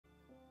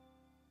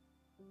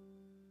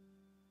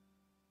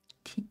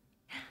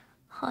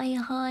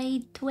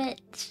Hi,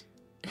 Twitch.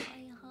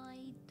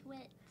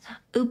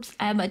 Oops,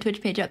 I have my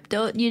Twitch page up.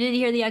 You didn't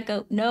hear the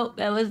echo. Nope,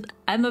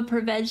 I'm a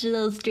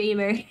professional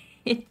streamer.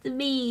 It's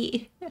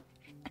me.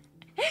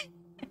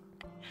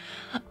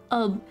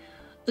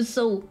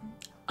 So,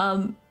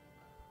 I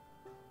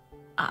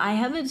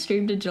haven't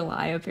streamed in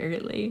July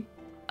apparently.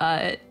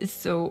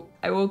 So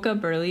I woke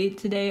up early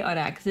today on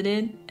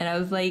accident and I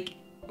was like,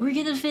 we're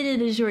gonna fit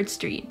in a short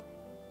stream.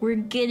 We're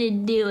gonna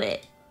do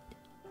it.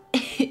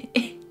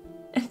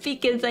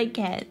 Because I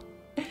can.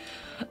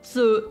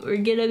 So we're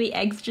gonna be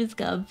extra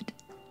scuffed.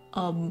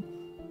 And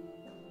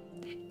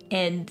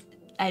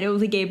I don't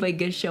think anybody's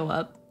gonna show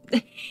up.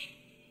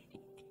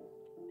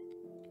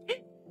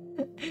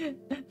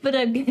 But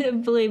I'm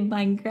gonna play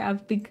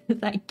Minecraft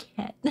because I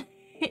can.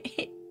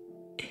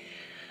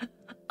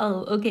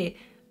 Oh, okay.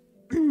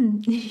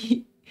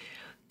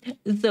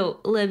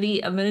 So,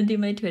 Levy, I'm gonna do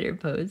my Twitter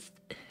post.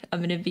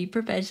 I'm gonna be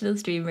professional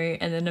streamer,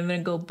 and then I'm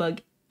gonna go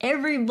bug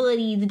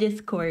everybody's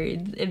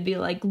Discords and be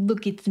like,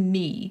 look, it's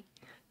me.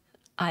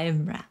 I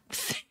am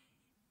Rhaps.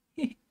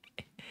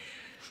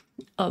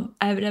 I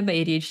haven't had my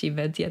ADHD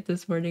meds yet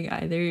this morning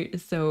either,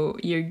 so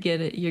you're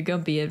gonna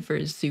be in for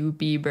a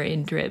soupy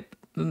brain trip.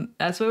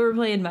 That's why we're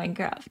playing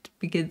Minecraft,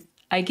 because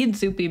I can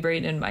soupy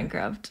brain in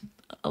Minecraft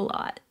a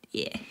lot.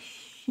 Yeah.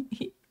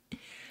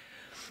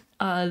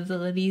 So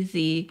let me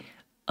see.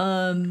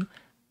 How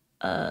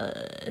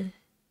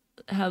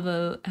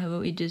about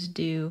we just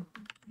do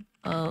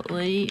what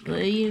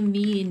do you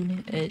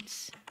mean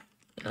it's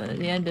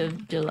the end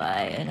of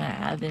July and I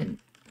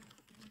haven't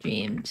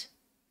streamed?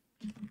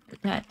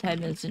 That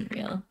time isn't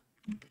real.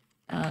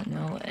 I don't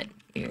know what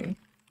you're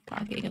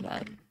talking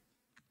about.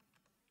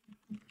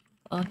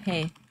 Oh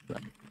hey,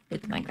 look,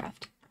 it's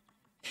Minecraft.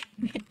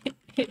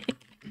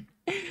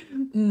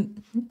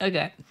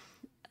 Okay.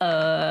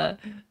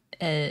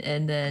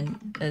 And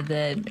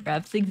then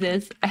Rhaps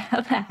exists. I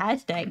have a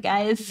hashtag,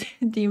 guys.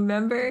 Do you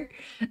remember?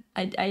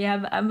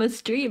 I'm a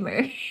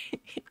streamer.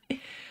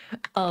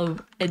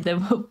 And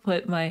then we'll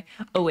put my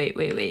wait,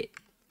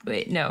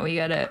 no, we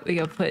gotta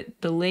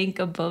put the link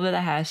above the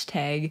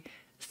hashtag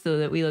so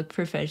that we look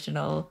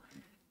professional.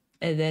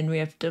 And then we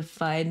have to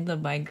find the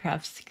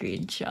Minecraft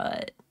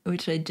screenshot,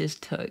 which I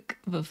just took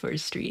before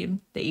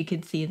stream, that you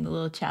can see in the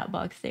little chat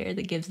box there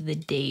that gives the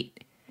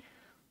date.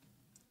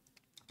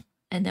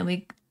 And then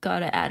we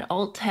gotta add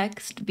alt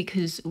text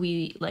because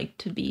we like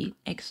to be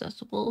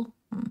accessible.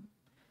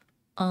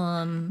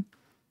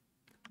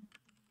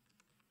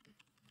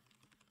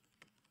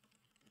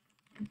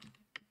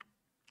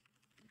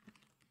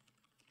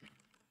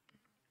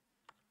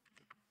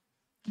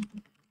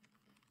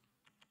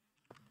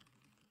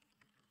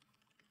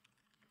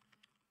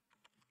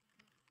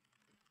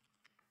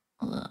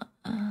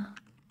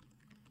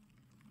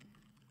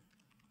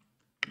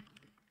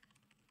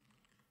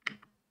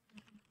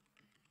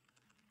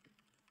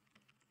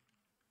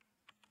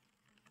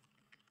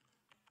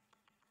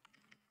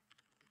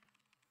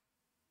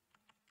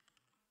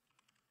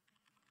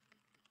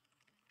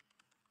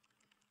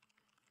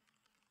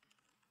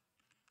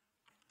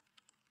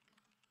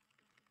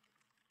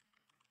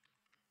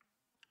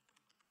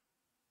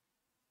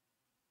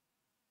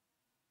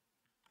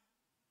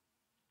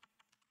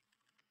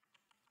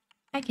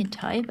 I can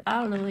type.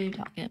 I don't know what you're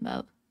talking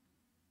about.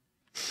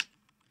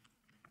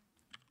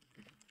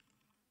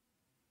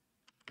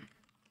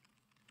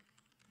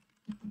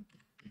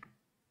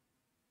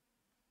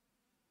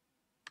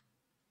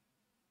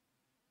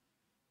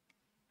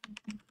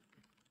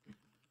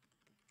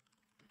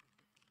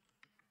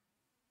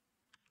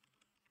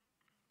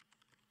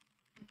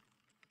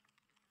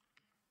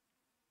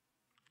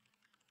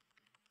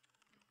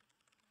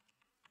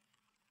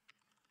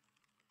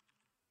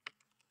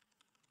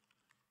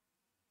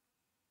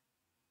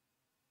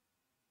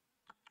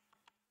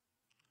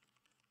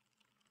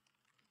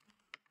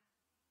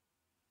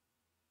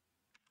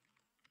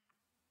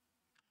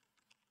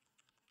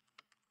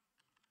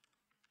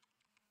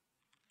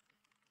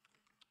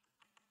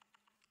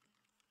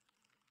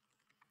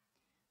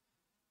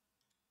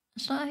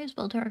 That's not how you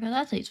spell Turka.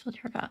 That's how you spell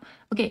Turka.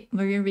 Okay,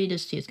 we're gonna read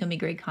this too. It's gonna be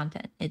great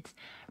content. It's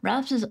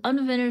Rhaps'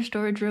 unfinished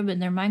storage room in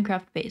their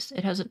Minecraft base.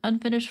 It has an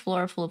unfinished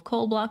floor full of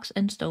coal blocks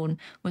and stone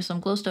with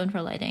some glowstone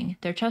for lighting.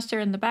 Their chests are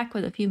in the back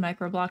with a few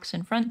micro blocks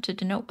in front to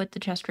denote what the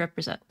chest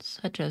represents,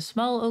 such as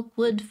small oak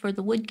wood for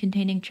the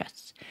wood-containing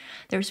chests.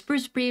 There are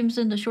spruce beams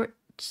in the short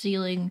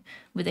ceiling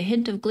with a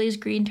hint of glazed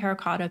green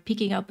terracotta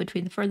peeking out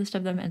between the furthest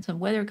of them and some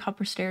weathered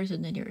copper stairs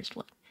in the nearest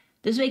one.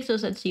 This makes no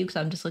sense to you because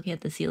I'm just looking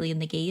at the ceiling in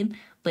the game,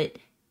 but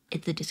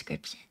it's a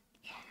description.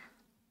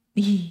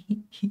 Yeah.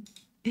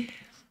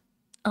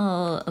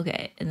 Oh,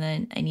 okay. And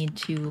then I need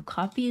to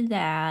copy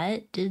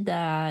that. Did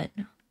that.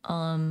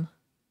 And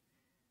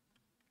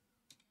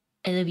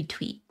then we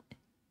tweet.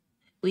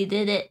 We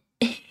did it.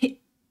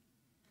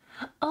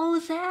 Oh,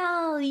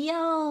 Sal,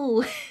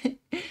 yo.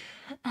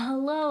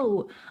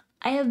 Hello.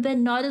 I have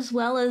been not as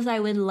well as I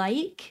would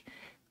like,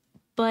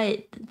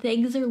 but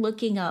things are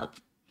looking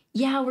up.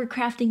 Yeah, we're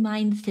crafting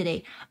mines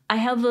today. I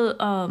have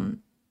a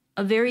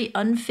very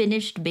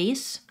unfinished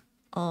base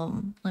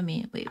let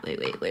me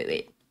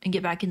wait and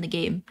get back in the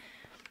game.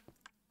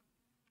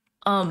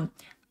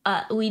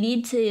 We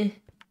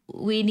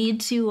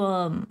need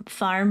to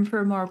farm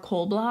for more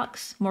coal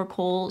blocks, more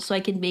coal, so I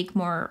can make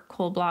more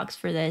coal blocks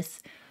for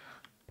this.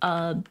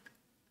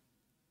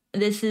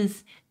 This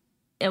is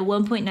a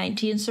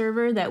 1.19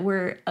 server that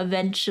we're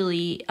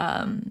eventually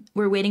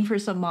we're waiting for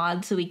some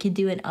mods so we can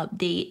do an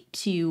update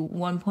to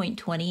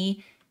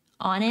 1.20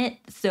 on it.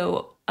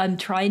 So I'm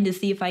trying to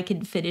see if I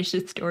can finish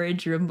the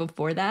storage room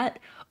before that,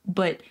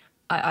 but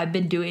I've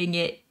been doing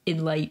it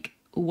in like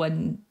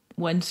one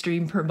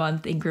stream per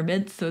month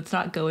increments, so it's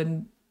not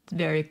going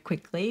very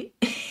quickly.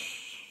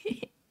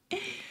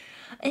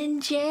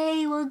 And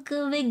Jay,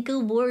 welcome and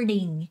good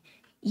morning.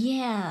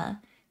 Yeah,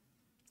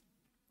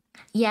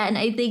 and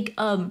I think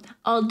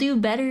I'll do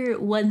better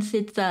once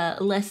it's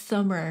less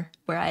summer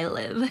where I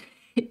live.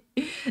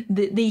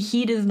 The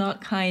heat is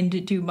not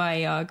kind to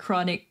my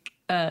chronic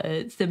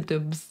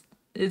symptoms,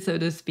 so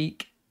to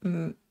speak.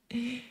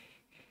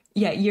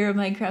 Yeah, you're a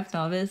Minecraft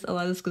novice. A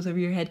lot of this goes over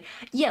your head.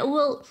 Yeah,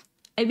 well,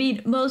 I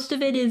mean, most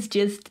of it is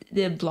just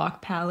the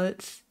block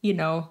palettes, you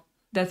know.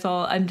 That's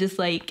all. I'm just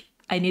like,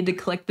 I need to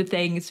collect the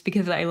things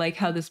because I like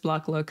how this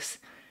block looks.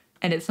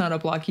 And it's not a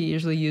block you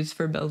usually use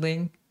for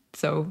building.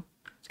 So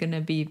it's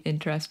gonna be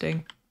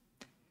interesting.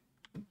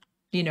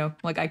 You know,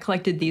 like I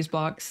collected these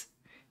blocks.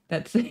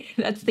 That's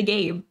that's the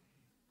game.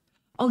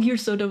 Oh, you're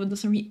so done with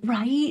this,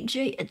 right,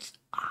 Jay?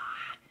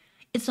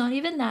 It's not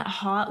even that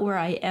hot where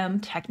I am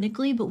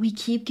technically, but we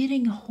keep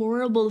getting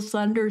horrible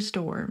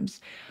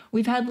thunderstorms.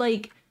 We've had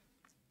like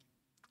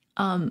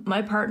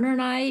my partner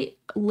and I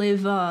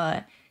live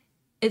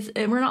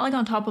we're not like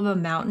on top of a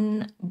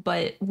mountain,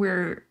 but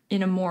we're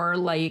in a more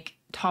like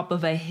top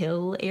of a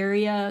hill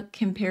area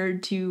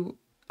compared to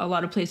a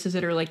lot of places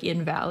that are like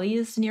in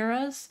valleys near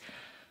us.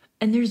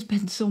 And there's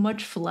been so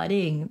much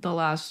flooding the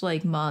last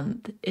like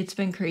month. It's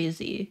been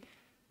crazy.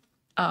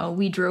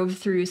 We drove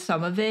through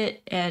some of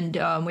it, and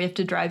we have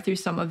to drive through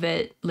some of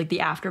it, like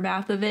the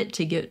aftermath of it,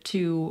 to get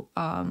to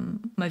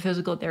my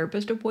physical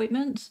therapist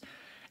appointments.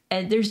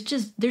 And there's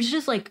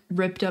just like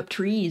ripped up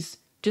trees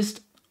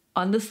just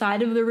on the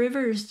side of the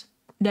rivers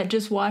that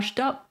just washed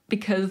up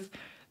because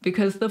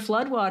the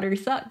flood water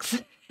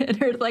sucks. And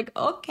they're like,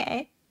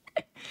 okay.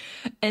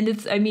 And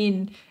it's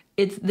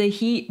the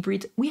heat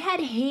breeds. We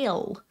had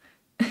hail.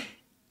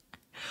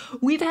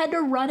 We've had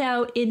to run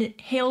out in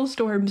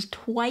hailstorms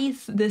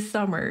twice this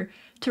summer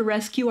to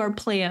rescue our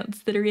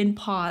plants that are in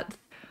pots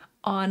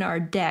on our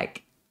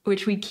deck,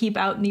 which we keep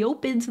out in the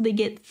open so they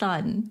get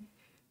sun.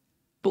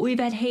 But we've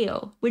had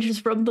hail, which is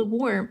from the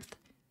warmth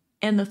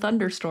and the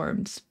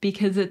thunderstorms,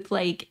 because it's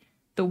like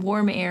the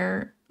warm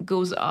air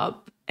goes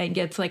up and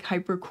gets like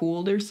hyper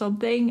cooled or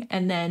something.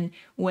 And then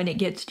when it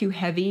gets too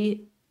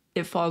heavy,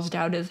 it falls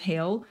down as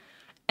hail.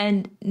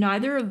 And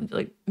neither of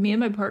like me and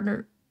my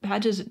partner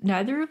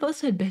neither of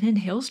us had been in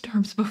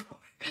hailstorms before.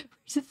 We're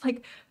just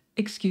like,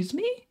 excuse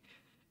me?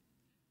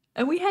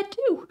 And we had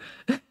two.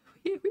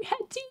 We had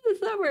two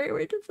this summer.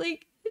 We're just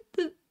like,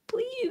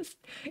 please,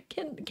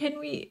 can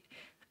we?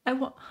 I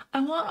want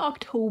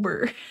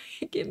October.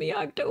 Give me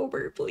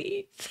October,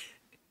 please.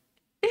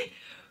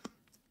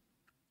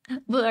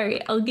 But all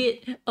right, I'll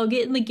get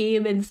in the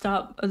game and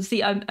stop.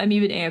 See, I'm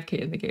even AFK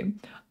in the game.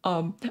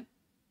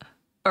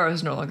 Or I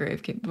was no longer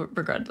AFK, but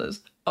regardless.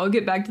 I'll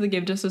get back to the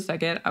game just a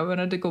second. I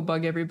wanted to go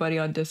bug everybody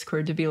on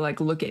Discord to be like,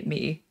 look at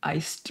me. I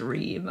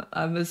stream.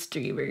 I'm a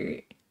streamer.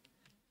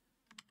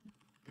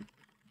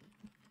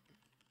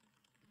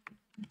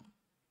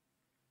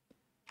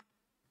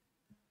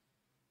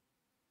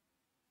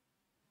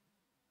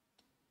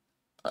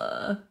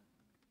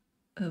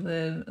 And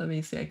then let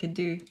me see, I can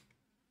do.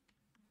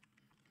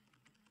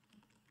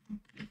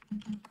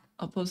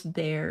 I'll post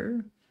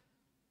there.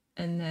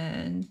 And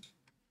then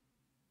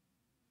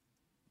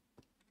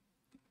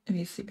let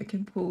me see, I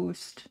can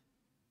post.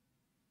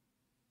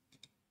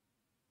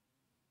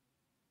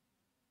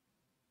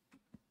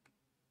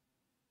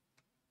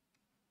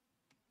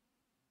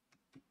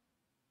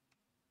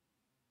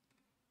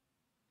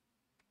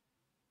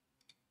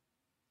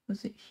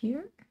 Was it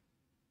here?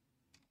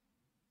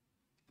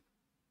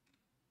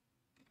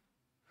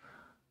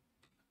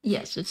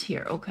 Yes, it's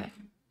here. Okay.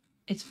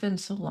 It's been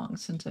so long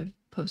since I've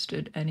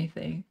posted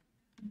anything.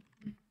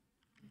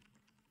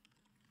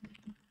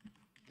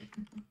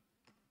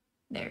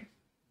 There.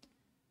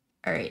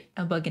 All right,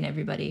 I'm bugging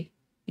everybody.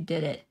 We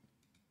did it.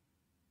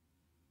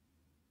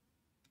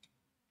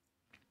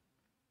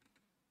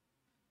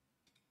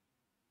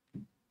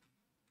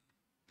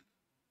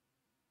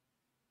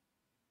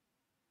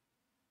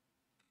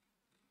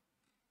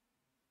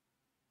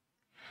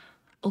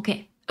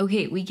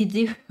 Okay, we can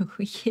do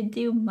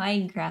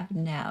Minecraft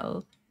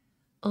now.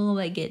 Oh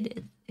my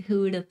goodness,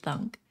 who would have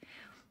thunk?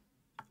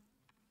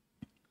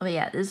 Oh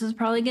yeah, this is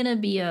probably gonna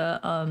be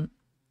a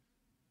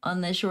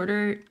on the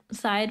shorter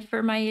side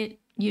for my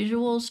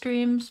usual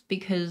streams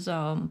because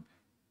I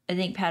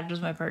think Pat,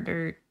 my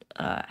partner,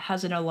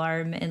 has an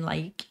alarm in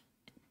like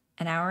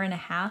an hour and a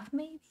half,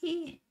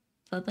 maybe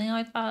something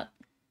like that.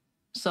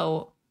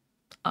 So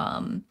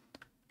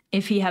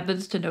if he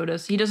happens to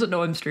notice, he doesn't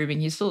know I'm streaming,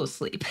 he's still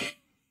asleep.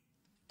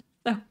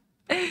 So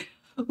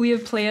we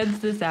have plans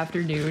this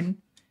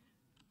afternoon.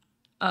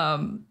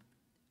 And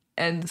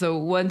so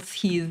once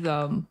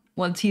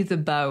he's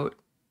about,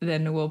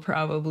 then we'll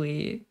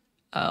probably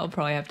I'll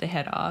probably have to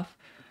head off.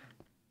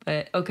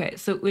 But okay,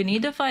 so we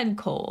need to find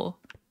coal.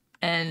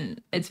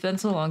 And it's been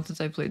so long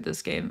since I played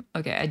this game.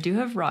 Okay, I do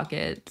have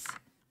rockets.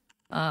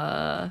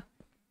 And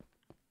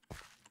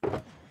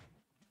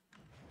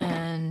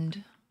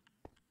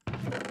I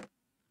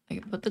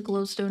can put the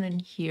glowstone in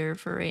here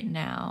for right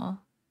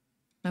now.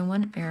 My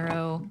one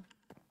arrow.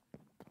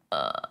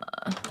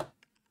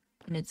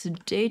 And it's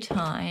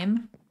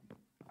daytime.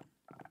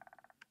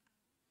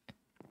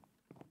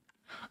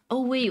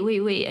 Oh,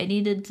 wait. I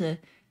needed to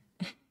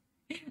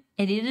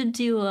I need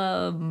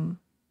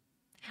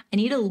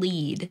a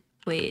lead.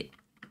 Wait.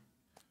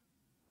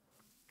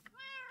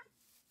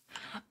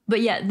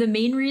 But yeah, the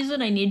main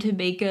reason I need to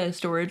make a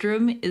storage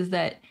room is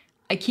that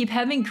I keep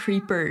having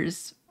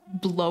creepers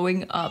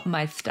blowing up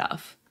my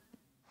stuff.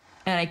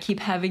 And I keep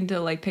having to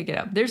like pick it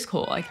up. There's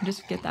coal. I can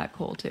just get that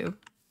coal too.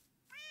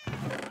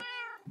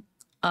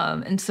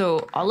 And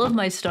so all of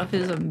my stuff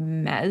is a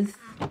mess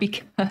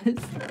because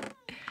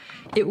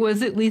it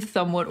was at least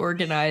somewhat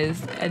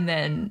organized, and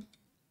then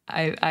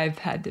I've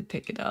had to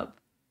pick it up.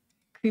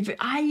 Creeper,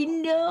 I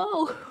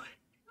know.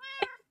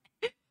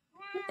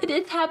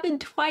 It's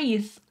happened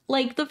twice.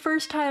 Like the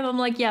first time I'm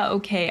like, yeah,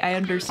 okay, I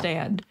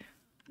understand.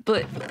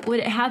 But when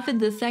it happened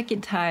the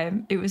second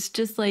time, it was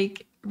just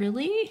like,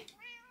 really?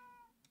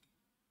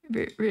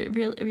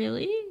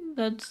 Really?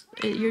 That's,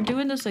 you're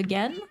doing this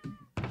again?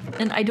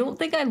 And I don't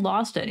think I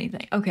lost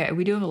anything. Okay,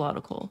 we do have a lot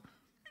of coal.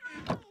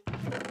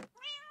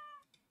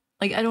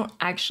 Like, I don't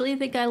actually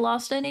think I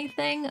lost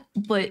anything,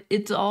 but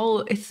it's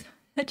such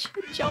a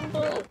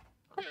jumble.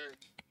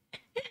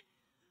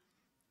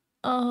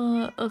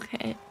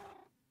 Okay.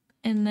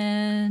 And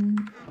then,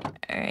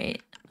 all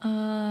right.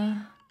 I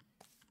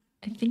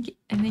think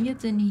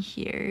it's in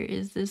here.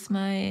 Is this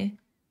my,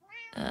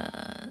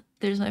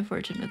 there's my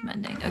fortune with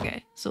mending.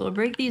 Okay, so we'll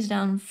break these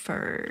down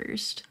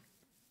first.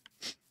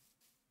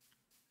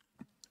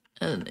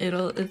 And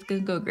it's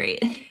gonna go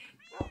great.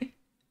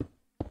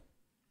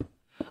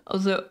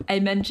 Also, I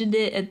mentioned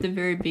it at the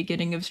very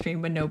beginning of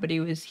stream when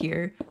nobody was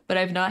here, but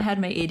I've not had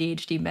my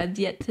ADHD meds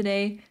yet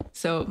today.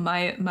 So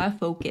my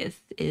focus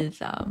is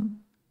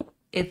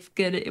it's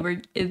gonna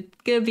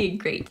be a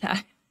great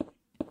time.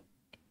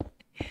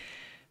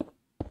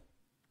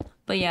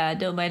 But yeah,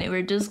 don't mind it.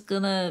 We're just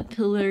gonna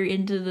pillar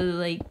into the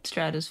like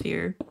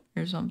stratosphere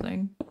or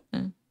something.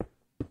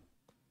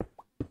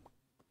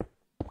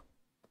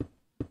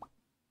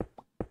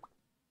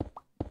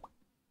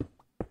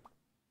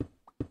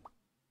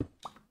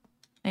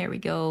 There we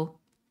go.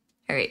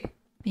 All right,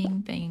 bing,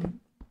 bang.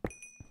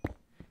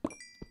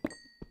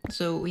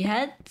 So we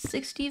had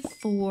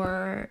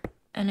 64,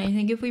 and I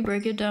think if we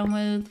break it down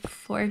with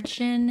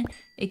fortune,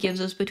 it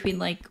gives us between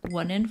like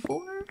 1 and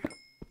 4.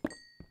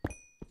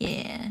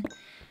 Yeah.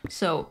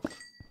 So,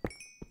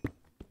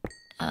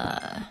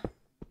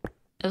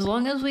 as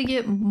long as we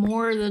get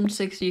more than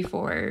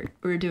 64,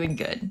 we're doing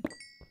good.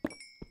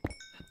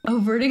 Oh,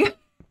 vertigo.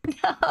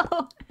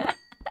 No.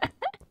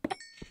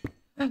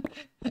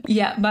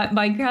 Yeah,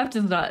 Minecraft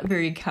is not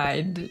very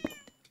kind.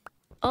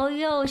 Oh,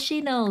 yo,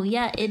 Shino.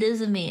 Yeah, it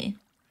is me.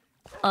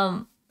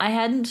 I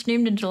hadn't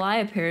streamed in July,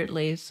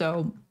 apparently,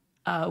 so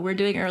we're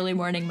doing early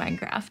morning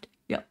Minecraft.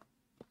 Yep.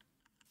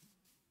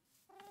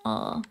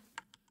 Oh,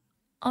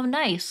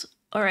 nice.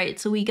 All right,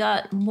 so we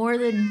got more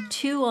than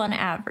 2 on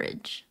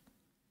average.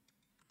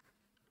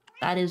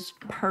 That is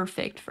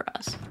perfect for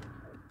us.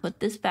 Put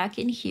this back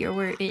in here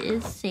where it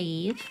is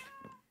safe.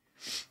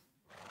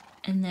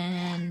 And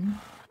then...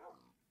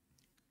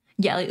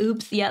 yeah, like,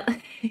 oops, yep.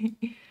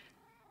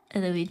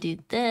 And then we do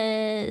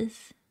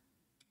this.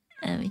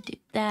 And we do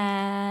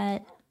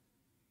that.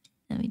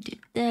 And we do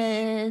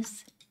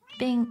this.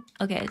 Bing.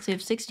 Okay, so we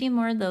have 16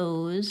 more of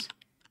those.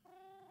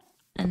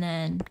 And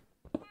then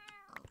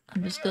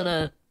I'm just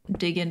gonna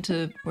dig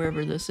into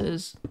wherever this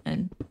is,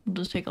 and we'll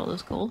just take all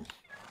this coal.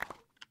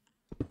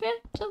 Yeah,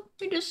 so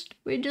we just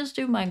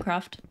do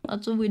Minecraft.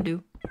 That's what we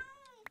do.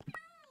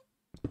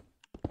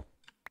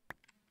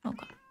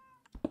 Okay.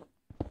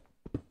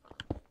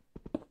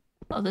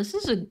 Oh, this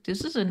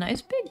is a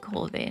nice big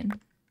coal vein.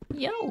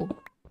 Yo.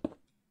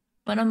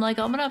 But I'm like,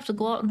 I'm gonna have to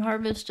go out and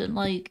harvest and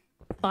like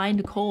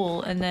find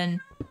coal, and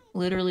then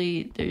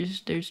literally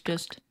there's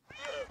just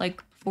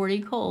like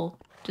 40 coal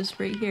just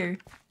right here.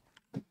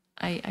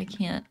 I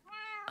can't.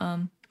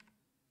 I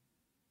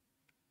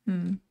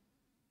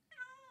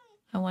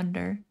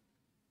wonder.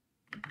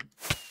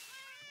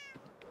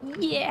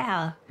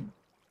 Yeah.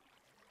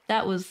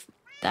 That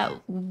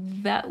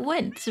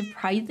went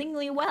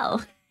surprisingly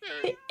well.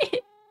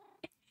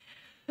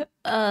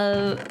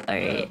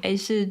 Alright,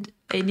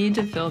 I need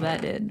to fill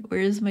that in.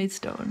 Where's my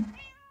stone?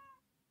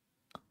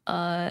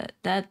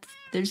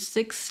 There's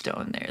 6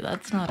 stone there.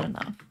 That's not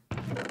enough.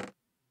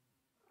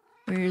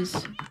 There's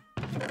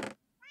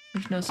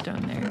no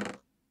stone there.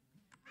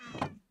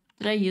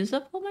 Did I use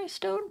up all my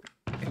stone?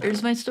 Or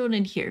is my stone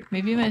in here?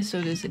 Maybe my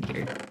stone is in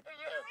here.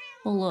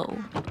 Hello.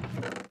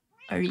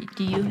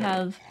 Do you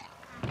have...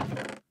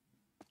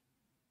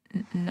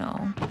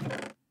 No.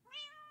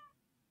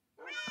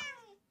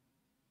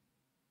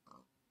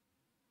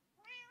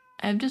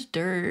 I have just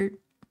dirt.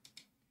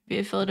 Maybe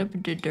I fill it up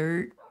into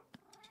dirt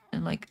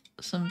and like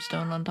some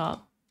stone on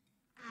top.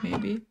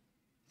 Maybe.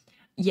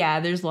 Yeah,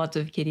 there's lots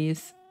of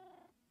kitties.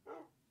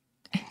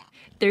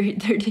 They're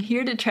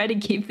here to try to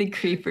keep the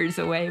creepers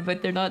away,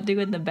 but they're not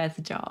doing the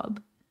best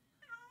job.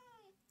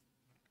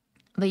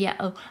 But yeah,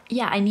 oh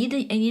yeah, I need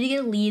to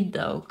get a lead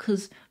though,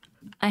 because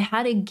I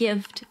had a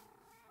gift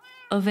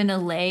of an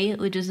allay,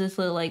 which is this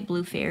little like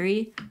blue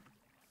fairy,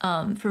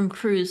 from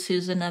Cruz,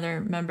 who's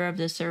another member of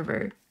this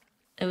server.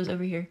 It was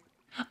over here.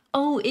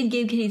 Oh,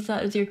 in-game kitties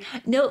thought it was your...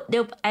 Nope,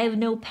 nope, I have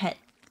no pet.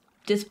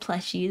 Just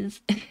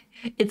plushies.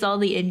 It's all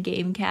the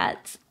in-game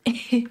cats.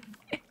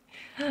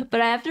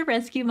 But I have to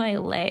rescue my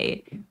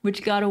allay,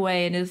 which got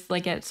away and is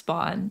like at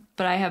spawn,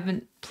 but I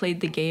haven't played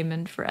the game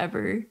in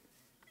forever.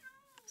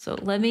 So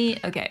let me...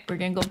 Okay, we're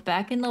gonna go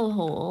back in the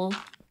hole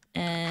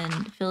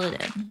and fill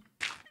it in.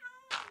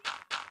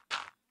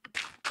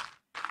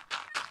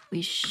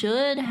 We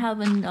should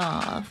have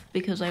enough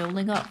because I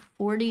only got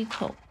 40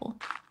 coal.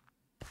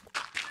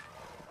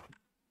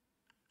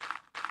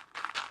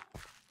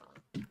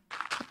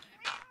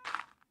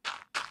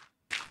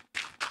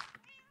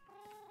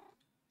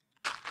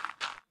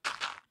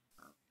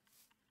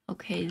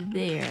 Okay,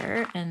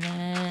 there. And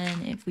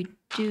then if we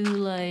do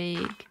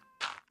like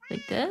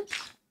this.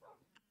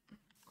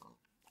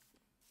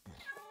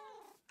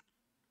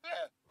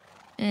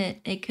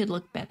 It could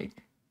look better.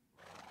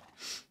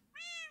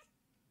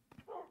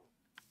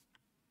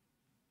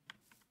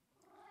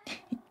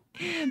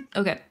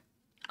 Okay.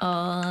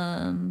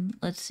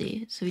 Let's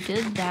see. So we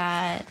did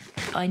that.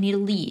 Oh, I need a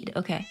lead.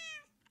 Okay.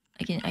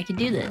 I can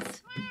do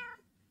this.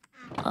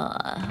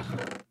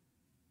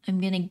 I'm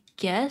gonna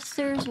guess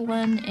there's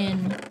one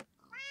in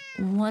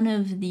one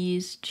of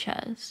these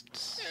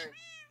chests.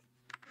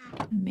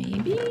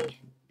 Maybe?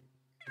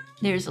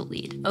 There's a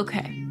lead.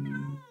 Okay.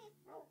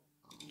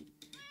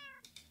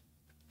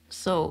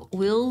 So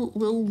we'll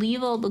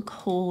leave all the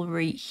coal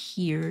right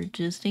here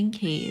just in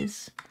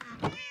case.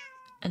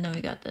 And then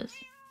we got this.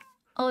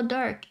 Oh,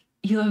 Dark.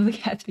 You love the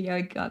cats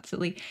meowing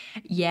constantly.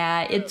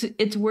 Yeah,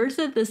 it's worse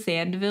at the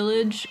Sand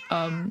Village.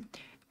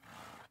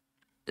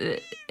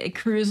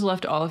 Cruz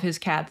left all of his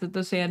cats at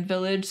the Sand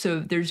Village, so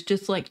there's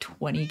just like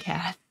 20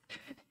 cats.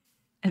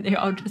 And they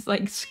all just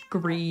like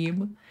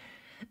scream.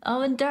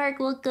 Oh, and Dark,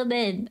 welcome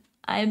in.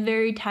 I'm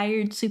very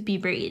tired, soupy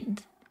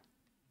brained.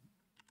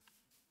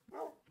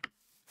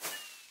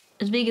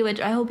 Speaking of which,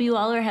 I hope you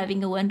all are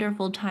having a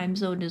wonderful time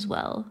zone as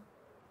well.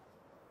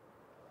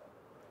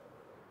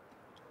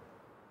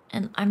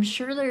 And I'm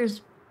sure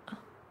there's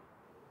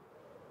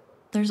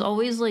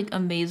always like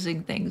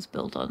amazing things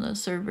built on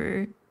this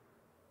server.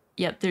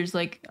 Yep, there's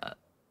like,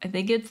 I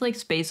think it's like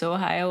Space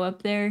Ohio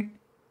up there.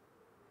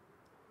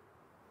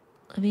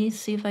 Let me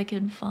see if I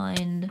can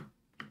find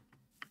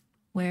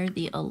where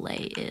the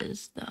allay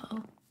is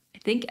though. I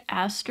think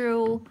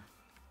Astro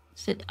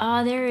said,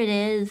 ah, there it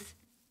is.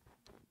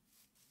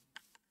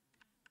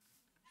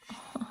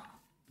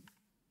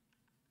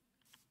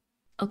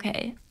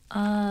 Okay,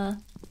 I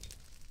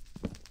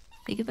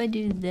think if I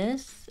do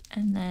this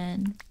and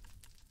then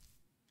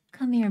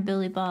come here,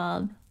 Billy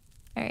Bob.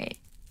 All right.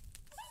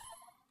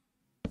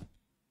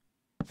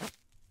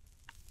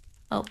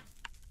 Oh,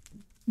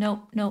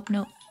 nope, nope,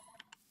 nope.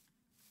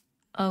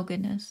 Oh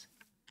goodness.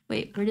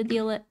 Wait, where did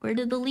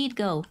the lead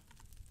go?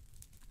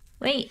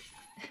 Wait.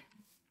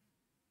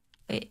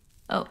 Wait.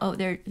 Oh,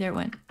 there it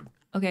went.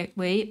 Okay,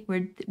 wait. Where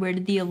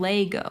did the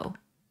allay go?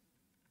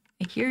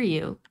 I hear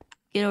you.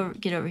 Get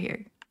over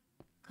here.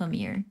 Come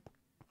here.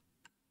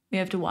 We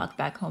have to walk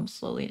back home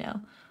slowly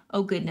now.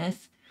 Oh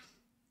goodness.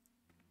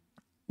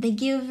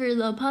 Thank you for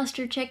the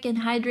posture check and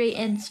hydrate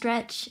and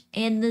stretch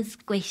and the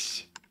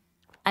squish.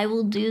 I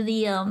will do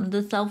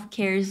the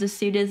self-cares as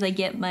soon as I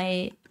get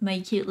my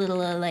cute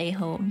little allay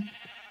home.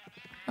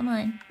 Come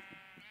on.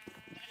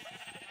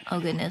 Oh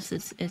goodness,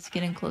 it's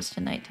getting close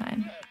to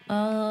nighttime.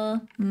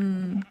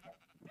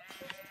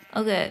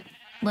 Okay,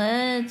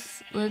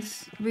 let's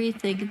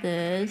rethink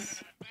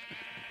this.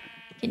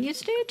 Can you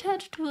stay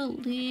attached to a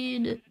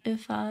lead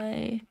if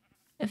I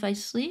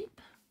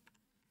sleep?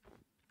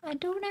 I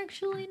don't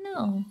actually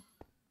know.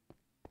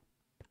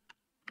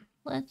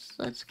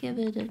 Let's give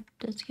it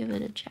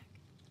a check.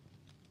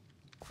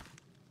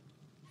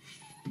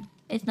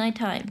 It's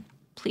nighttime.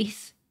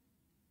 Please.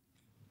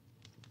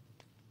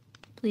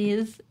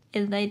 Please,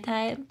 it's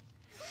nighttime.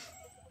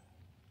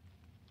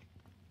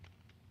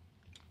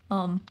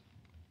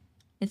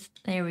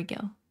 There we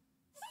go.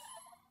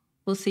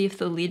 We'll see if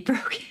the lead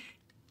broke.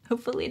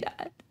 Hopefully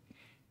not.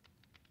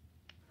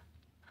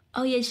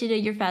 Oh yeah,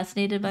 Shida, you're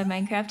fascinated by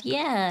Minecraft?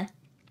 Yeah.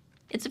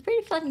 It's a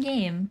pretty fun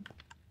game.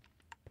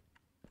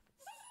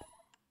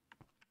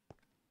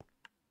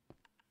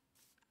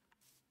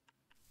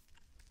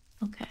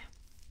 Okay.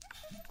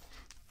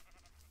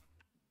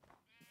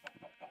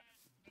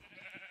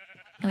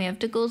 And we have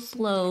to go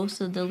slow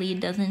so the lead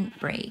doesn't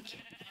break.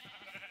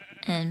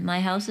 And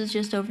my house is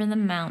just over the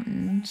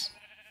mountains.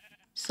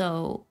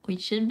 So we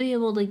should be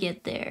able to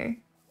get there.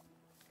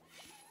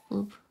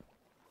 Bloop.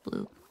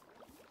 Bloop.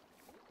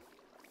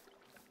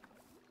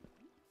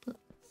 Bloop.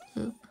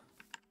 Bloop.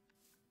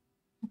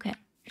 Okay.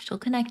 You're still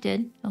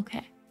connected.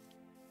 Okay.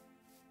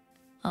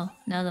 Oh,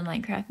 now the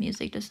Minecraft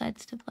music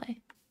decides to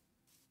play.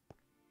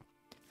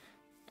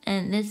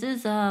 And this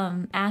is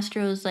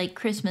Astro's like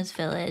Christmas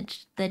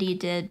village that he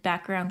did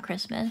back around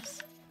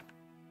Christmas.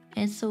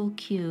 It's so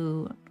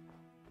cute.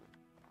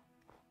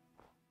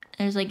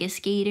 There's like a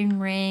skating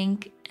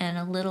rink and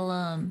a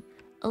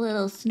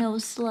little snow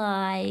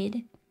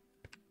slide.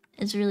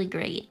 It's really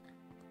great.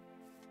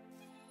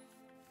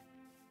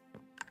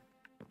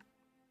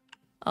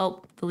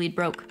 Oh, the lead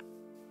broke.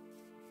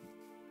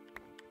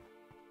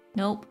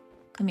 Nope.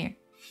 Come here.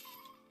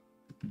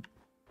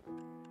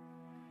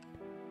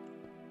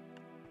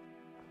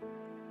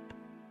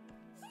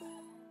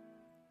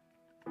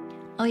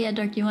 Oh yeah,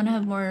 Dark, you want to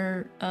have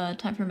more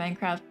time for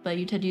Minecraft, but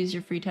you tend to use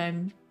your free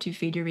time to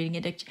feed your reading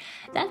addiction.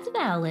 That's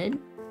valid.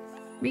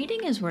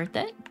 Reading is worth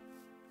it.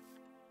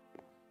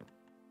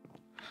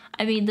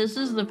 I mean, this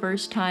is the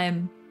first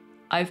time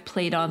I've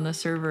played on the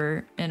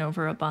server in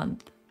over a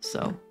month,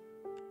 so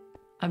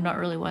I'm not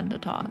really one to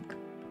talk.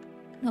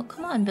 No,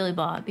 come on, Billy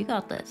Bob, you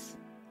got this.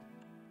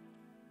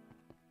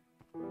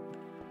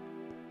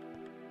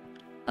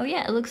 Oh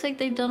yeah, it looks like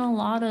they've done a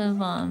lot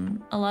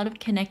of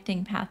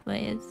connecting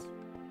pathways.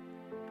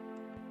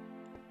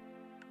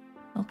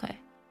 Okay.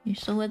 You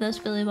still with us,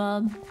 Billy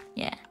Bob?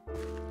 Yeah.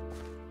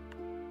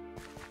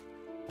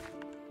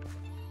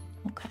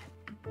 Okay.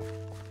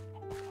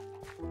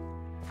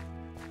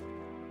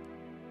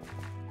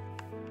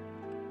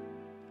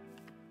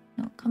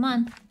 No, come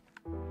on.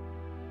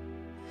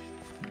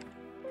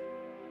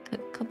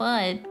 Come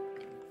on.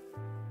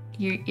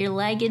 You're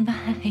lagging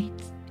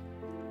behind.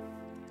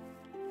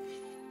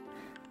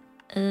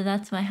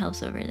 That's my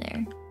house over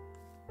there.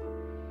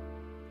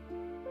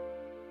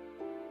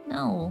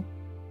 No.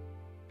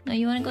 No,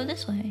 you want to go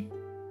this way.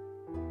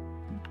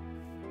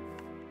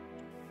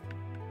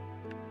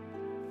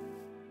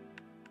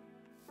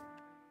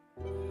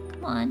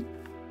 Come on.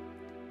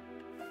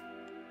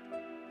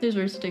 There's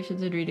worse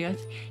addictions in reading us.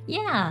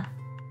 Yeah.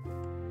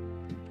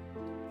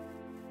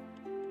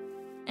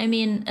 I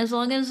mean, as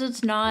long as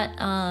it's not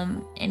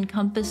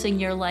encompassing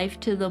your life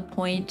to the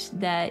point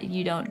that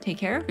you don't take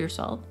care of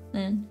yourself,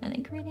 then I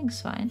think reading's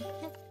fine.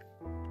 Yeah.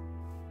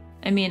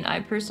 I mean,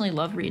 I personally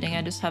love reading.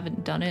 I just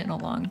haven't done it in a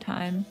long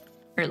time.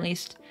 Or at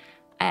least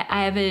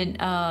I haven't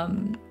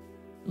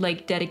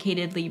like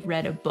dedicatedly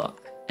read a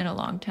book in a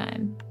long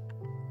time.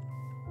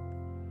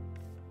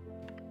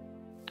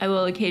 I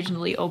will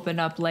occasionally open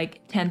up like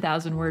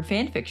 10,000 word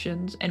fan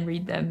fictions and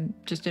read them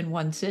just in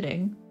one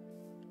sitting.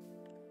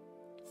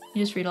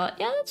 You just read a lot.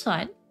 Yeah, that's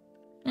fine.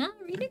 Yeah,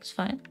 reading's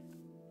fine.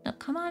 No,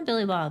 come on,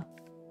 Billy Bob.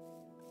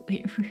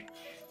 We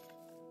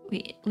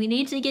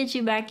need to get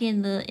you back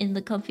in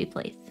the comfy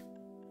place.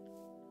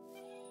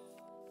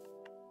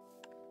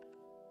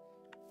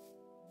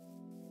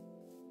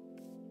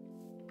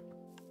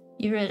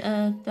 You read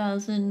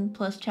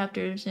 1,000+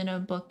 chapters in a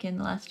book in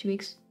the last 2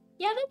 weeks?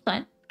 Yeah, that's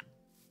fine.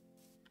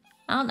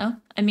 I don't know.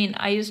 I mean,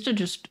 I used to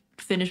just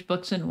finish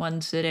books in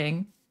one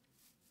sitting.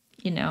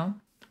 You know?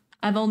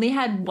 I've only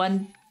had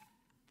one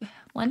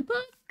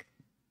book?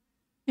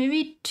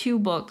 Maybe 2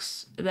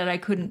 books that I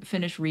couldn't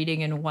finish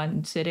reading in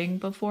one sitting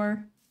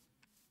before.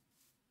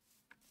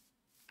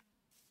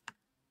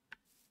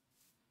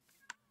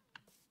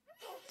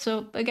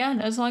 So,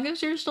 again, as long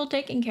as you're still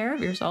taking care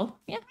of yourself,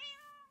 yeah.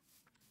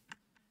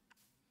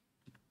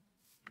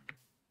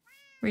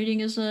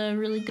 Reading is a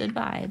really good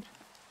vibe.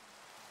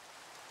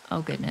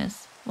 Oh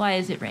goodness. Why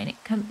is it raining?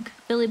 Come,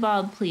 Billy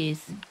Bob,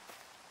 please.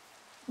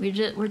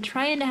 We're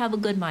trying to have a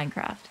good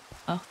Minecraft.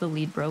 Oh, the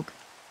lead broke.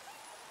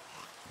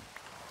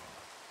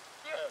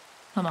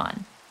 Come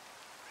on.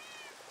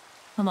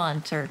 Come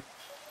on, sir.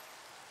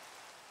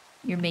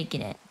 You're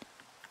making it.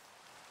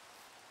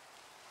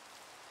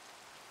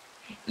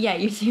 Yeah,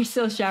 you're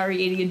still showering,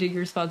 eating, and doing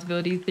your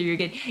responsibilities through your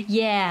good.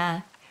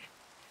 Yeah.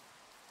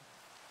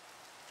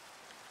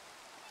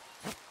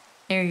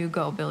 There you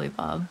go, Billy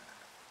Bob.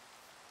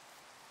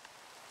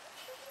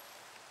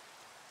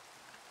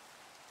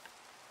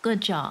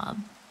 Good job.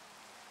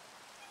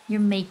 You're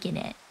making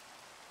it.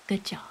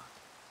 Good job.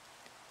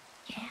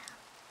 Yeah.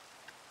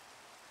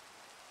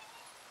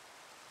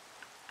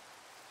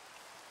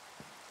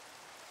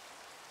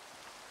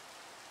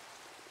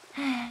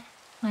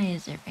 Why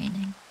is it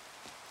raining?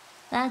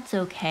 That's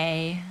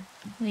okay.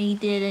 We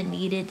didn't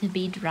need it to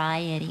be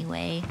dry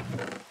anyway.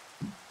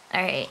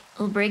 Alright,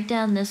 we'll break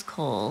down this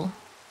coal.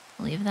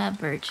 Leave that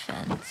birch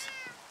fence.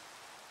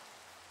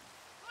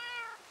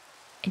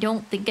 I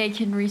don't think I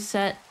can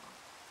reset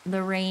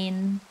the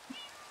rain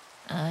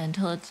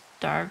until it's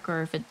dark,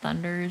 or if it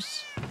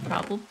thunders.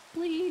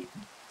 Probably.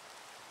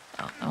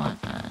 Oh, I want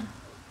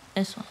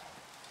this one.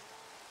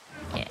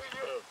 Yeah.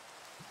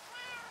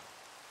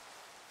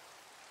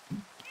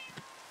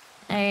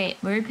 Alright,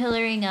 we're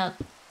pillaring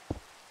up.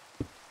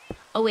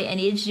 Oh wait, I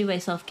needed to do my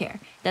self-care.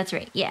 That's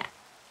right, yeah.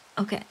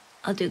 Okay,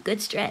 I'll do a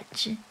good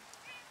stretch.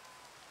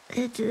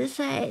 To this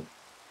side.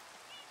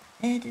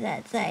 And to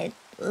that side.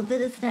 A little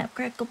bit of snap,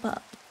 crackle,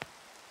 pop.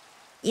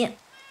 Yep.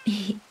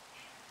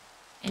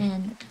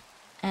 And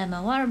add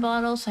my water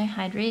bottle so I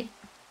hydrate.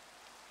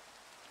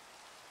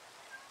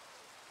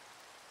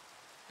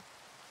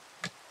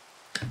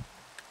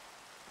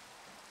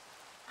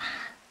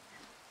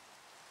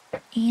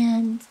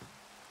 And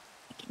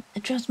I can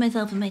adjust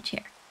myself in my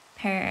chair.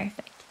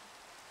 Perfect.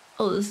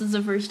 Oh, this is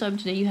the first time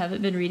today you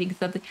haven't been reading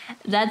something.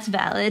 That's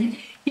valid.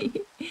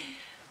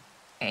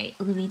 Alright,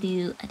 let me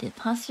do, I did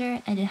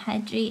posture, I did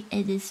hydrate,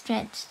 I did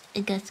stretch,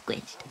 it got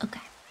squished. Okay.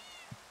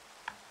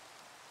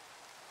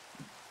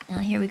 Now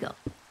here we go.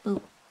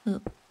 Boop,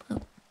 boop,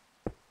 boop.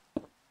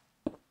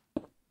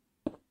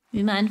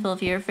 Be mindful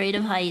if you're afraid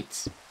of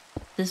heights.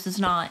 This is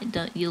not,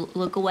 don't you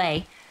look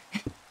away.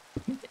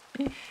 Boop,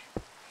 boop,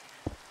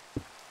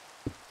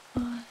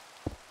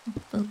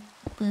 boop,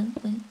 boop,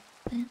 boop,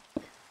 boop,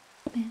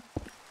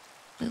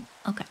 boop.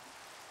 Okay.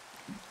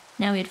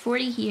 Now we had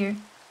 40 here.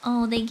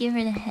 Oh, they give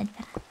her the head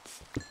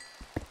pats.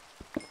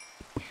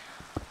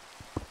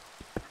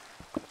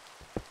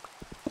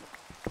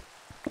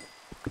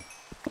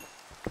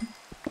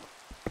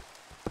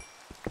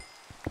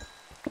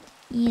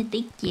 Yeah,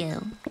 thank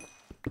you.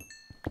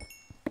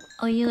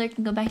 Oh, you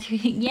can go back to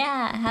reading.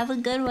 Yeah, have a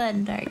good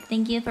one, Dark.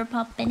 Thank you for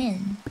popping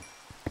in.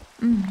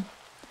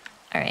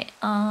 Alright,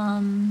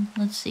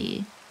 let's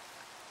see.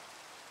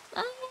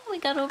 Oh, yeah, we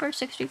got over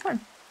 64.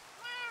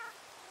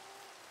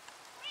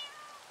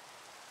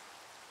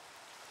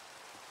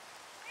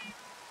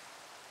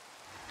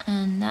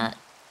 And that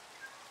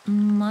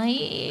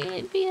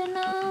might be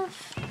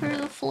enough for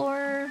the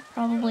floor.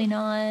 Probably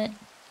not,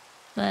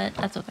 but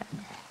that's okay.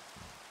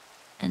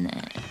 And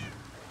then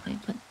we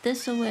put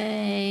this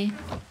away.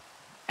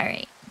 All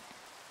right.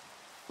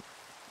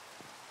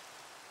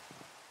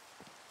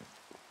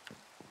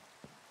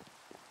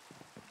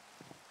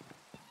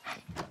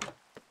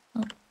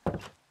 Oh.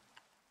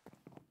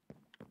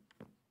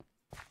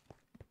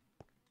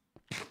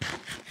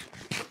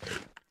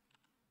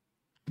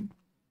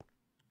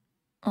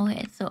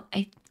 Okay, so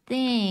I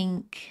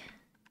think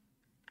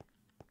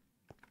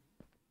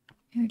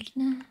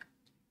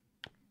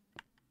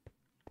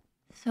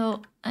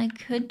so I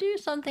could do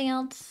something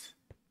else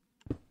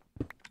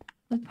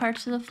with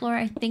parts of the floor.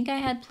 I think I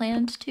had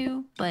plans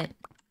to, but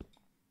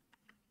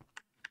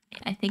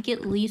I think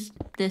at least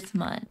this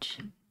much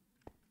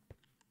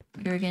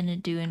we're gonna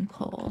do in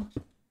coal.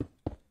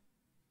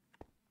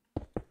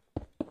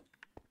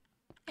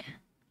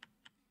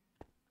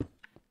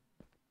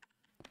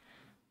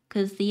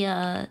 Because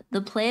the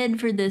plan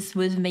for this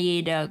was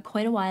made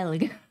quite a while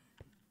ago.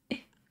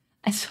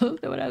 I still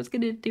don't know what I was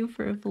gonna do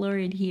for a floor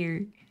in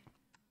here.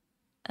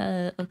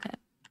 Okay.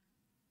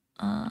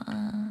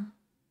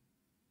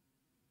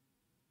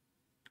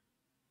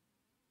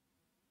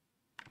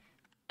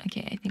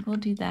 Okay, I think we'll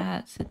do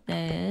that. So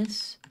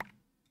this.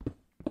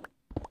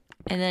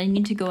 And then I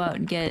need to go out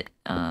and get,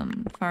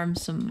 farm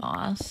some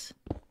moss.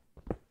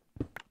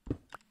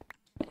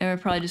 And we're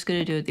probably just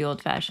gonna do it the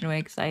old-fashioned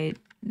way, because I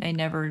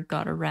never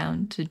got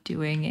around to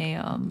doing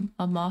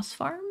a moss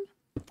farm.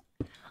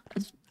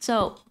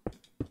 So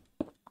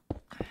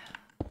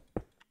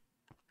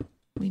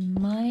we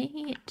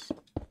might.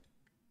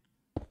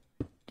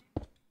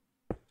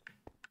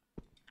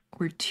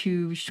 We're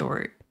too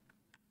short.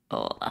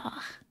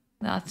 Oh,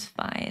 that's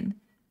fine.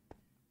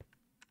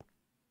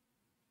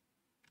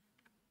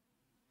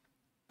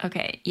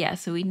 Okay, yeah,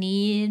 so we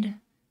need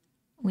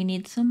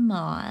some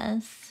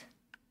moss.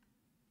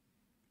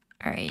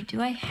 All right, did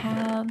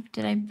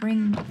I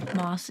bring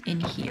moss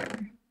in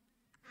here?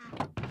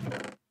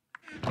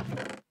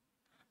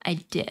 I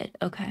did,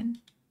 okay.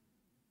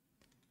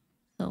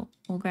 So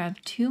we'll grab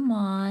 2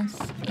 moss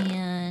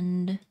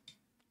and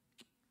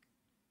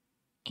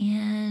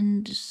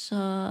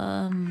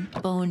some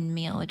bone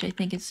meal, which I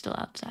think is still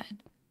outside.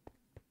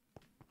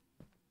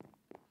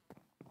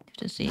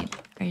 To see,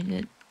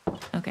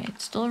 okay,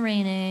 it's still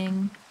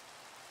raining.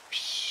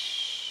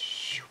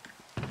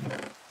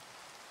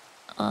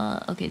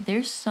 Okay,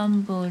 there's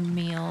some bone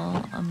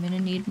meal. I'm gonna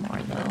need more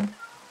though.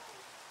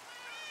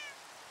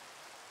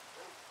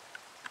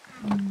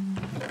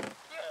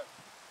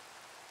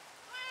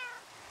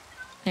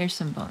 There's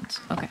some bones.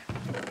 Okay.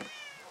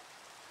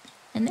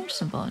 And there's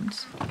some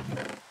bones.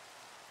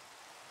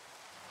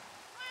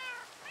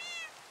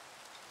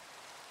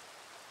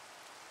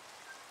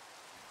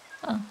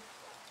 Oh,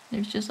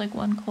 there's just like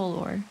 1 coal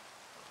ore.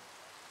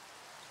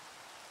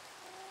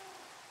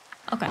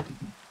 Okay.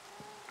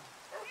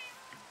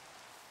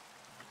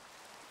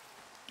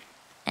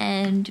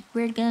 And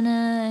we're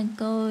gonna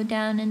go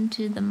down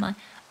into the mine.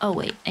 Oh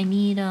wait, I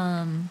need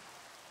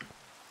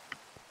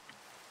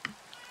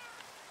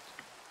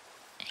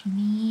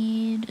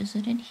is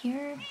it in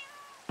here?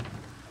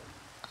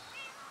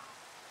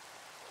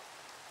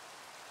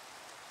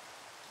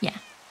 Yeah,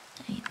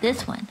 I need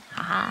this one.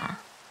 Haha.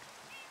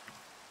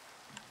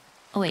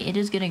 Oh wait, it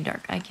is getting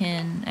dark. I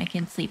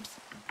can sleep.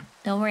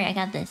 Don't worry, I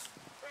got this.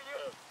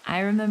 I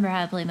remember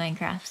how to play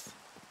Minecraft.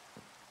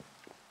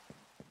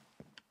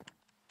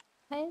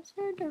 Why is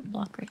there a dirt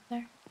block right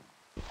there?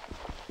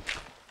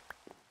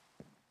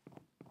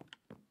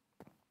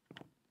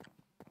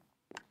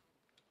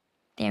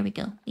 There we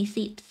go. These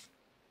seeps.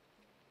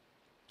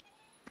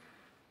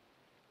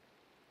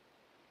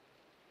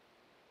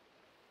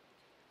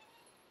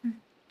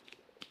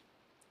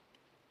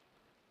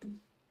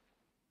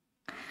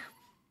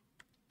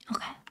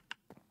 Okay.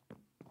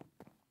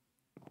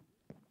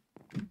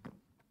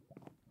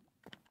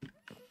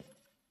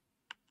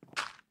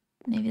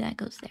 Maybe that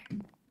goes there.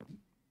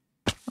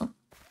 Oh.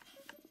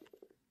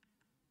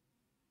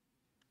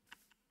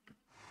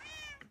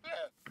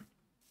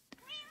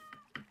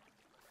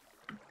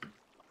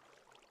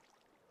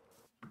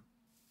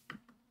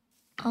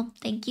 Oh,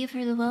 thank you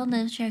for the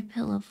wellness check,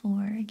 Pillow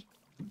Fork.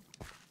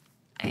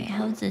 Alright,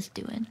 how's this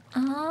doing?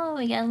 Oh,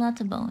 we got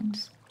lots of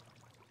bones.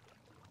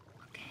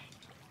 Okay.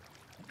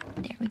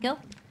 There we go.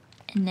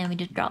 And then we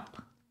just drop.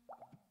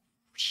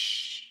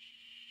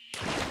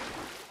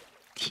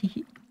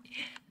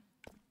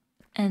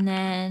 And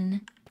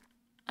then...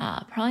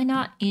 probably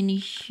not in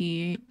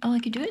here. Oh, I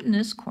could do it in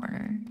this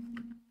corner.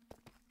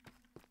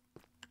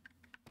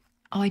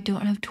 Oh, I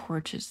don't have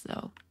torches,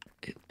 though.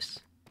 Oops.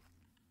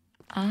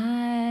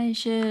 I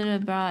should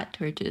have brought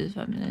torches if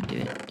I'm gonna do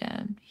it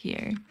down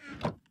here.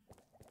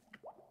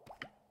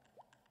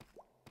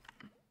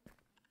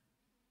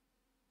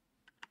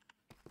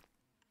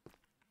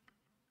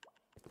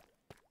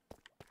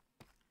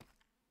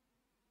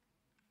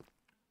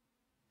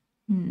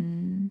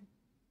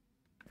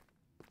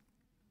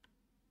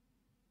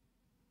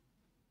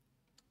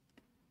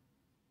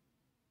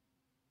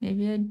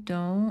 Maybe I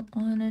don't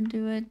want to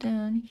do it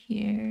down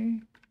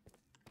here.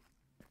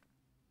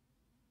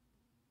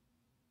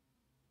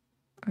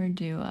 Or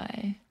do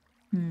I?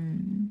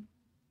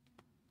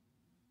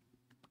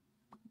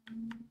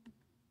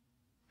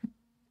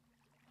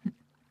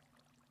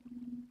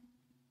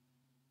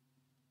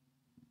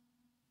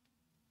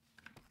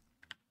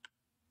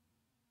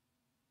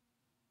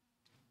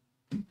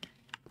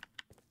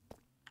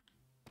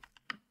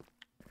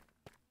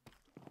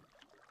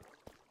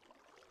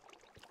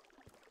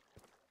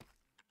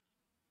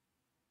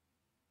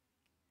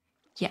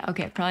 Yeah,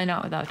 okay, probably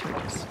not without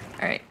torches.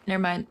 Alright,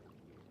 never mind.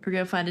 We're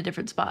gonna find a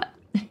different spot.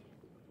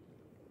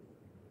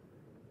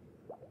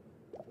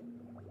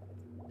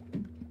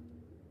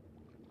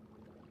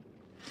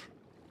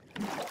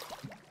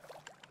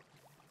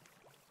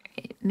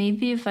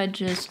 Maybe if I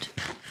just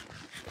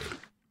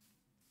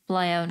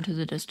fly out into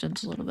the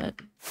distance a little bit.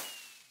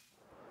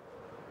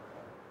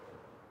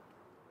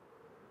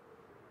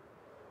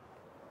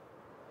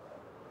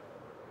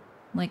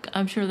 Like,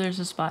 I'm sure there's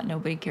a spot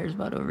nobody cares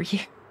about over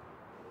here.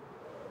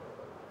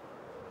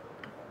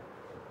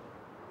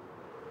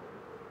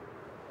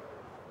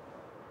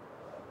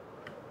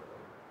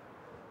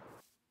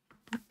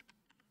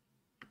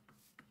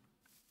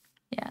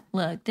 Yeah,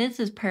 look, this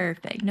is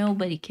perfect.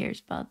 Nobody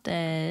cares about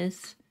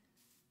this.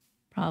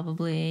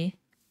 Probably.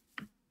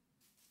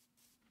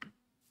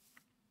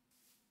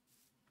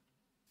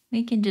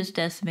 We can just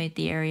decimate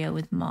the area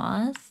with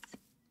moss.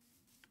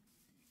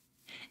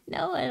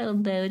 No one will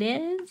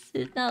notice.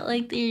 It's not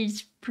like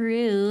there's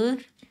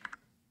proof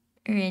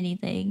or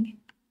anything.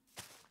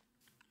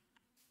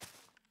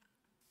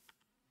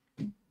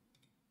 Oh,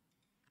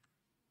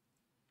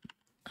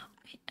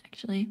 wait,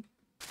 actually.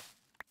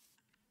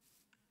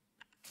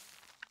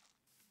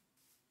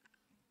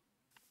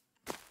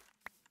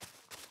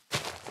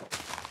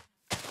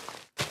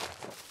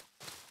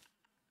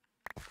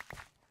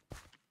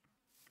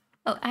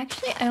 Oh,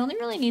 actually, I only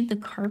really need the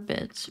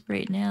carpets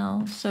right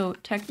now. So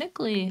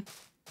technically...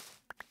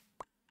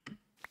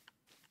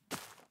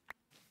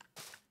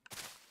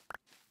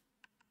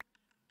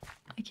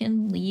 I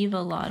can leave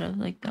a lot of,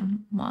 like, the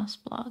moss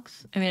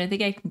blocks. I mean, I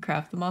think I can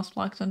craft the moss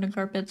blocks under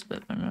carpets,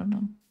 but I don't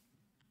know.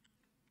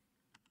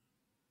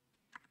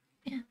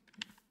 Yeah.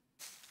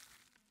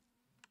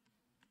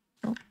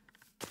 Oh.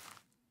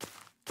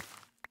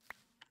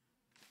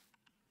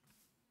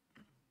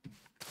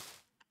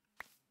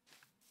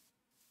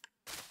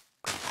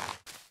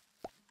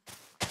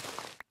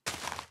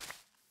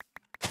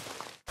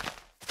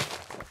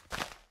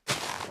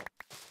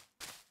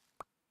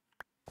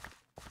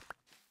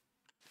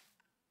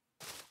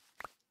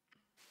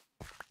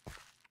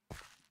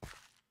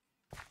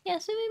 Yeah,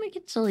 so maybe we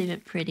could still leave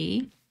it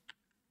pretty.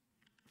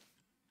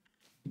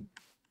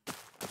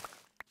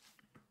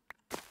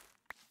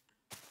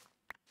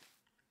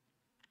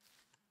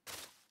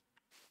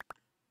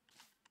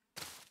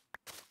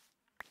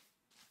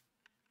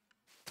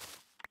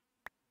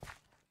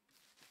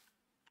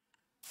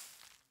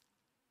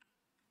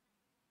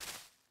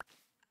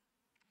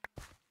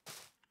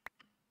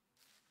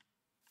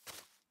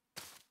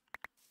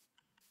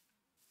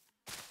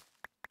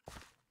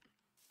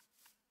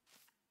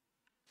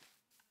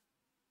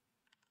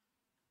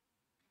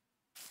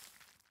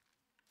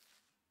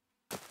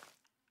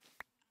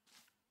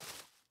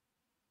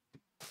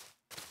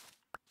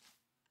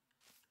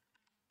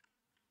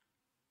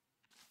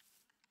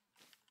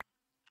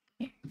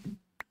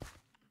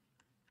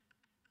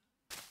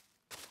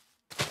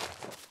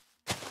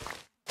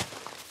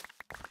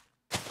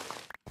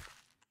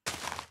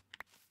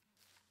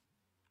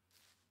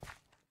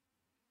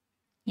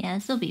 Yeah,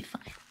 this'll be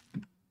fine.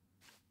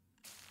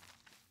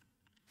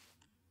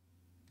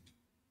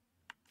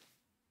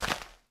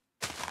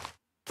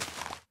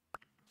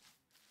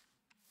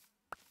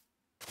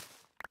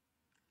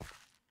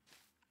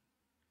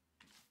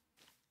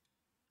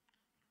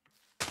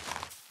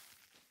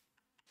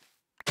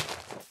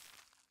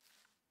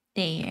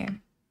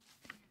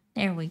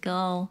 There we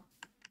go.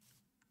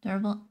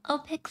 Adorable.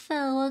 Oh,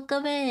 Pixel,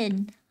 welcome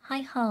in.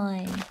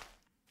 Hi.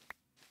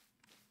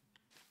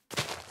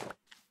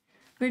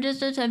 We're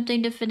just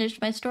attempting to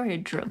finish my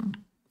storage room.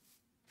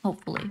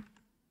 Hopefully.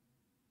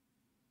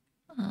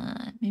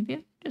 Maybe I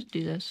can just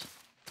do this.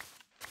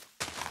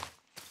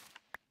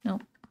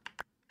 Nope.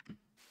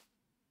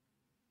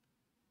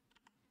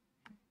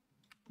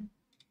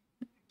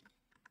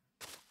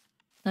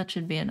 That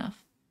should be enough.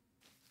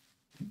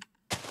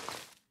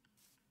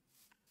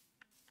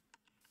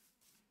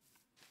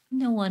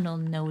 No one will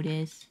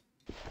notice.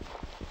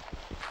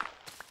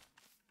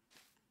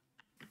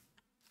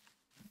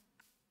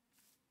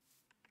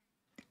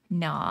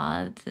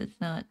 Nah, it's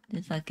not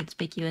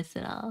conspicuous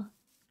at all.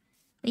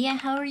 But yeah,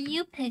 how are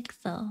you,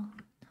 Pixel?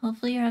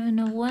 Hopefully you're having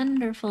a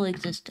wonderful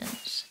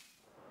existence.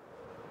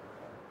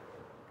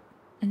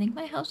 I think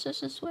my house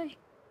is this way.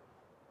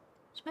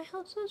 Is my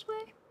house this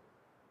way?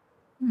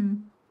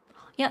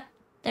 Yep,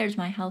 there's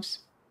my house.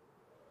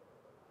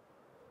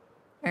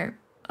 Or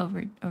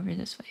over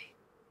this way.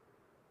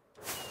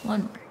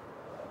 One more.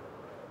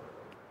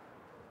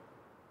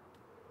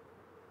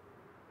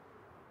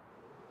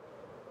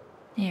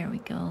 There we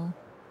go.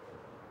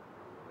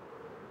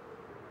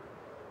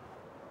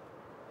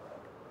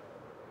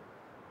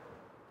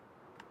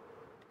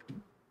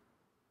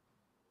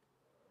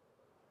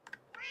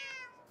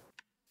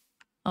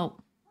 Oh.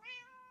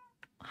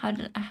 How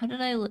did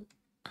I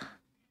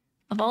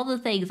of all the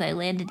things I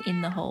landed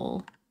in the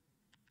hole.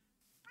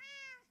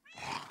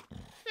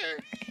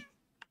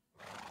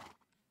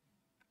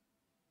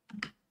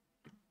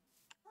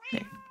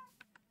 Right.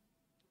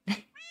 There.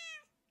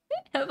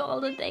 Of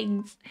all the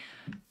things.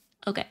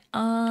 Okay.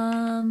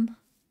 Alright,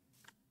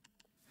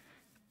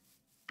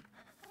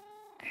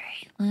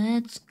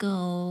 let's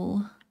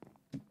go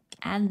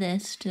add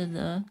this to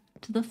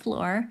the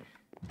floor.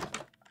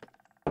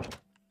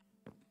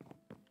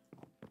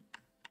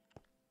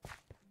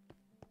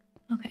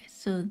 Okay,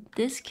 so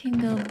this can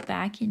go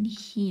back in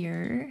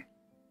here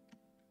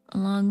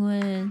along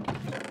with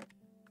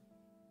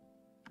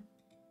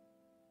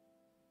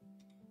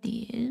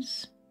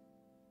these.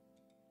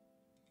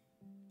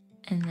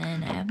 And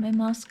then I have my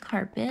moss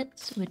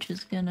carpet, which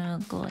is gonna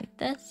go like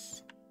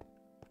this.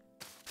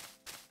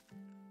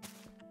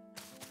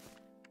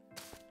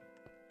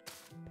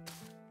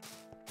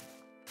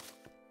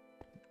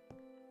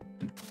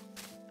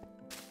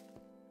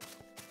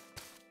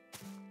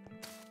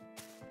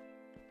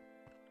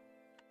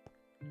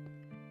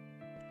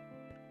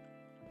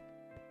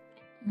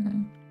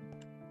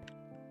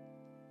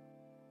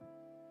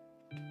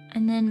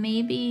 And then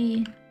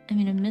maybe, I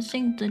mean, I'm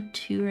missing the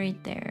 2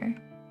 right there.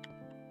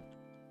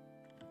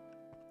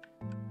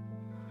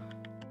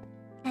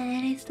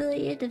 And I still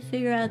need to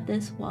figure out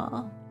this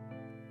wall.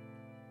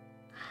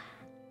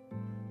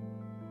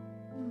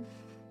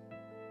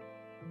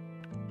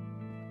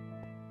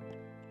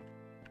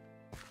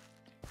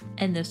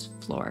 And this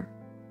floor.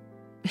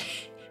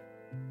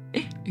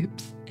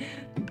 Oops.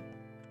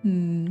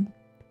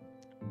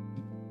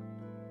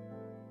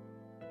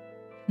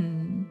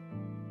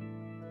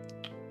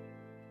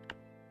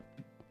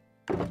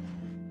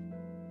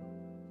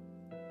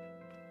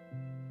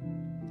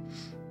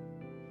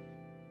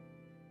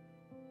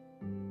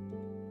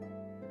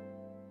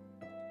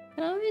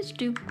 I always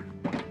do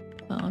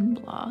bone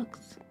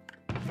blocks.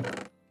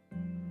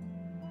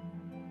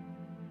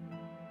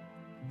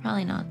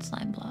 Probably not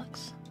slime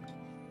blocks.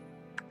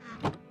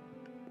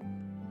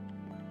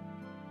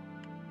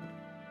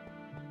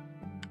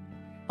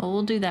 Oh,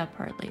 we'll do that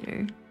part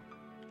later.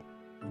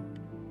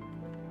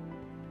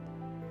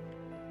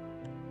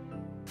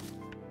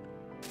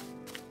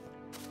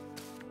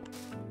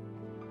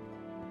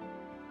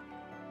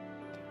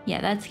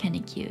 Yeah, that's kind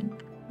of cute.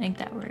 I think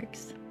that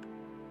works.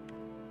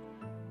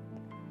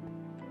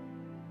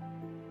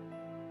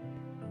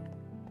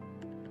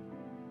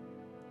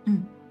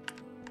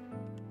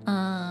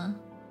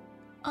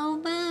 Oh,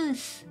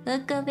 Moose!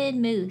 Welcome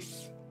in,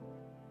 Moose.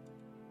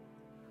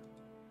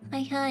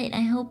 Hi,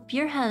 I hope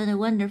you're having a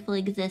wonderful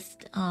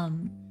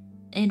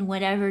in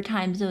whatever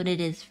time zone it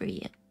is for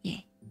you. Yeah.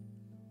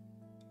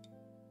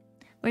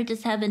 We're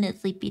just having a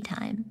sleepy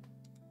time.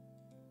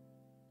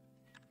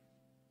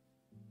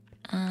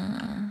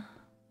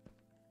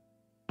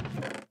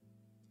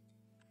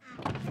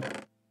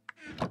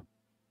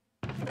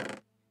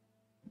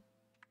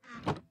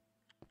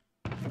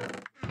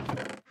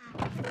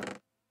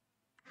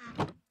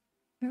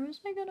 Where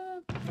was I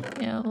gonna...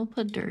 Yeah, we'll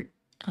put dirt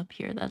up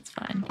here, that's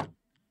fine.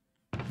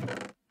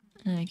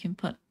 And I can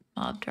put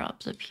mob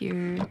drops up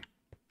here.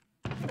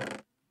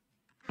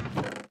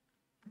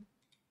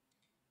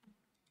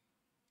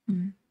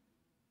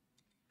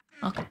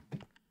 Okay.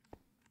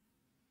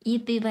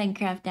 Yippee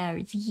Minecraft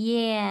hours.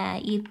 Yeah,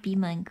 yippee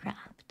Minecraft.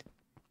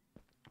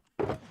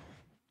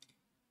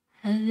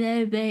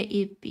 Hello,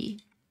 yippee.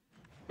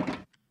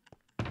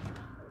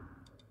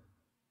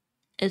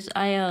 As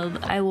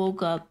I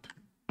woke up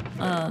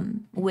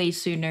way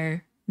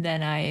sooner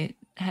than I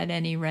had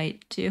any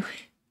right to.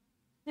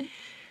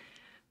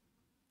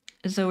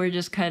 So we're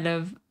just kind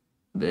of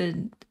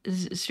been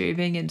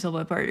streaming until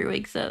my partner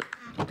wakes up,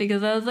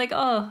 because I was like,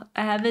 oh,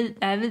 I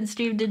haven't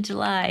streamed in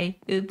July.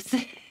 Oops.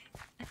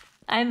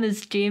 I'm a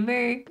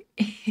streamer.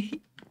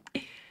 Like,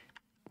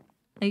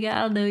 I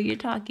don't know what you're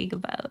talking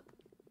about.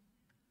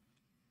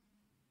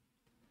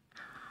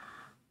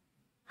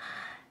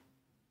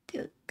 Do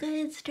a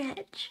good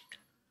stretch.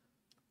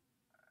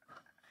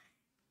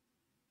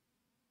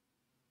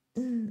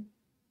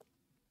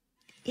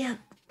 Yep.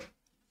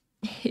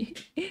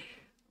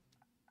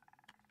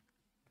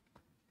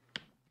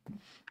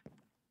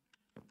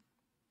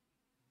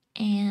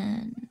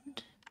 And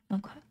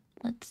okay,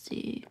 let's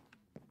see.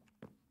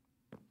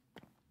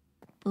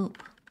 Boop.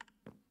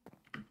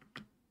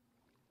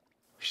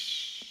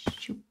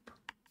 Shoop.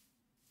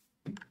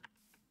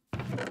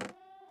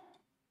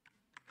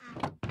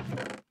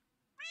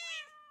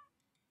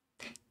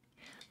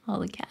 All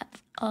the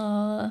cats.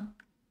 Oh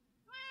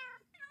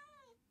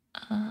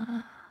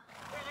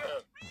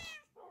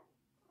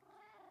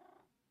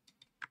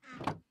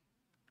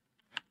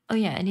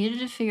yeah, I needed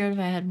to figure out if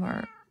I had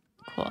more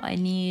coal. I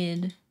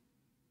need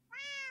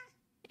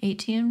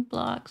 18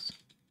 blocks.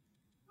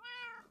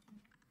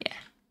 Yeah.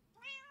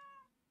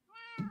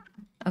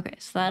 Okay,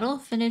 so that'll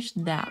finish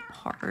that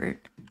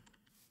part.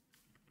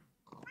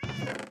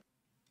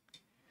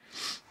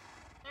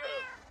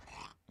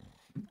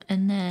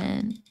 And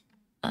then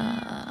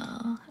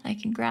I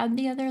can grab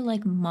the other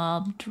like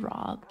mob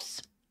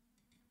drops.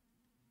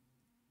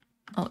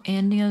 Oh,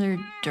 and the other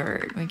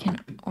dirt. We can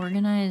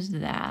organize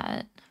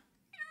that.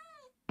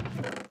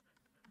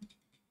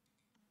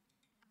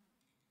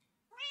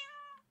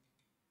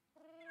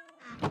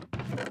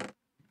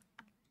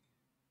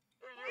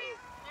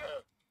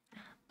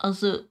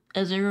 Also,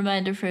 as a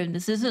reminder for him,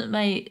 this isn't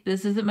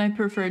my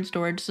preferred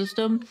storage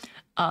system.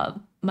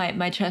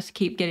 My chests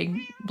keep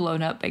getting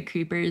blown up by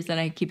creepers, and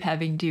I keep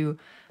having to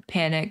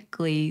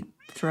panically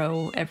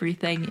throw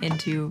everything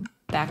into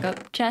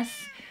backup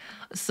chests.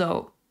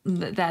 So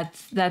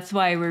that's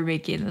why we're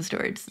making the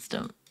storage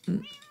system.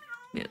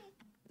 Yeah.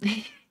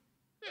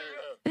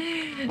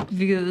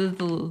 Because it's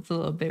a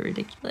little bit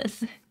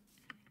ridiculous.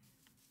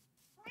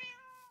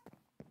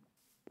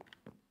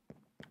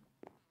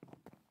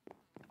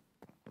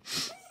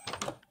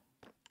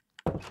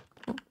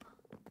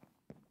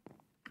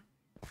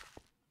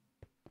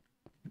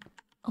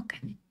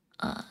 Okay,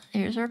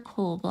 there's our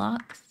coal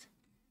blocks.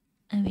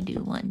 And we do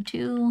 1,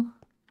 2,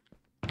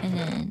 and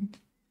then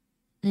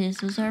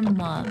this was our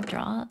mob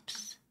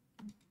drops.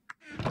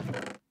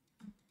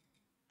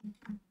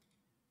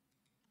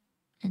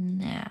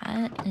 And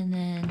that, and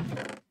then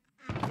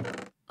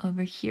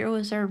over here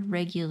was our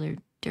regular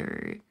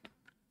dirt.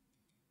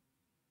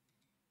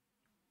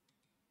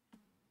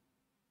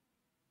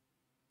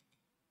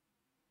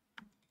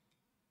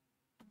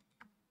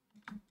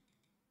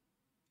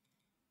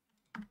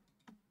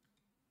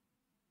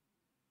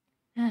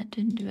 That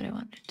didn't do what I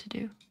wanted it to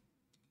do.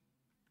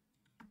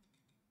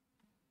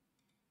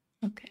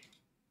 Okay.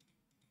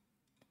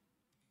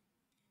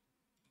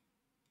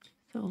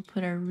 So we'll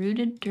put our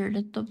rooted dirt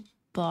at the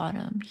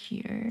bottom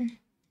here.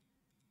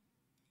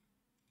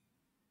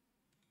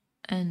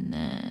 And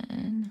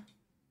then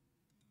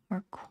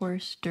our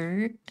coarse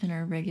dirt and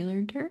our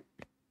regular dirt.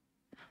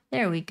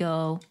 There we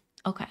go.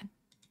 Okay.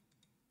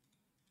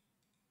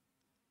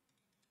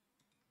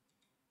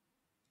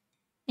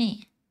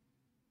 Me.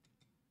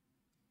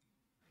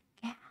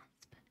 Gasp.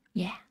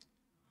 Yeah.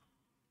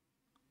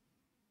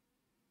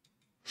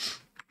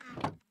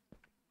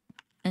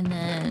 And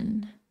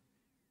then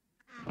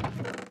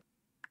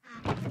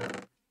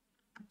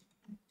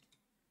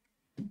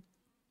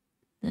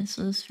this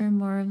is for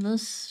more of the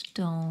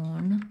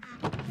stone.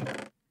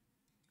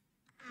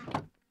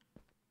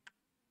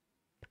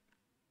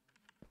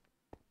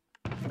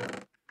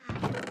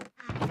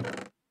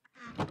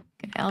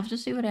 Okay, I'll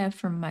just see what I have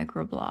for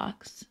micro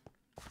blocks.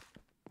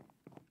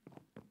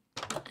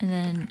 And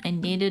then I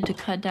needed to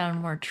cut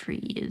down more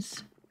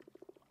trees.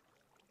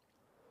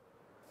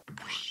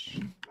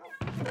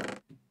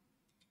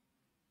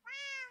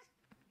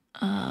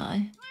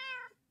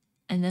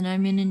 And then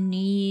I'm gonna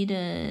need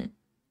a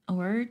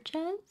ore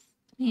chest,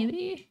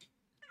 maybe?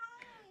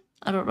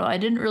 I don't know, I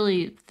didn't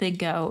really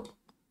think out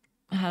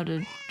how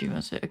to do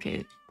most of it.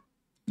 Okay,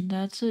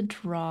 that's a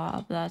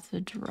drop, that's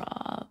a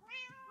drop.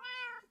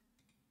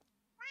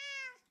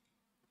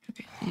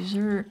 Okay, these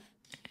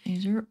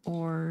are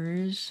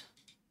ores.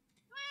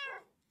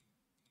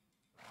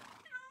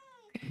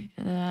 Okay,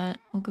 that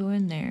will go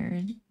in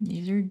there.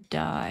 These are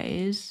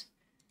dyes.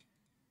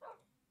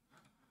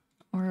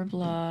 Ore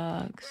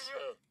blocks.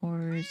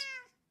 Ores.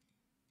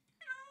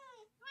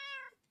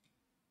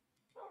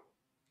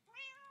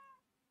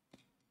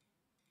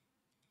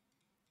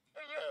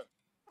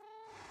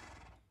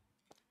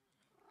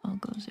 all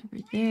goes over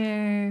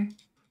there.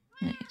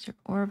 And these are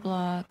ore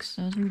blocks.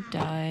 Those are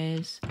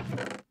dyes.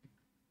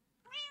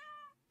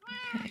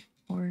 Okay,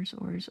 ores.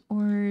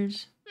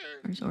 Ores.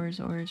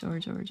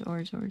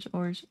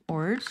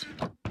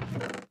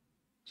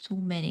 So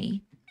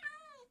many.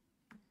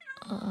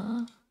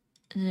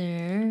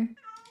 There.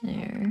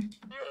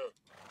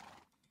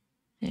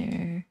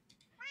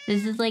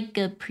 This is like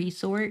a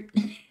pre-sort.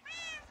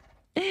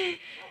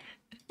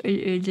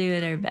 We're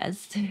doing our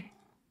best.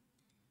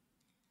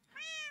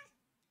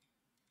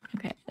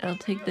 Okay, I'll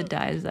take the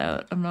dyes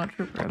out. I'm not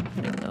sure where I'm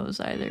putting those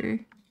either.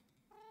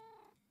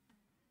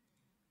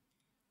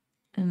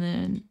 And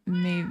then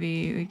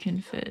maybe we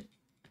can fit...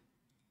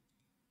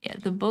 Yeah,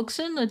 the books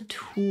and the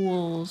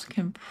tools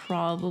can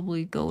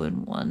probably go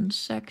in one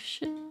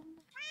section.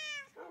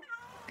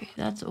 Okay,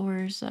 that's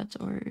ores.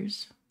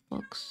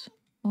 Books,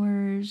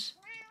 ores.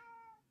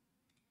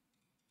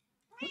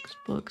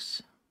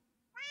 Books.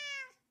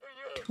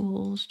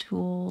 Tools.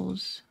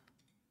 Books.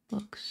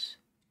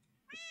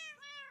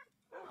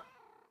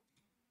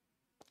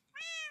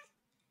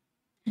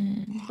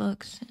 And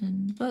books.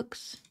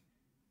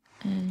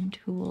 And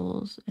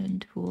tools.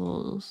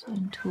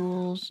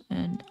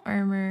 And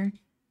armor.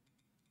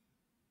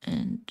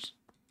 And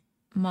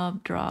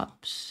mob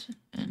drops.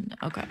 And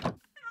okay.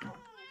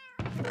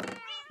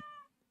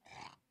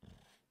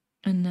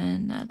 And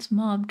then that's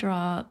mob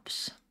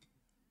drops.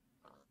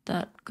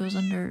 That goes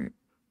under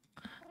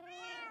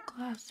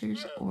glass.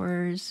 There's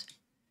ores.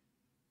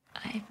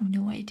 I have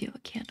no idea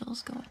what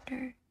candles go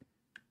under.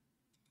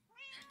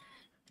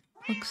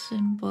 Books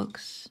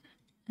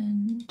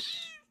and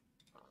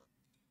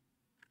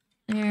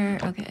there.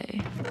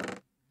 Okay.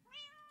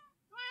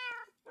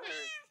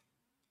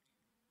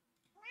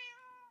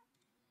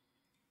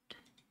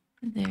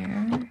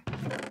 There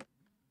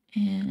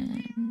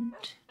and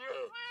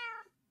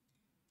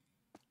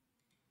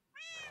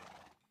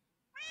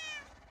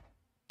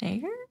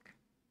there,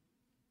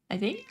 I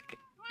think.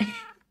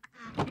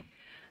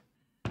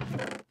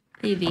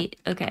 Maybe.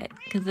 Okay,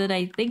 because then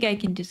I think I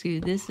can just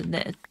do this and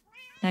this.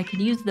 And I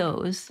can use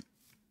those.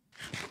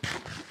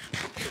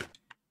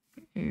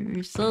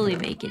 We're slowly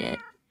making it.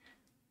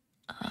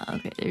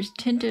 Okay, there's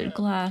tinted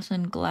glass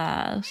and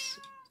glass.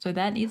 So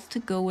that needs to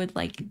go with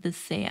like the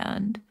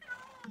sand.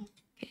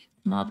 Okay,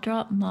 mob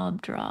drop.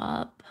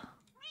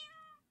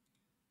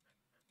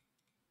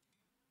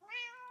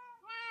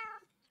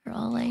 They're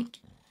all like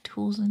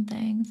tools and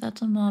things.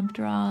 That's a mob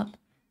drop.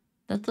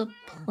 That's a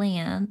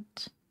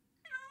plant.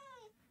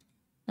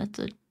 That's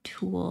a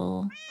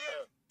tool.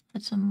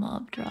 That's a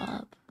mob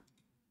drop.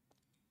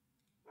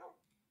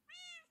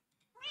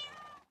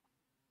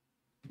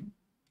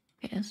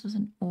 Okay, this is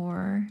an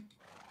ore.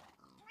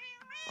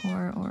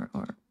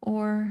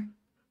 Ore.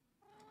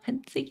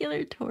 And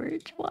singular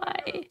torch,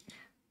 why?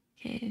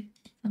 Okay,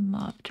 the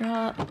mob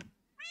drop.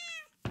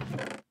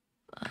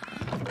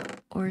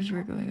 Ores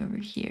were going over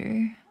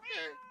here.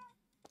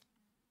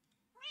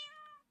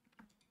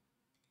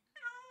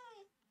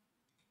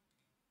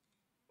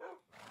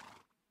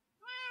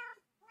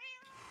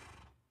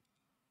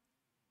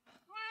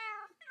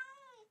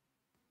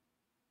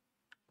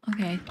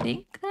 Okay, I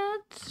think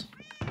that's...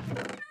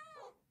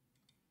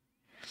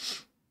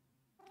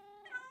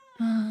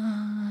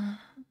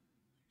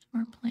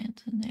 more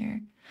plants in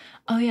there.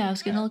 Oh yeah, I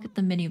was gonna look at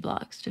the mini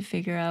blocks to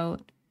figure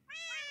out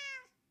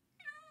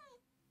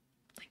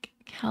like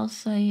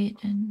calcite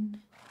and...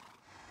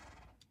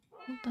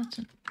 Oh, that's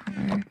an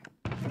ore.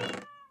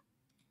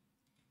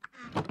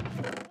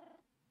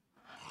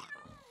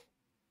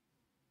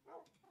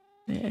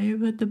 There,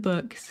 with the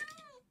books.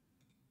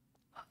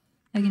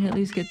 I can at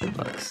least get the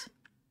books.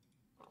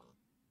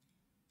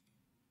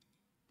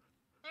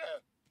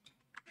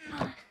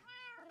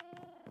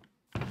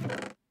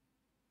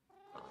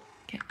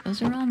 Okay,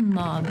 those are all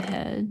mob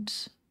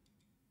heads.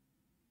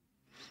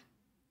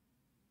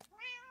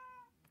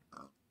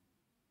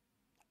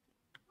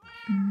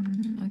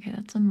 Okay,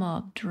 that's a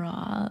mob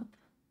drop.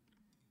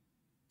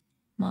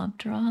 Mob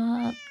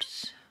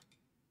drops.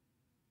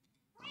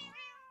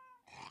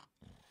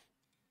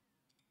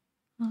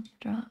 Mob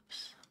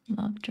drops.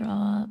 Mob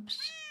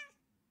drops.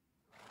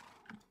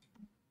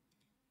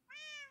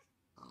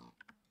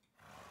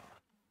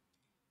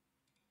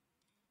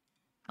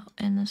 Oh,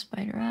 and the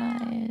spider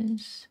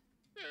eyes.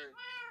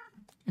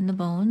 And the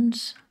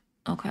bones.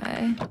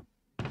 Okay.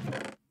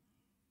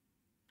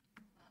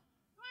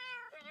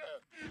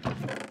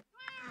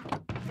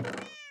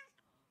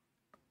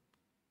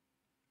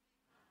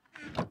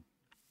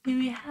 Do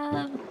we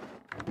have...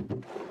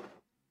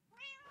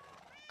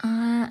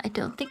 I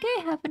don't think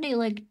I have any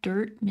like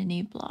dirt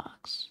mini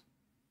blocks.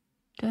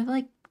 Do I have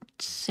like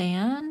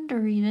sand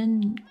or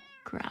even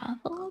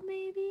gravel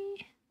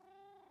maybe?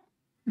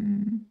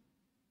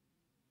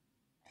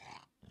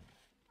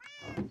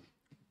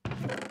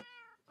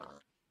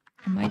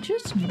 I might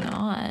just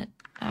not,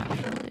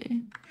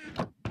 actually.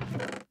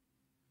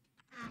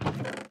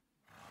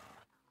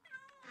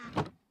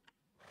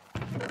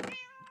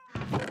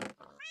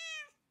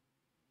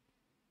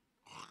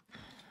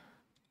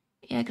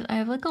 Yeah, because I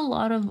have like a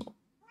lot of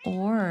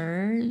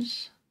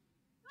ores.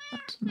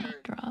 mob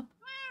drop.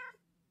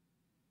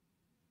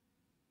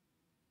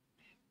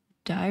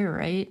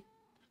 Diorite.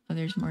 Oh,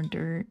 there's more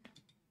dirt.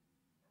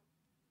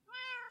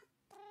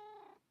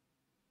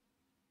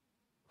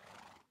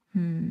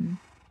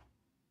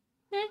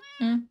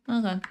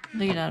 Okay.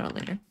 Figure that out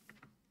later.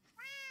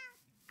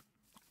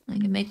 I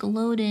can make a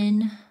load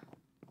in.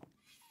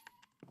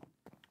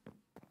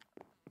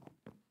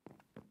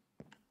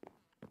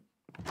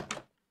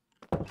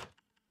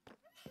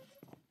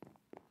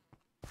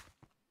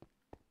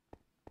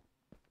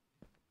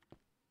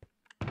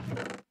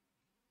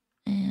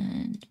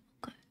 And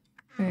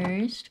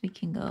first we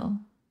can go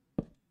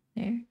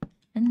there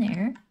and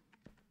there.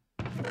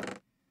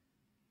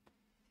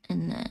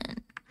 And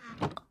then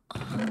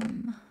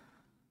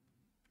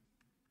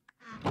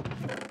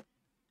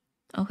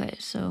okay,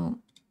 so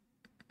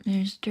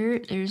there's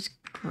dirt, there's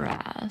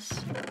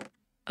grass.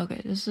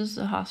 Okay, this is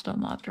the hostile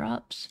mob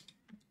drops.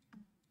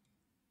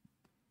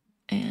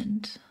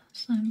 And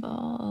slime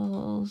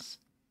balls.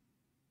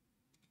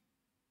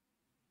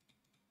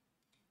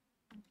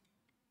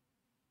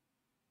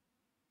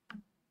 I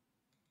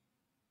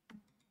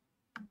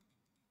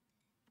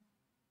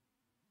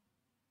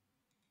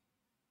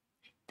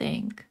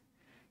think.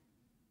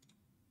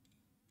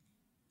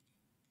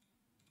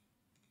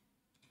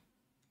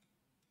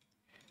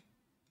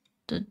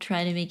 To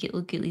try to make it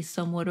look at least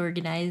somewhat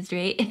organized,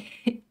 right?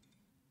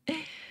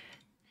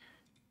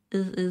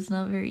 This is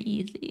not very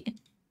easy.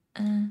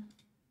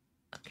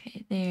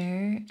 Okay,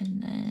 there,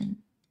 and then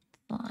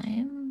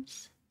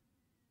slimes.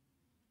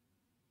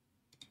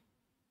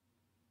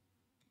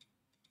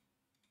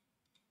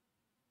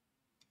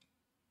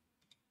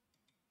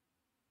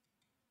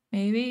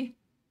 Maybe?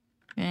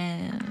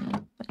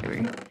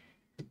 Whatever.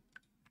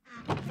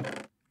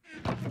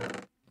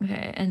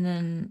 Okay, and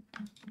then...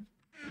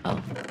 Oh,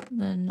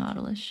 the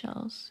nautilus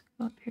shells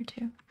go up here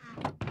too.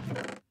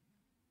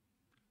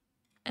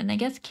 And I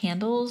guess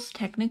candles,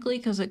 technically,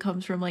 because it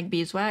comes from, like,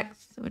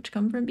 beeswax, which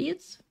come from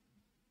bees.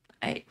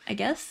 I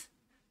guess?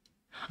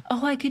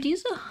 Oh, I could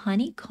use a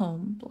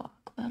honeycomb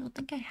block, but I don't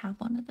think I have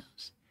one of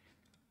those.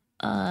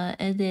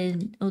 And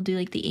then we'll do,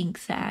 like, the ink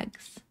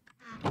sacs.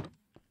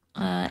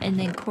 And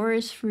then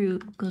chorus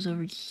fruit goes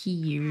over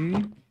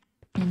here.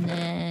 And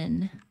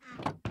then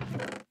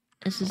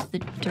this is the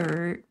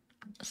dirt.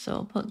 So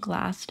I'll put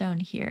glass down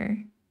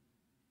here.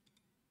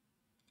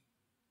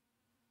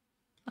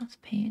 Glass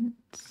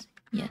paints.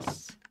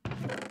 Yes.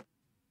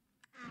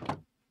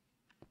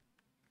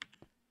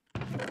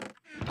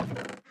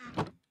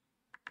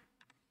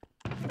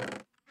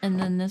 And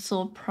then this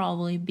will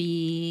probably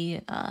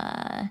be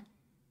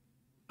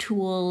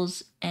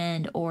tools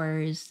and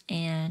ores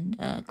and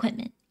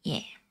equipment.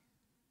 Yeah.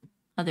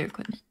 Other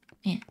equipment.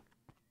 Yeah.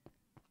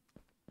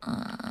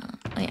 Oh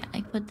yeah, I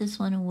put this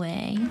one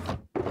away.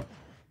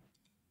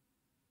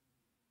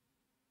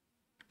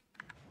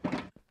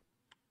 Okay.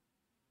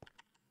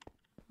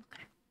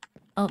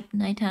 Oh,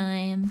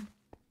 nighttime.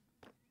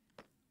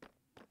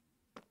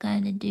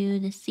 Gotta do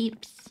the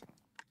seeps.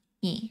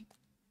 Yeah.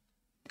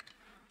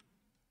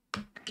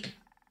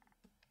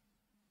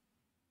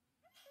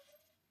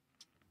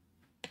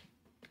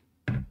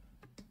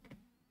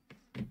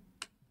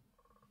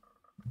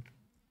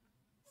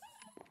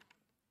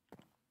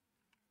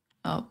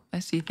 Oh, I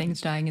see things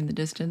dying in the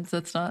distance.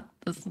 That's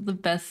the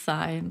best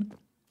sign.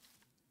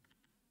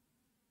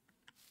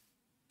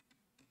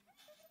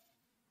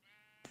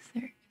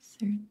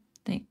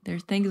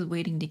 There's things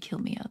waiting to kill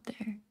me out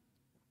there.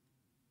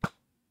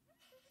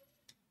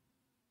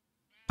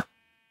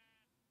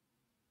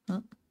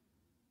 Oh.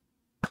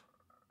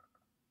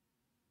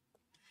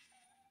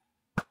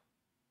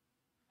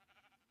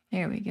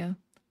 There we go.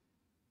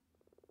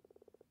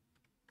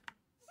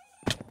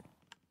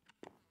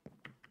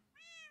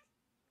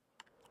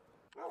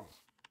 Is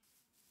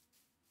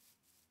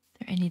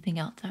there anything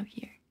else out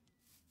here?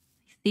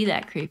 I see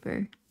that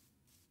creeper.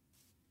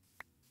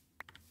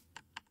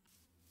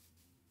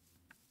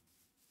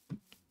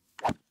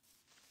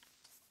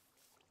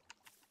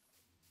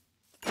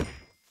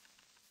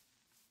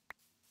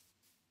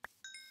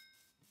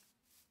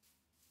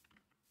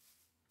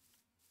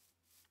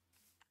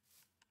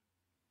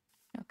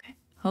 Okay.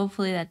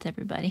 Hopefully that's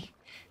everybody.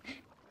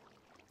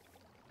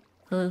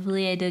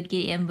 Hopefully I don't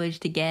get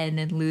ambushed again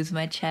and lose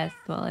my chest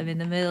while I'm in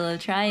the middle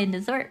of trying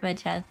to sort my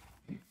chest.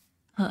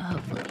 Oh,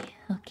 hopefully.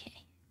 Okay.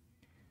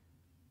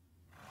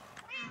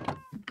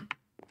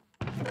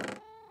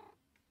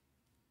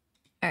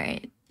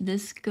 Alright,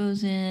 this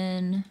goes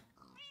in.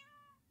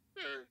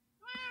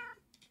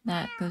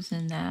 That goes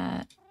in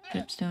that.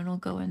 Dripstone will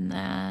go in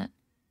that.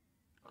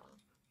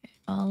 Okay,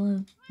 all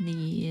of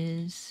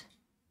these.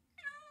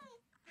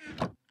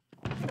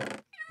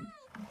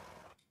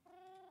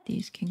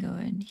 These can go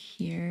in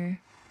here.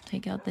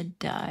 Take out the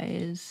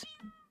dyes.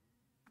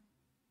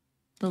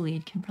 The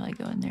lead can probably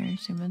go in there.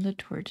 Same with the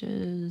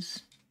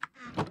torches.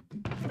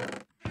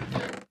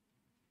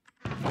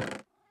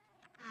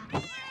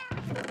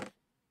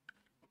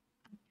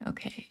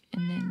 Okay,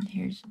 and then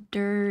here's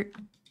dirt.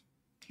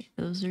 Okay,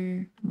 those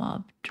are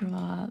mob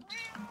drops.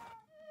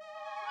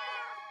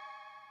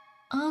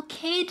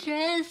 okay,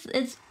 Dress.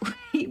 It's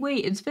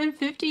wait, it's been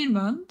 15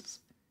 months?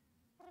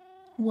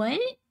 What?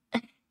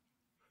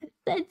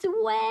 That's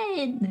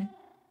when?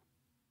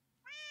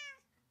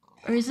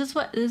 Or is this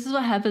what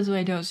happens when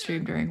I don't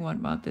stream during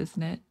 1 month,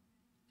 isn't it?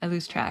 I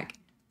lose track.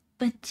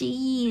 But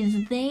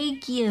geez,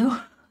 thank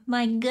you.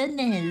 My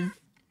goodness.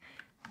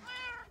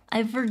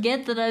 I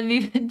forget that I've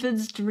even been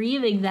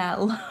streaming that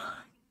long.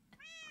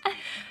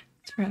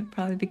 It's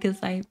probably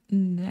because I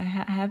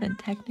haven't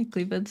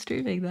technically been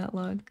streaming that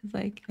long because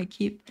I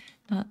keep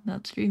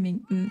not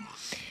streaming.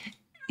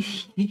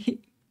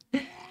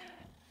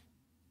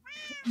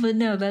 But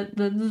no,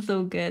 that's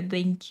so good.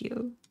 Thank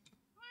you.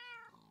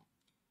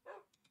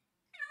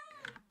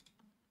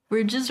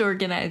 We're just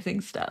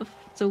organizing stuff.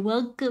 So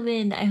welcome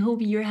in. I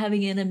hope you're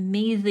having an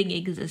amazing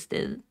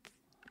existence.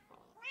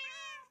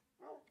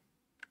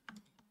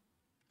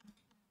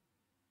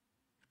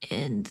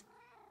 And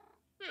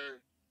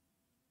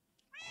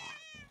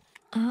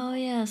oh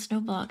yeah,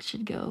 Snowbox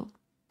should go.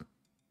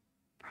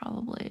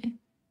 Probably.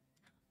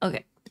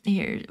 Okay,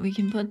 here we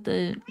can put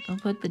I'll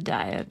put the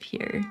dye up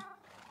here.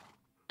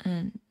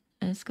 And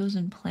this goes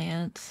in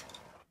plants.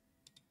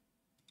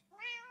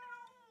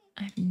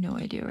 I have no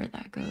idea where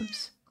that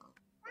goes.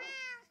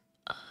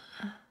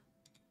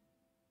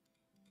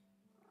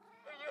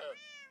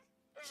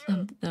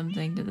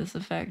 Something to this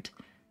effect.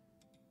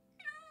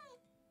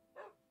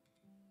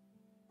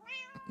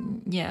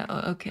 Yeah,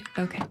 okay.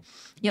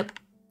 Yep.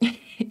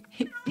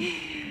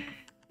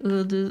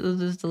 we'll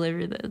just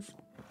deliver this.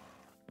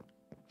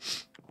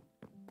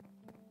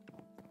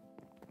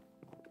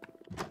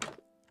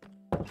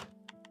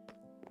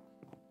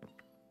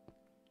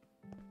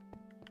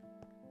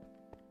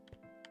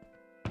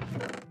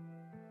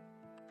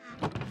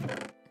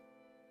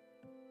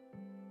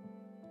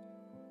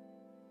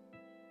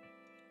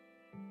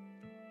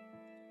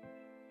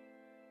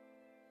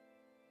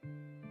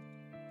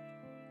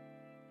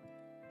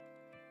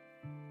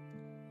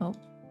 Oh.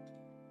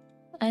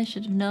 I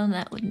should have known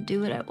that wouldn't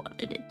do what I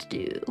wanted it to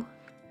do.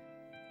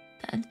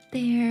 That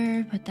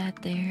there, put that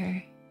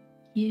there.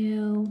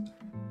 You.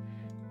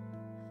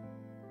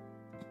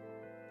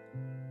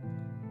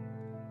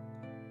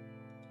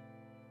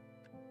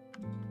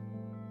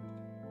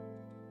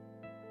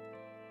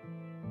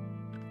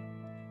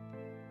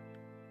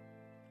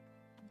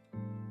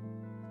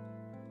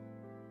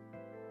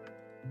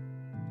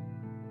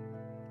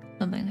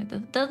 Something like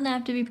this. Doesn't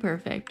have to be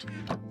perfect.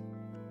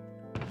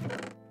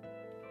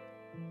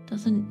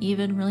 Doesn't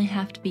even really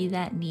have to be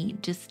that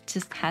neat.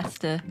 Just has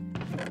to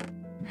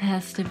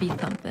be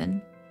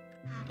something.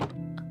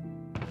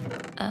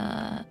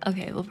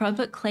 Okay, we'll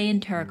probably put clay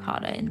and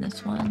terracotta in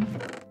this one.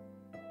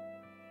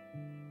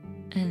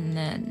 And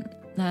then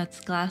that's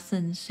glass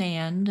and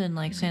sand and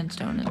like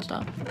sandstone and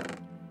stuff.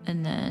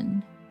 And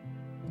then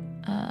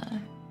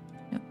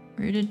no,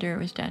 rooted dirt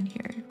was down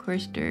here.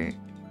 Coarse dirt.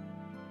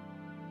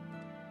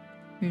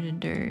 Rooted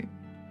dirt.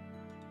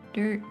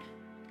 Dirt.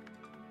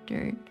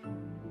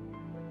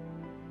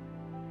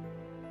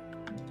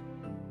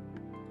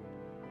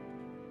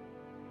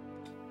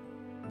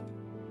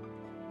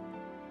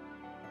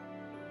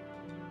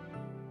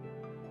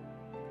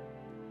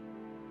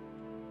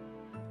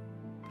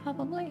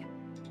 Probably.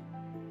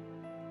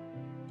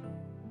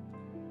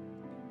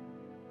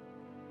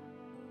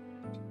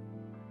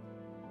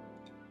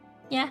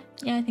 Yeah,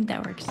 I think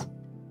that works.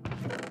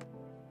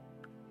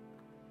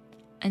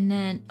 And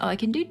then, oh, I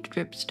can do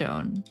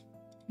dripstone.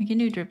 We can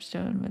do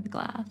dripstone with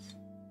glass.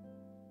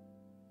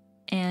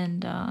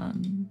 And,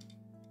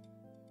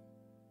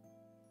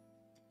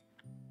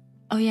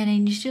 oh yeah, and I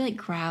need to do like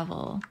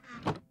gravel.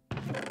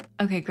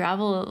 Okay,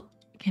 gravel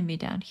can be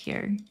down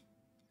here.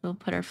 We'll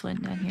put our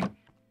flint down here.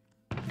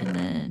 And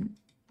then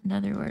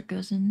another where it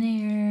goes in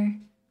there.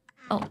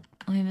 Oh,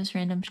 we have this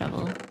random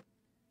shovel,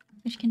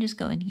 which can just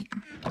go in here.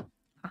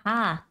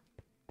 Aha!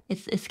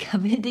 It's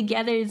coming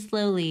together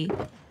slowly.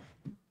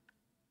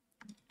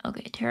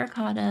 Okay,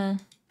 terracotta,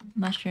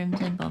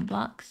 mushrooms, and bone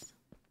blocks.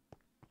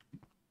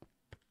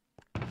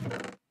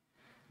 I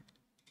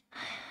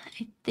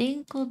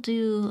think we'll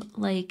do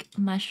like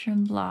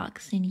mushroom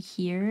blocks in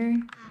here.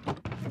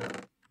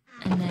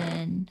 And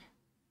then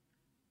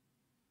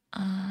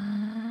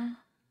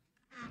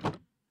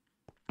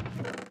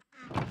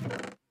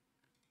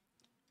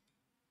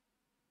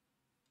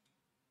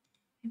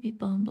maybe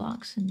bone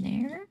blocks in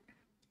there.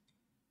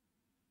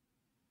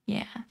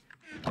 Yeah.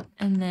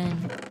 And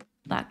then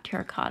black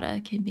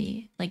terracotta can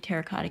be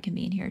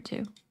in here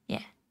too.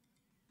 Yeah.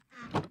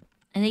 I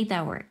think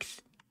that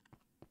works.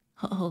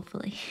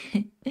 Hopefully.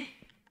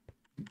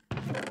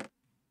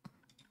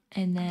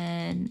 And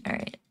then, all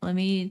right, let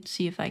me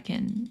see if I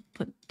can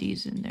put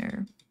these in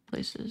their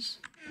places.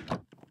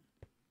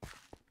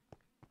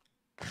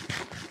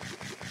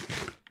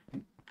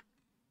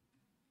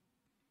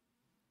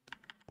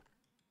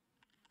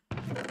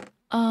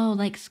 Oh,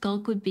 like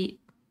Skulk would be...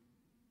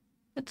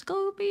 But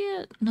Skulk would be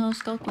it. No,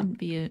 Skulk wouldn't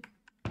be it.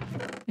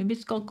 Maybe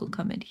Skulk will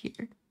come in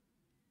here.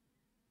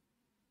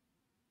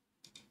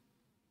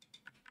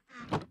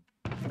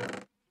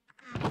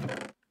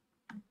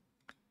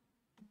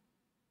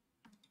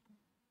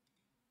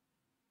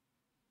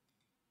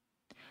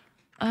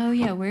 Oh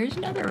yeah, where's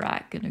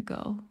netherrack gonna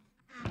go?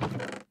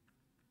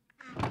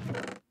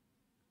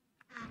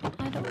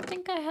 I don't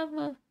think I have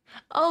a...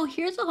 Oh,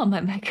 here's all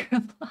my micro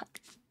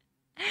blocks.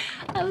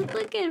 I was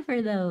looking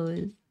for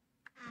those.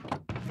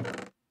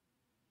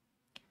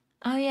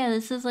 Oh yeah,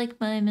 this is like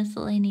my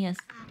miscellaneous.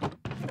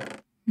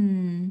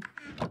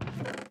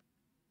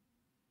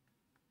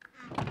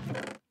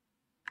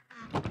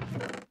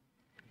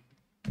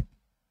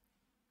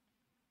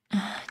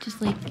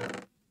 Just like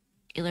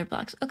regular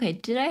blocks. Okay,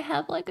 did I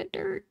have like a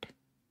dirt?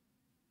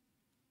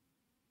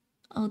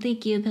 Oh,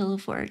 thank you, Pillow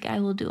Fork. I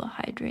will do a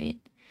hydrate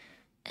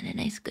and a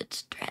nice good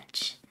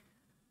stretch.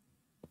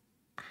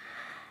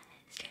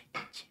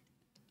 Stretch.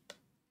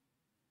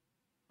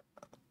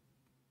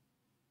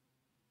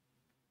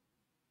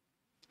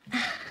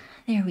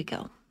 There we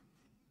go.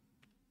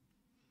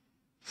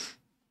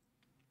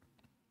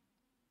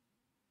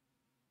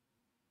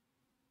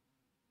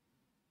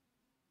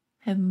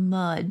 I have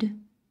mud.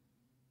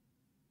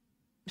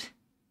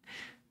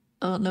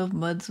 I don't know if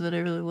mud's what I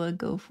really want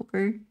to go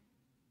for.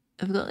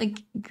 I've got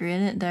like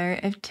granite there.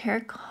 I have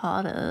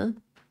terracotta.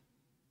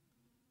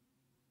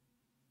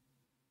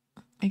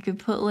 I could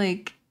put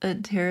like a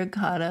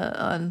terracotta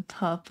on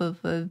top of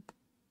a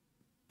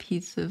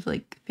piece of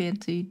like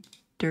fancy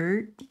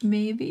dirt,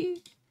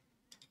 maybe?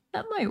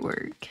 That might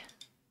work.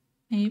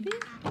 Maybe?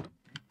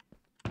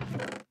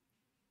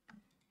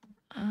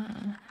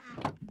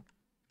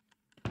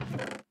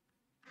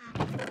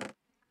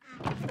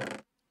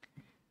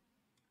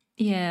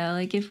 Yeah,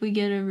 like if we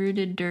get a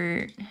rooted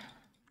dirt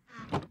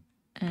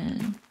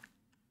and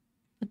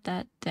put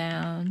that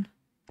down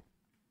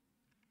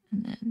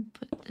and then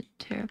put the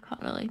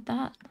terracotta like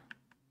that.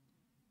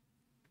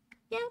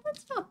 Yeah,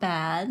 that's not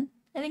bad.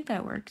 I think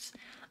that works.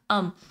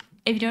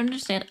 If you don't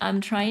understand, I'm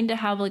trying to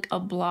have like a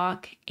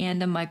block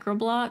and a micro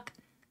block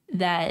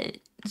that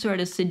sort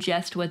of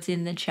suggest what's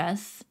in the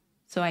chest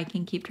so I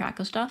can keep track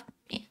of stuff.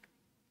 Yeah.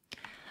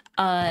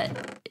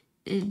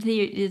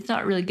 It's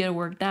not really gonna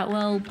work that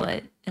well,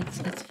 but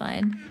it's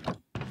fine.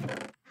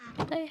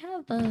 I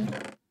have a...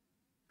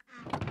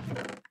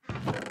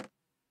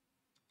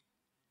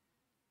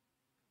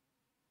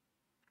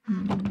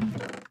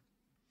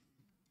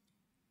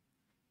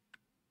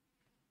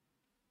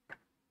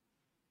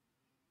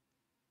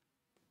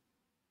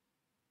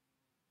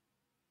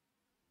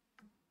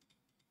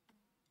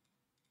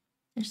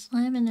 There's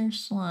slime and there's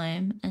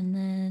slime, and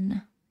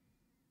then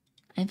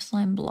I have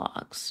slime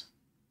blocks.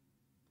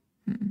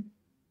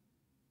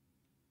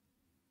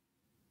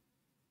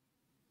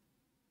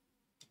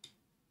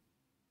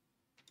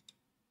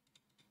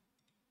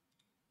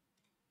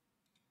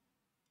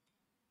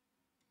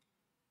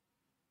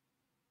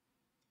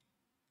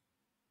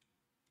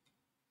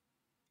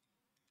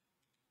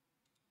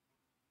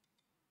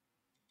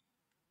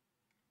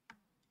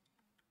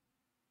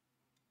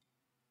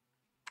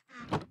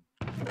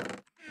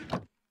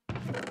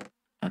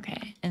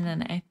 Okay, and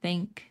then I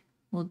think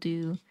we'll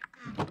do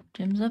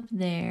gems up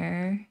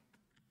there.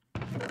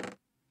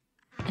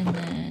 And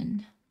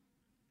then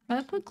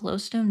probably put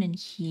glowstone in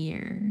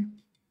here.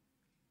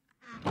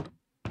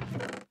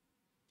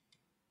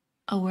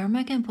 Oh, where am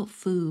I gonna put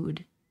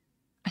food?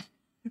 I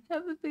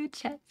have a food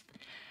chest.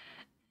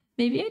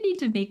 Maybe I need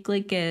to make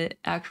like a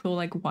actual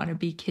like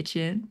wannabe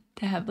kitchen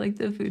to have like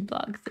the food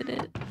blocks in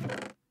it.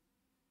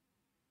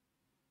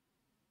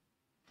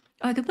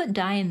 Oh, I could put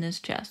dye in this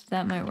chest.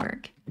 That might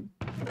work.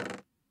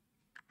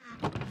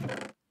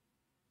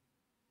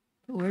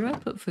 But where do I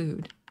put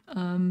food?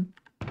 I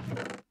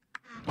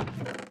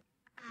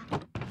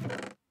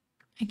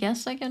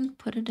guess I can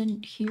put it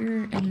in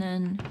here and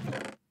then...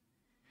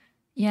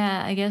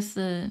 Yeah, I guess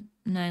the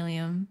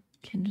nylium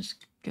can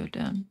just go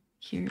down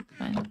here.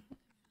 Fine.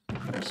 The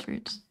coarse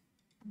roots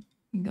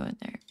can go in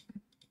there.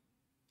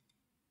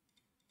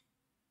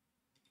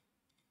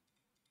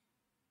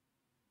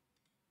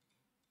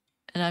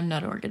 And I'm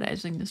not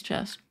organizing this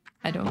chest.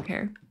 I don't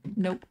care.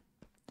 Nope.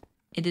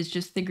 It is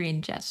just the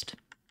green chest.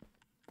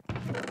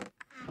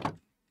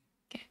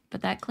 Okay,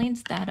 but that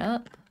cleans that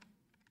up.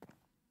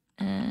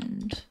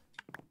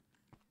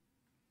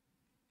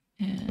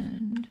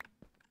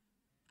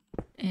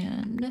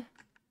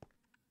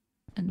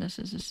 And this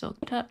is a silk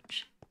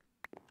touch.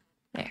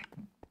 There.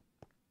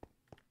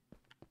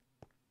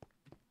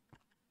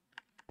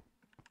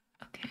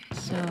 Okay,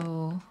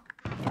 so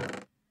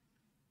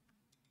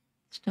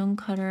stone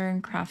cutter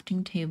and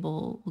crafting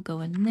table will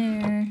go in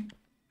there.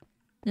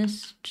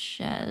 This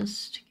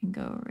chest can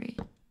go right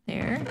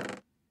there.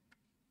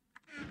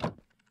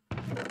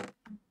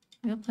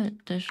 We'll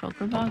put the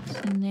shulker box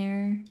in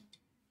there.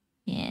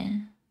 Yeah.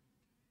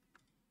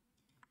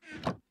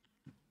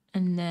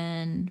 And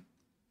then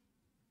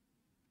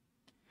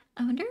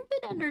I wonder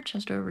if an ender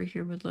chest over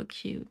here would look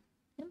cute.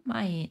 It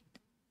might.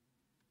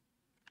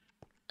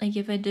 Like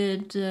if I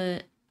did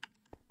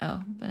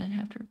oh, but I'd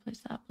have to replace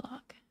that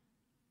block.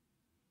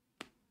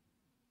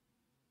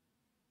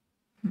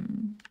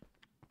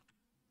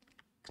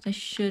 Because I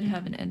should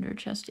have an ender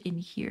chest in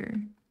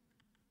here.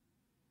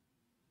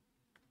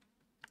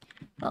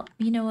 Well,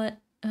 you know what?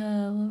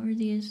 What were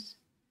these?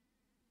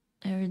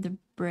 I There are the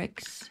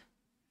bricks.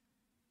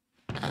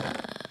 I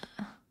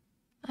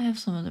have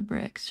some of the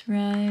bricks,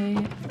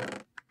 right?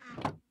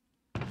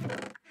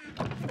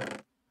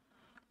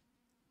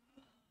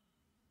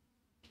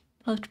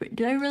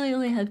 Do I really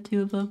only have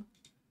 2 of them?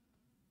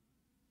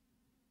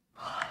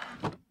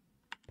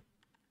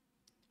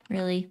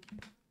 Really?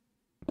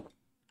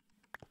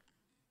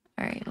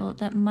 Alright, well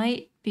that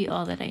might be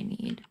all that I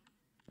need.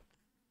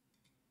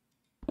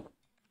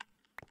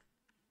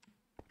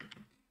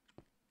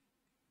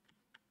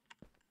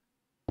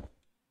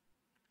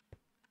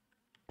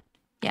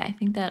 Yeah, I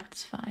think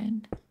that's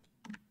fine.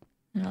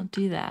 And I'll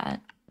do that.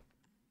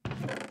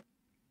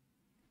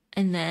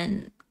 And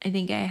then I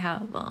think I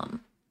have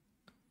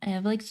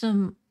like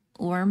some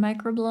ore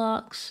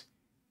microblocks.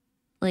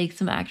 Like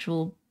some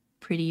actual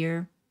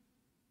prettier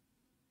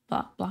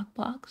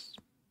blocks.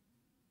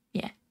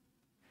 Yeah.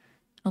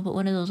 I'll put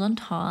one of those on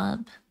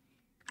top.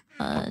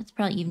 It's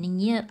probably evening.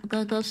 Yep,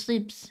 gotta go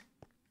sleeps.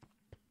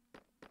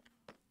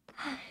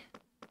 I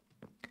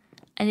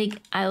think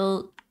I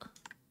will...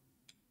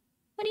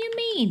 What do you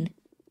mean?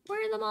 Where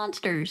are the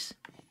monsters?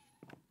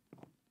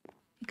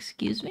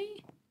 Excuse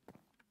me?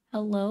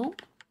 Hello?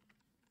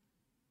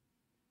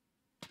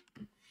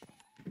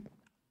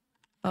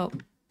 Oh.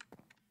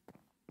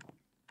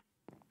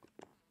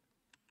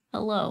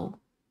 Hello.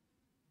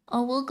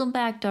 Oh, welcome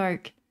back,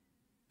 Dark.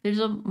 There's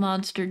a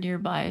monster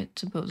nearby,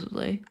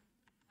 supposedly.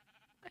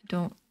 I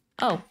don't...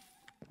 Oh.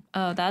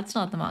 Oh, that's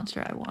not the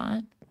monster I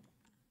want.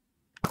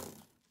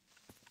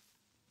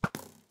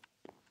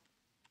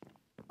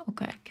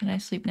 Okay, can I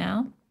sleep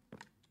now?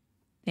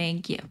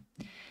 Thank you.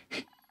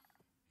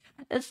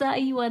 That's not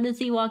how you want to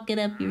see walking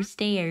up your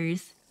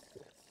stairs.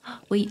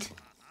 Wait.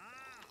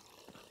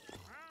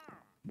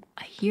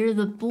 I hear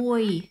the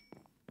boy.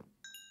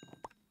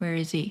 Where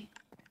is he?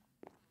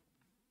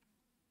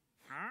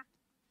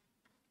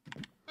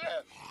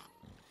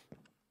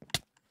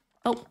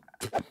 Oh.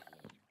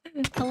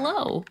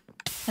 Hello.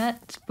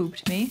 That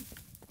spooked me.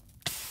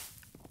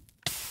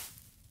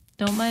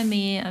 Don't mind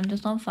me, I'm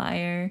just on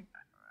fire.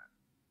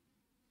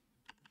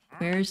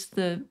 Where's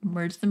the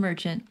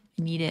merchant?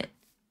 I need it.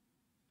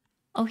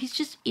 Oh, he's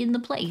just in the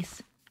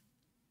place.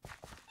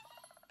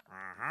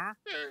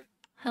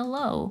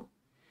 Hello.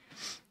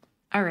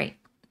 All right.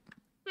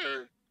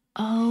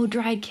 Oh,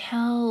 dried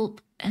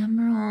kelp,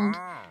 emerald,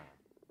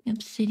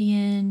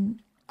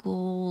 obsidian,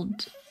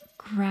 gold,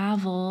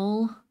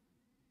 gravel.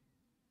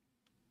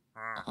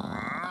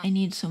 Oh, I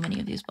need so many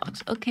of these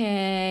blocks.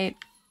 Okay.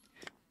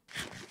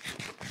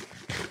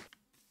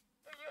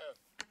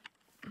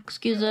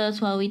 Excuse us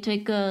while we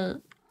take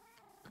a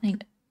thing.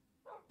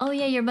 Oh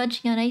yeah, you're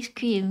munching on ice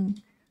cream.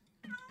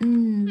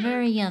 Mmm,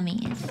 very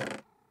yummy.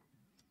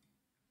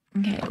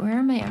 Okay, where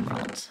are my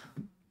emeralds?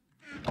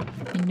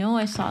 I know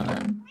I saw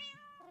them.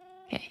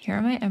 Okay, here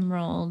are my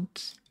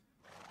emeralds.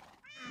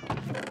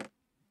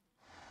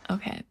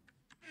 Okay.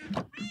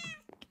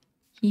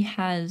 He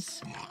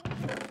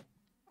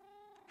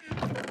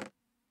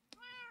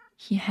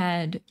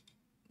had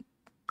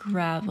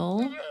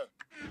gravel.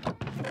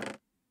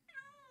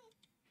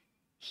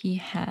 He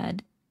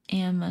had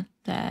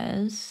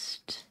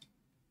amethyst.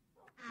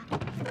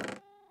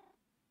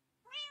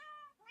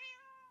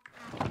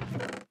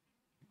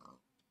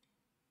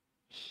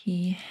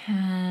 He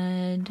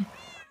had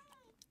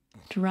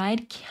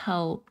dried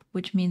kelp,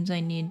 which means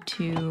I need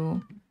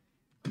to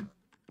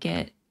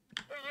get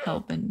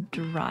kelp and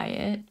dry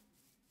it.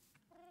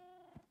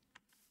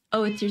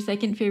 Oh, it's your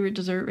second favorite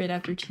dessert right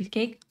after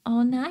cheesecake?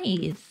 Oh,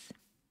 nice.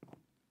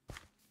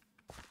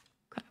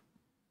 Okay.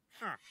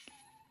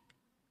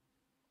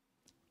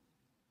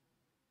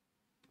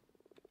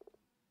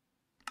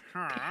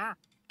 Okay.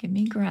 Give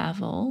me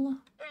gravel.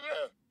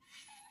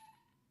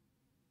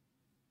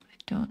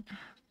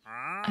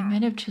 I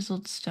might have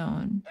chiseled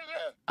stone.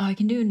 Oh, I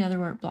can do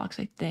netherwork blocks,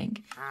 I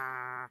think.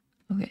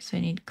 Okay, so I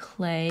need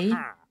clay.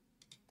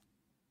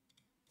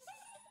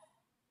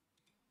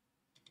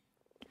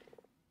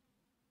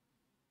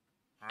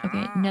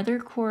 Okay, nether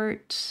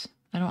quartz.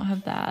 I don't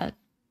have that.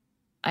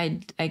 I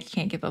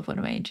can't give up one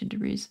of my ancient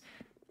debris.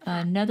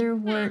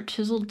 Netherwort,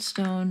 chiseled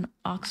stone,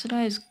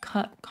 oxidized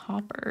cut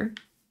copper.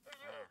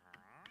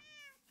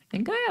 I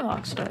think I have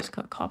oxidized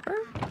cut copper,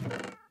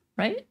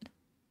 right?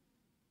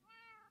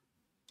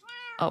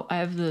 Oh, I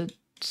have the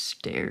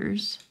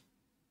stairs.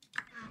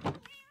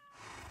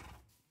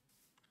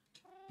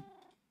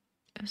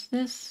 Is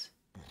this?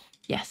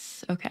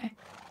 Yes, okay.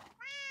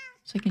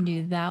 So I can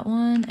do that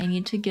one. I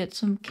need to get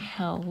some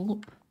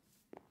kelp.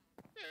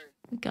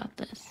 We got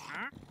this.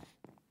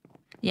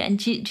 Yeah, and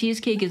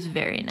cheesecake is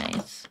very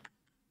nice.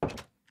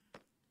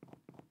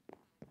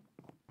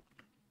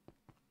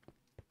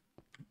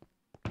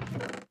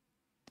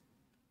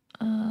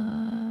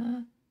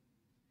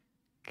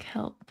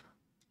 Kelp.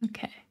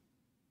 Okay.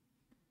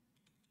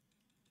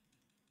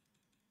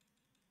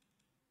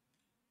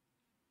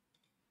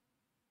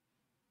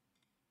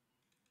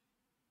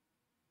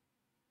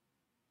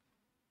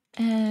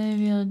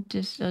 Maybe I'll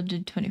do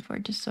 24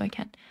 just so I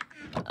can.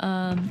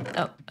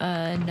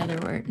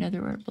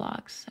 Netherwort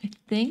blocks. I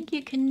think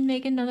you can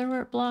make a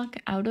netherwort block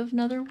out of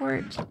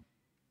netherwort.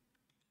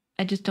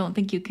 I just don't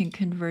think you can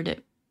convert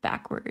it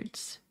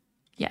backwards.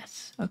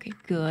 Yes. Okay,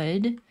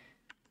 good.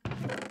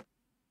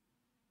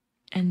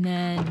 And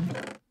then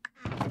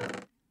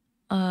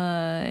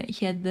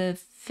he had the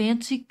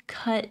fancy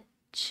cut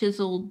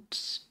chiseled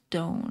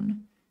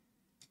stone,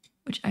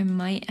 which I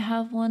might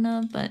have one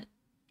of, but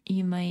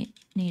you might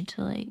need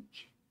to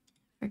like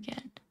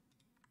forget.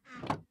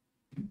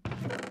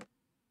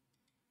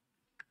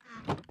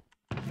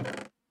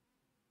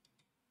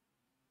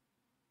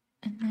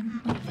 And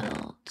then what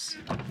else?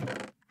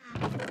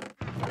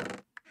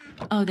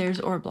 Oh, there's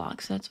ore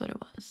blocks. That's what it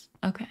was.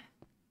 Okay.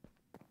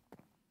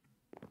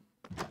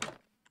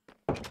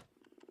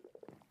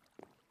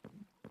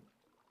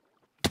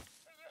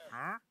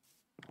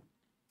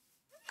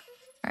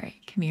 All right,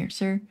 come here,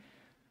 sir.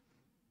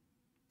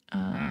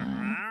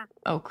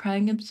 Oh,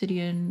 crying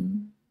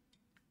obsidian.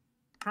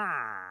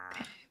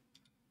 Okay.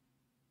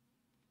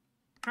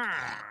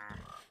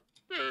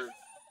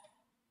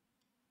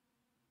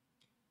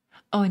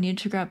 Oh, I need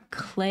to grab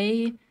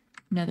clay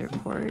nether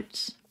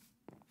quartz.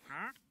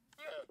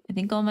 I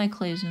think all my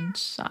clay's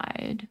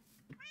inside.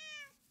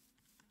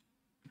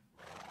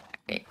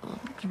 Okay, we'll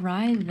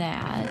dry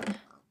that. Do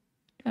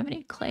I have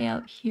any clay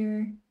out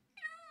here?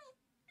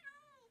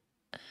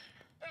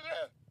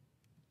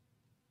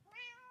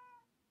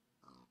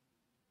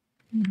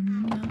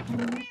 No.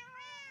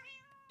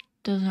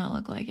 Does not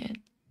look like it.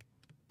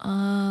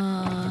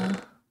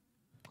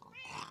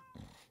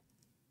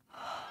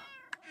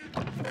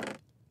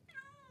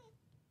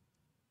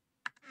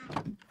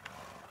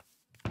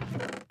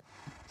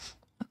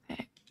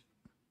 Okay.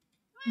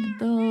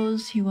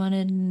 Those, he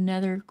wanted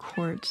nether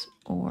quartz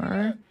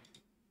ore.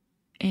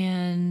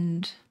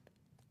 And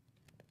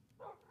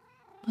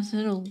was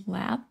it a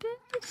lapis?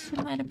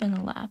 It might have been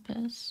a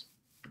lapis.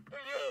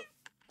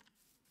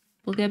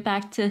 We'll get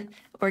back to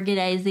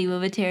organizing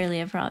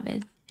momentarily, I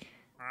promise.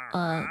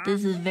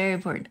 This is very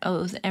important. Oh,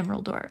 it was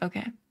emerald ore.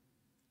 Okay.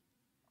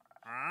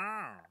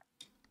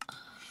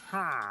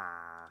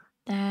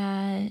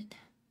 That.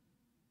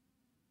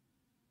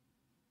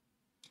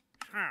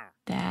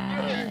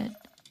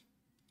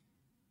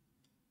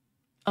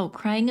 Oh,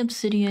 crying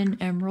obsidian,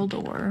 emerald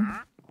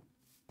ore.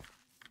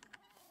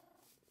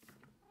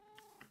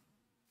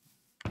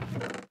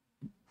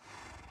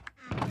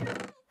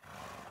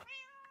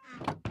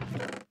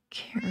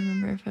 Can't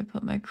remember if I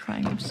put my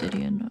crying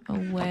obsidian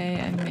away.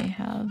 I may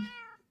have.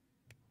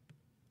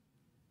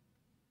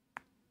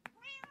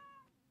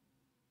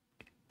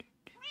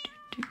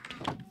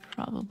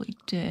 Probably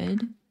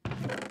did. I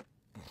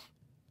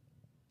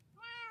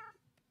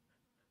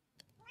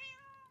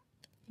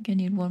think I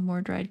need one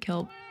more dried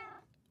kelp.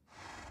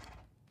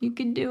 You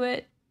can do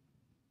it.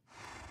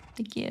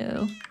 Thank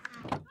you.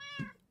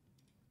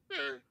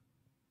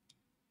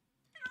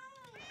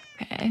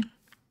 Okay.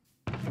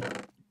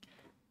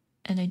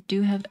 And I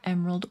do have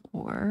emerald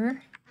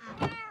ore.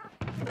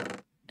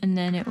 And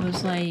then it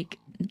was like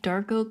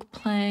dark oak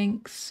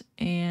planks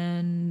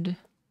and...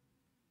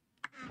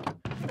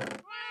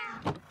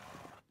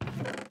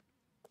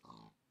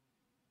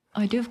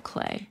 Oh, I do have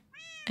clay.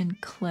 And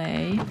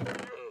clay.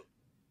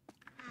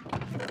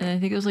 And I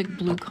think it was like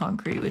blue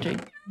concrete, which I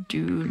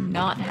do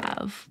not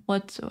have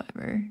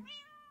whatsoever.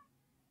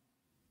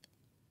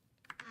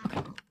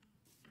 Okay.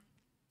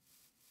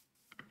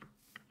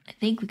 I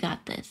think we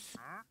got this.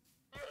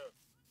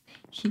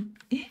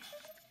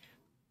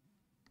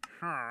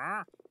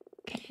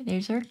 Okay,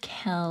 there's our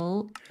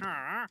kelp.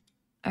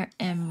 Our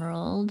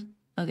emerald.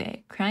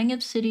 Okay, crying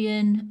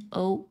obsidian,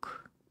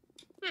 oak,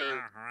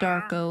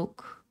 dark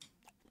oak,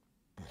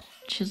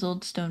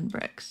 chiseled stone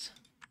bricks.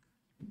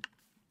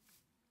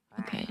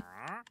 Okay,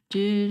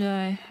 did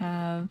I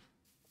have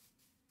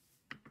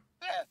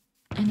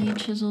any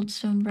chiseled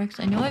stone bricks?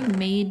 I know I've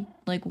made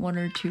like one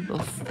or two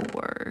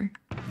before.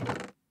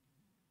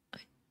 I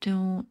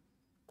don't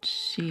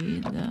see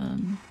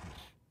them.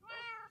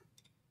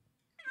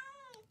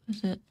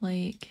 Was it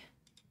like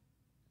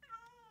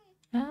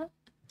that?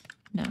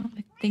 No,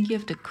 I think you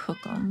have to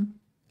cook them.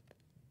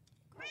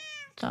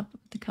 Stop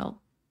with the kelp.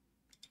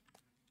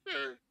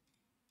 There.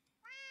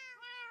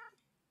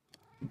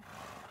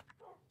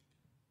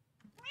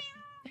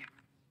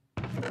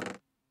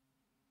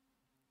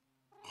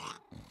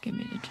 Give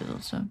me the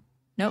chiseled stone.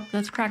 Nope,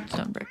 that's cracked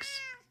stone bricks.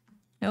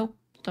 Nope,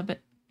 stop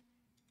it.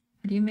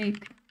 What do you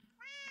make?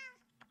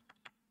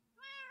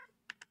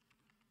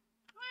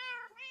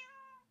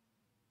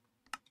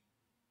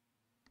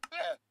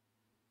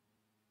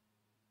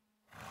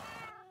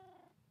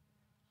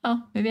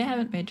 Oh, maybe I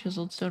haven't made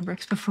chiseled stone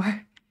bricks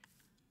before.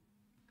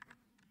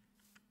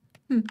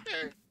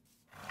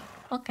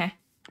 Okay,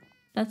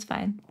 that's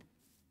fine.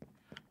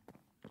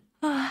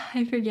 Oh,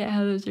 I forget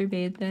how those are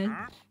made then.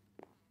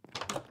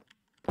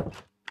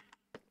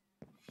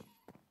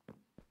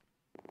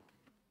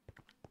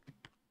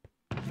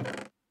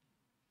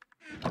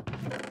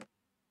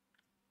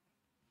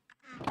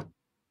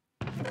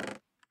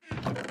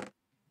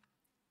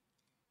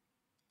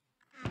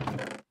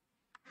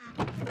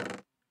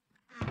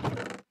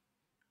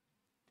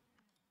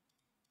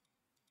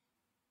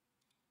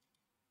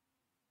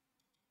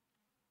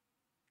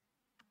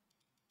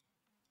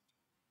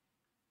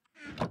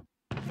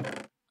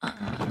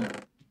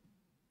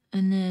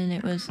 And then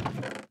it was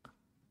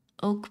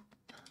oak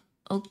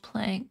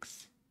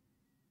planks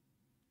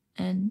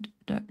and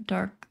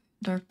dark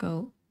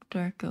oak.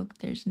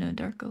 There's no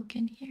dark oak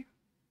in here.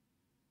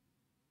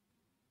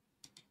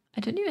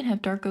 I don't even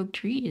have dark oak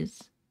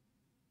trees.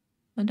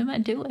 What am I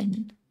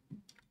doing?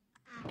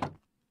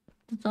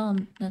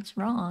 That's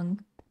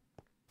wrong.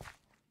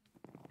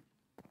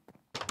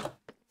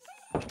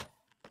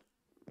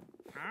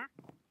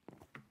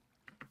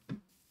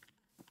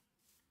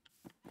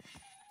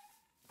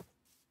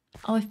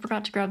 Oh, I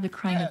forgot to grab the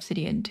crying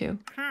obsidian too.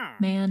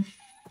 Man.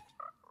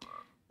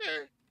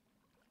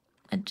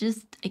 I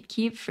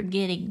keep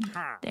forgetting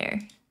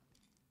there.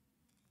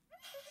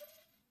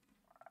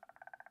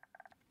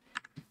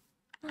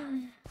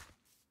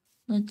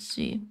 Let's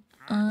see.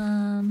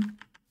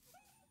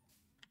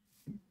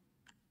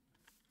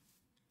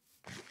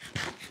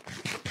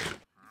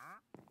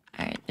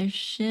 Alright, there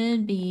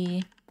should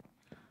be...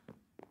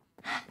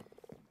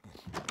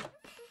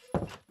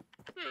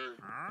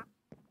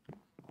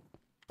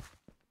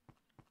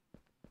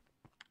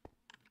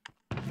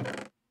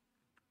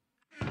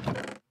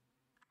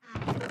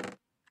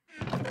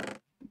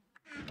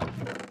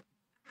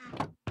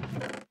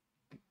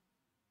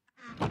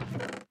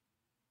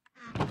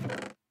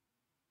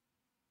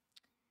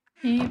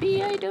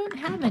 Maybe I don't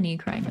have any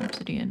crying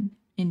obsidian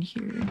in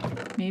here.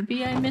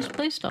 Maybe I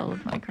misplaced all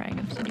of my crying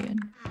obsidian.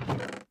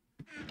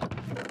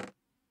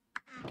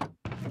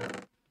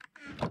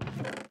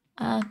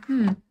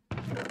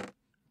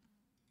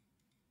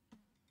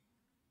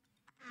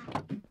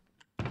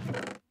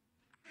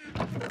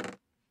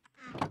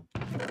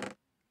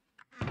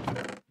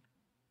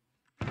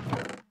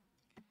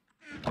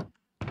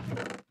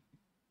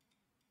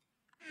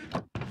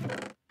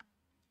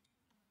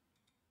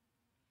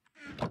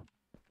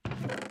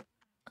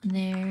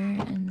 There,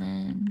 and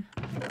then...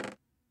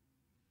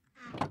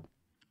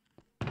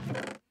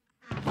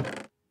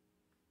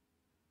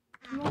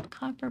 Do you want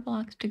copper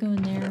blocks to go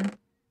in there?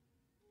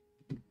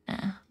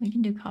 Nah, we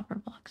can do copper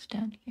blocks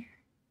down here.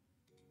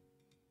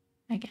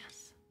 I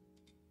guess.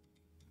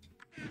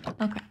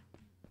 Okay.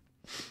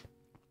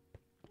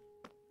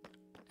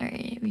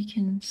 Alright, we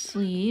can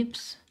sleep.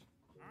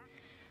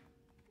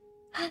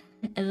 And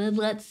then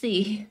let's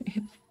see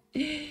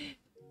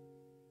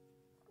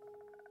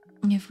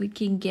if we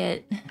can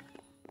get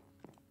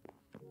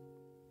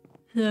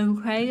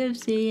some crying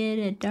obsidian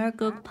and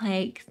dark oak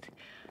planks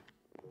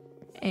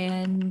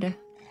and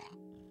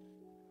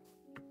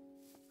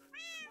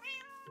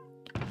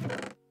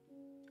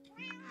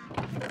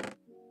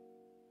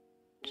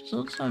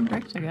just some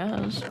bricks, I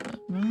guess. But,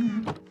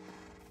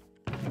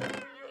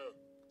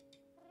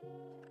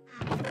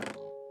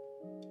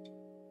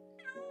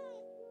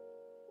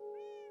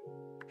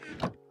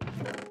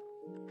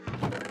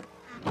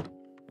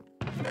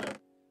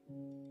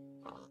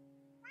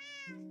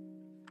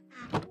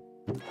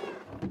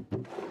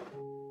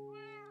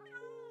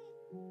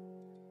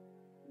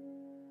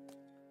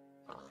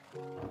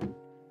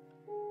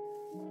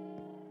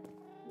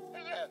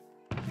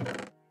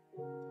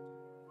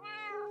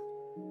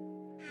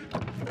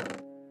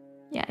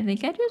 yeah, I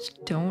think I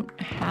just don't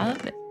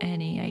have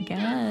any, I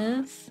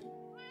guess.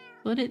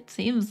 What it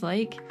seems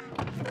like.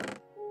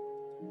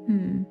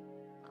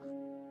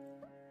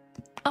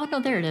 Oh no,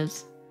 there it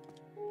is.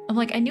 I'm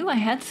like, I knew I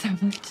had some.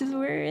 Just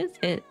where is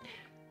it?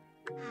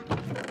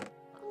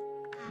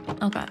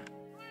 Okay.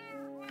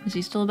 Is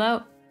he still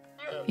about?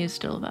 He is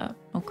still about.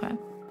 Okay.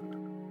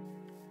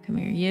 Come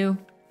here, you.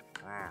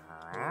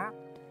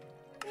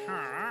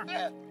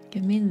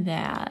 Give me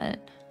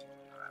that.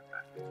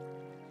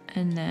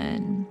 And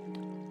then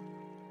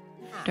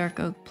dark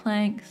oak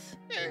planks.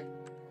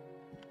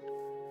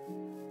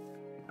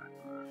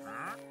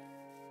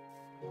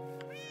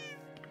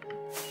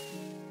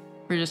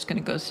 We're just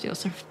gonna go steal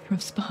some from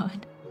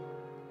spawn.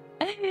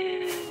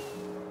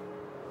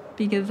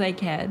 Because I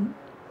can.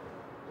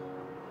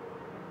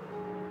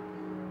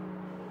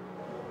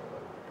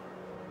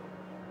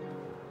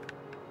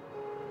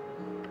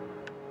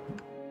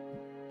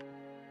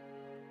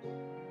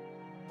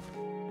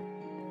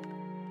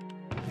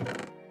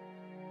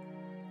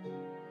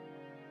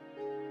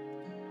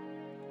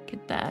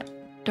 Get that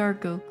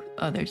dark oak.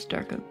 Oh, there's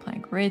dark oak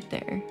plank right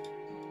there.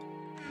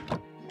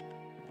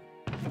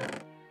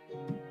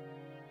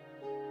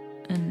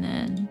 And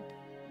then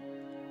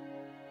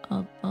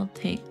I'll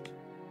take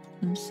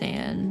some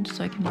sand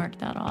so I can mark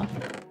that off.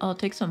 I'll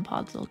take some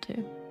podzol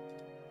too.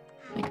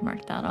 I can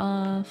mark that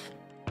off.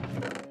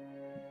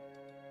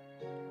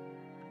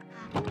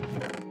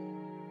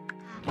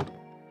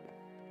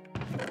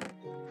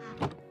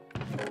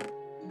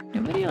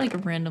 Nobody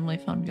like randomly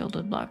found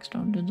gilded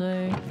blackstone, did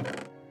they?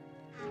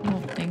 I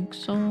don't think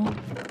so.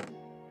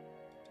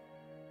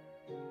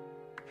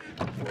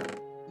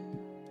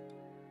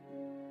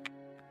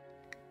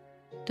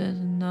 Does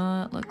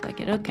not look like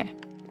it. Okay.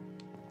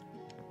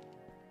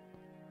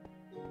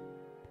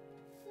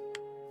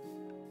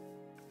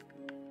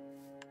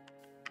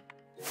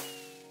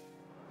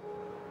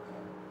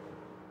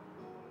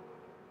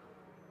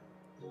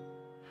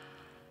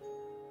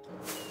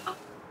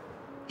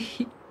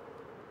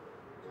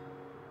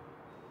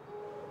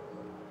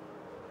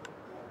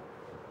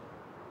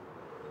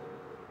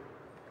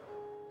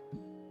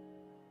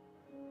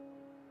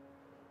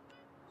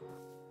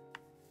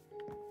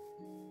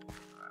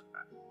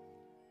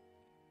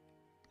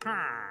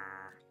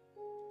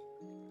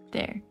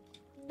 There.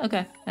 Okay,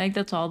 I think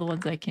that's all the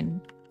ones I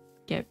can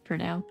get for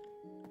now.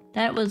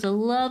 That was a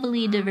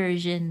lovely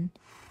diversion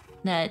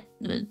that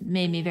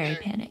made me very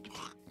panicked.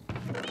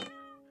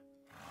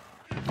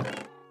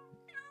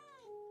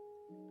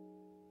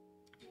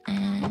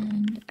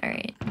 And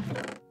alright.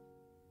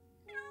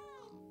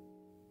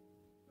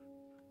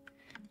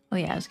 Oh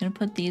yeah, I was gonna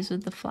put these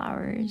with the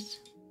flowers.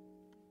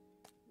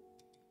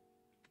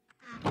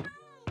 And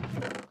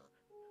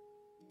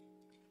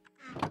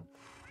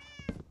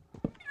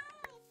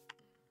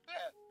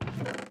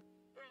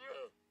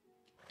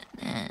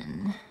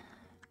then...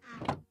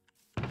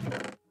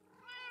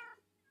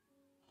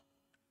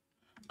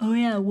 oh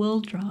yeah,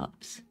 wool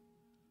drops.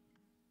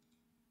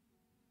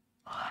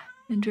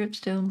 And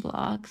dripstone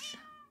blocks.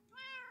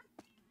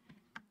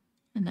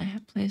 And I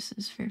have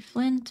places for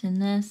flint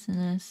and this and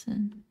this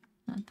and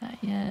not that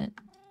yet.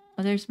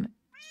 Oh, there's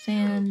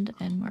sand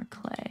and more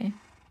clay.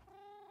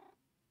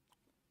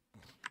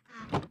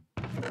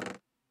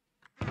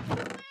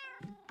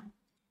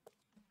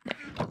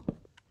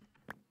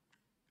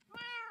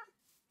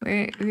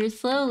 There. We're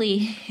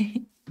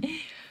slowly.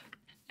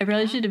 I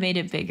probably should have made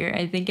it bigger.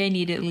 I think I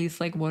need at least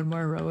like one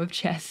more row of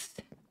chests,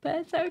 but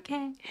it's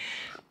okay.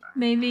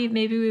 Maybe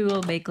we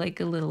will make like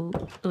a little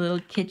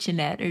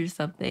kitchenette or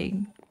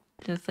something,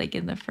 just like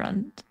in the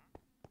front.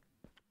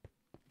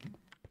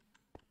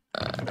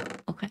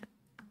 Okay.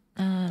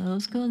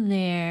 Those go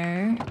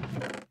there,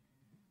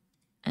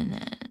 and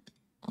then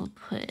we'll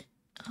put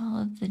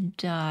all of the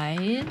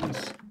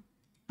dyes.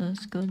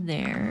 Those go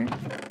there,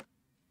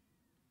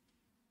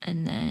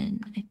 and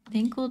then I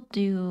think we'll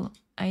do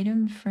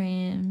item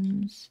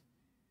frames,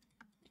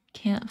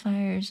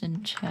 campfires,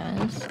 and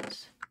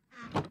chests.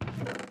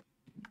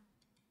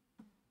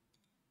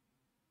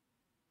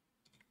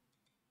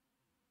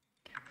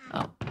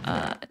 Oh,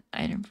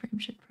 item frame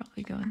should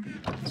probably go in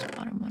this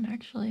bottom one,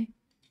 actually.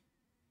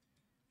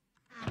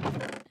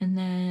 And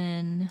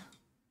then...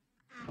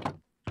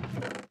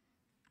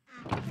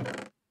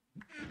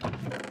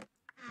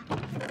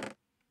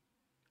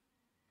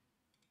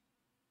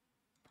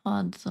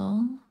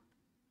 podzol.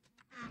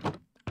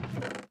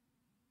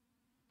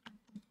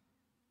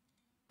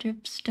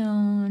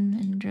 Dripstone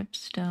and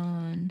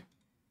dripstone.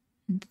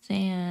 And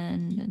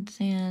sand and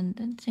sand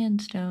and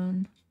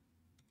sandstone.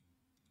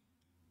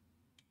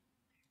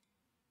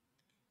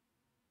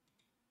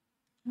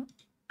 Oh,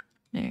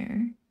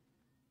 there.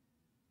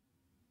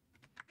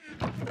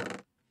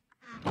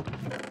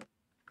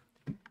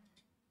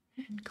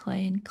 And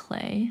clay and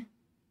clay.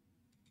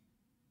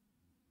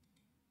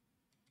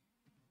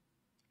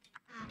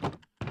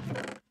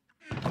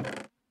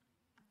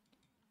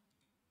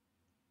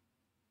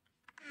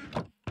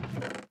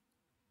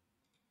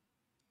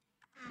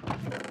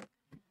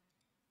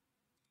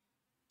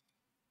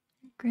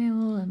 Gray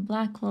wool and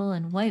black wool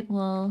and white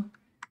wool.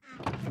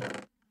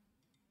 And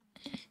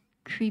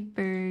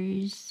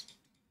creepers.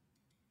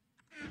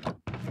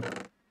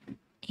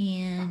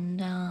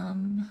 And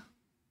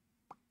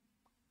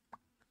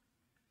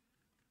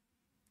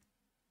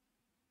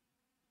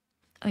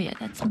oh yeah,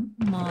 that's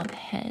mob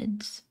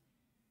heads.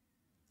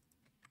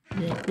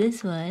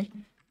 This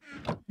one.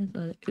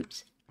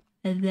 Oops.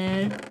 And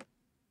then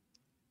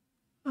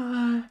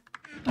oh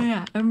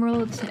yeah,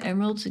 emeralds.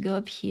 Emeralds go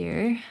up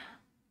here.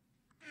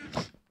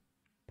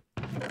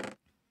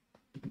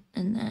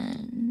 And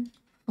then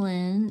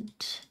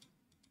flint.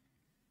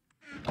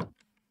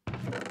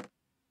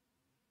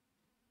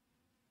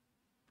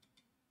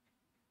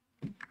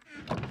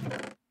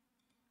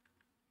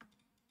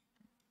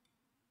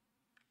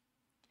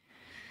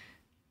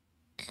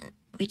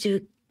 We do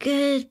a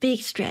good big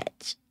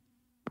stretch.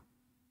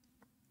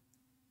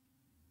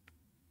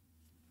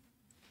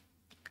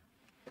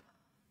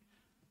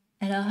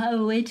 And I'll have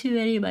way too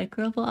many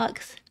micro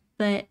blocks,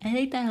 but I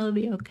think that'll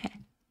be okay.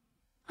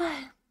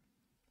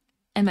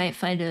 I might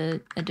find a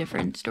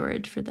different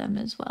storage for them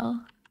as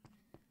well.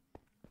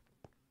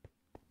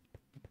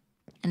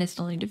 And I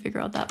still need to figure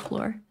out that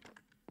floor.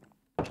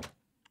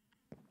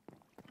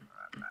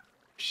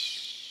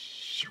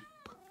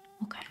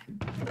 Okay.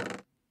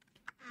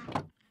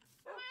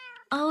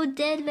 Oh,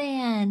 dead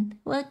man,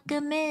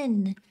 welcome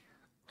in.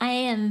 I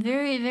am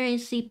very, very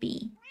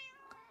sleepy.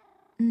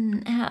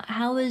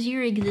 How was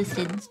your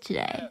existence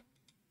today?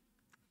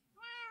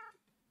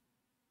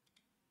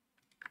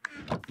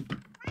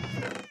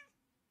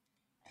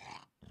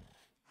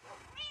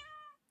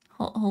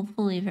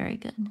 Hopefully very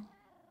good.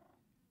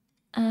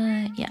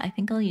 Yeah, I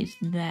think I'll use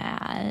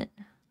that.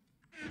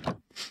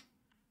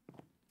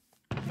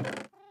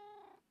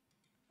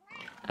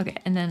 Okay,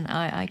 and then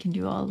I can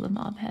do all the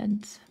mob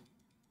heads.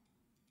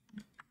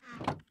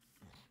 I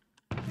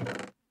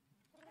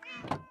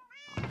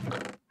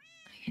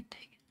can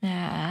take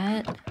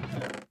that.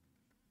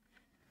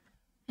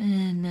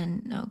 And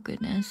then, oh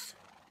goodness.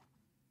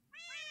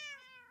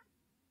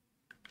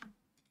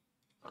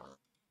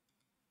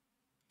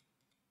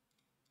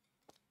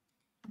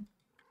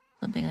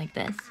 Something like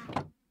this.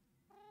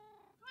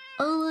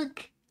 Oh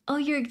look! Oh,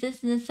 your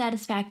existence is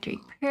satisfactory.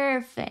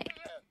 Perfect.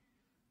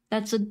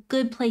 That's a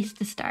good place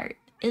to start.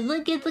 And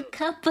look at the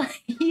cup.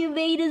 You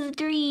made a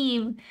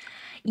stream.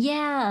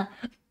 Yeah.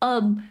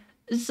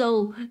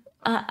 So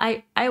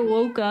I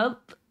woke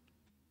up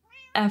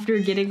after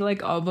getting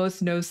like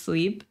almost no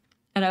sleep,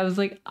 and I was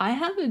like, I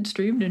haven't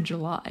streamed in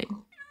July.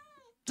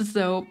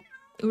 So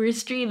we're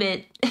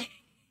streaming.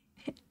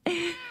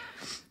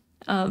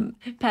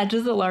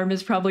 Patch's alarm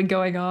is probably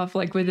going off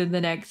like within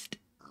the next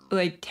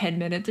like 10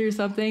 minutes or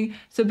something.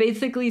 So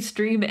basically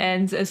stream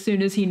ends as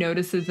soon as he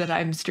notices that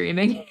I'm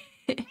streaming.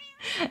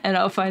 And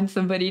I'll find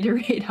somebody to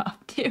raid off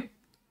to.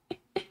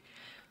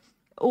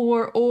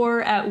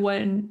 Or at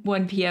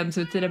 1 p.m.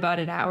 so it's in about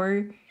an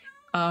hour.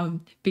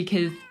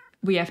 Because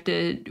we have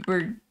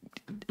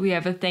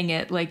a thing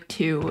at like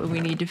 2 and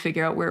we need to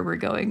figure out where we're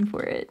going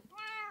for it.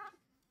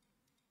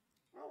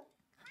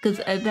 Because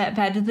that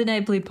Patches and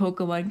I play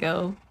Pokemon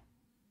Go,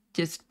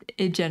 just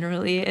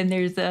generally, and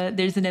there's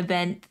an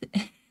event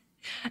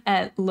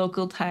at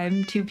local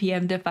time, 2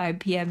 p.m. to 5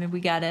 p.m. and we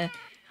gotta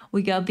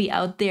be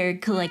out there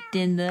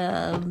collecting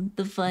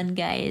the fun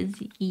guys.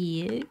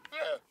 Yeah.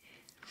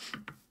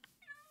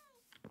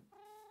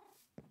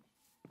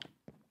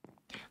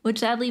 Which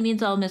sadly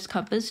means I'll miss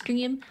Cuppa's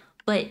stream,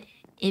 but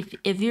if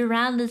you're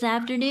around this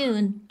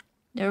afternoon,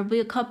 there'll be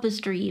a Cuppa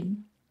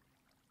stream.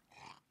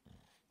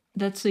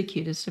 That's the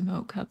cutest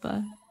emote,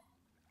 Cuppa.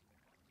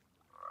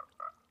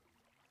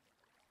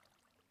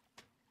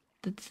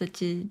 That's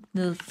such a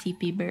little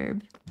sleepy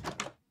burb.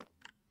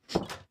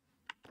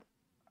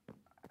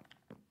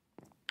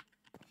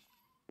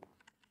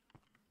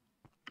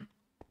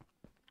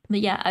 But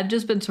yeah, I've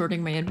just been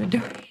sorting my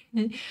inventory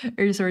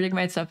or sorting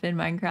my stuff in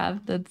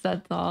Minecraft.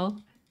 That's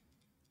all.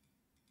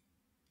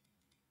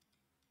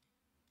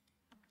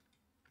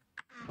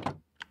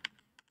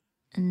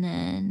 And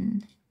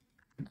then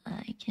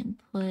I can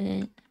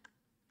put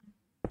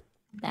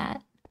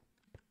that.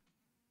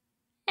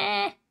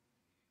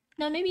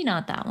 No, maybe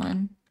not that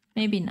one.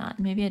 Maybe not.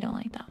 Maybe I don't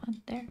like that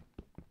one. There.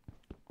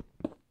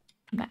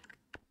 Come back.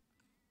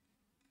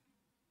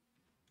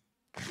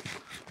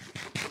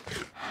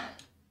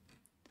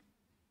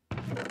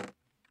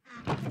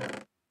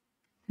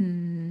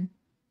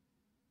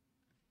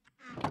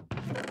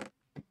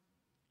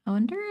 I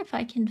wonder if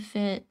I can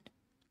fit...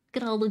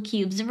 Look at all the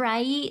cubes,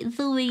 right?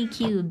 So many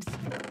cubes.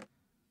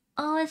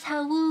 Oh, it's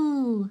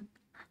Hawu.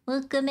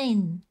 Welcome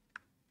in.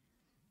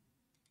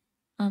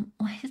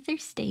 Why is there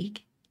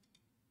steak?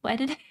 Why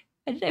did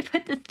I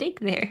put the steak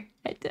there?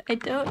 I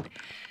don't...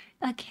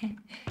 Okay.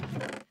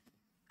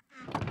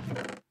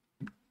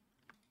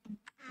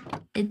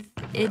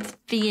 It's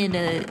being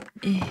a...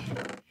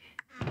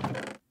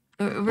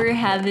 We're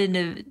having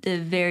a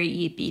very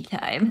eepy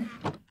time.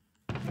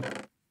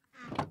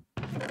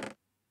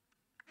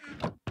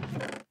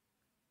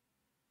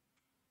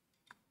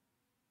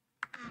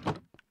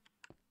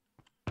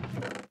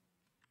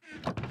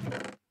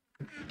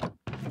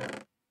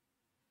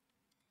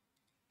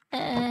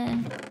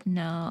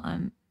 No,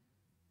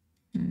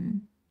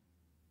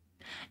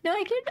 no,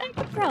 I could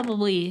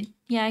probably...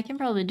 Yeah, I can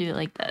probably do it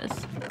like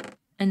this.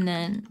 And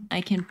then I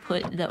can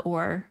put the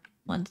ore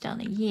ones down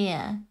there.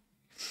 Yeah.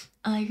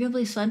 You're gonna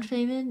play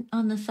Sunflamin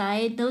on the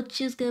side? No,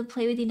 she's gonna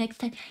play with you next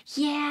time.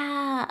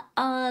 Yeah!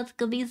 Oh, it's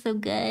gonna be so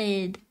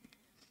good.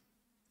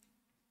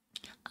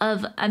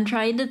 I'm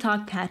trying to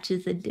talk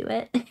Patches into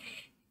it.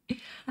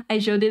 I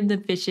showed him the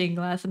fishing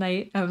last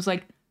night. I was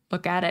like,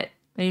 look at it.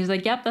 And he's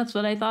like, yep, that's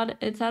what I thought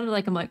it sounded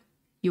like. I'm like,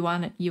 you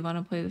want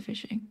to play the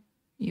fishing?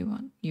 You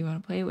want to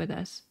play with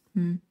us?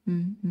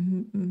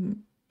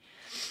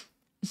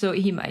 So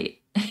he might.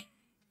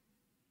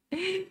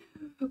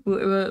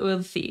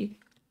 We'll see.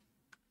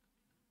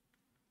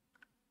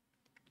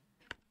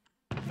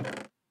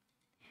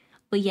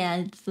 But yeah,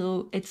 it's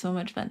so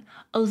much fun.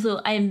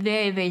 Also, I am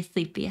very, very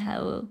sleepy,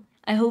 Howl.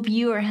 I hope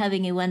you are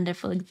having a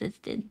wonderful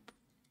existence.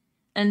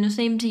 And the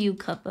same to you,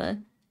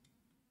 Cuppa.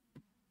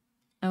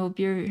 I hope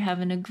you're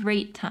having a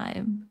great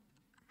time.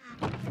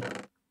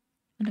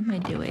 What am I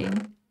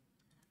doing?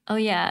 Oh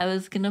yeah, I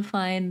was gonna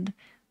find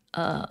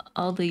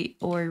all the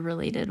ore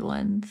related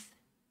ones.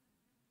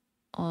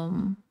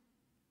 Not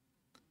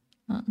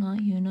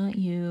you, not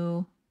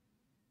you.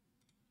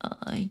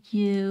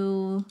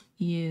 You.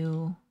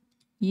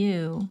 No.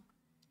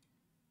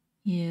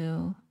 You.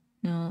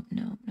 No.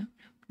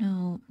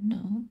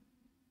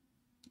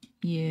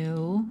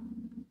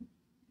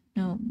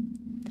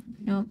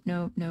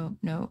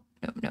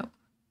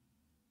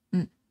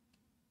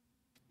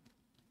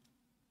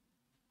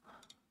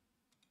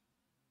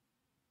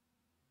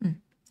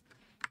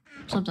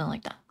 Something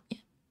like that. Yeah.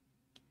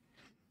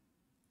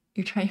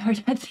 You're trying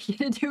hard not to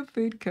get into a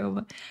food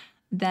coma.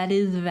 That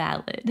is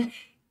valid.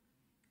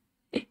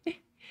 Okay,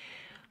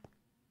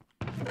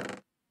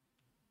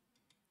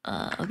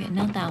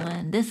 not that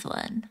one. This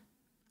one.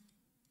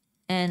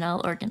 And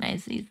I'll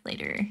organize these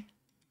later.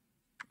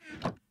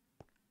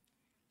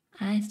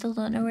 I still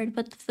don't know where to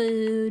put the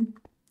food.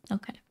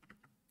 Okay.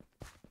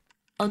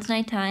 Oh, it's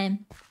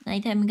nighttime.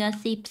 Nighttime, we got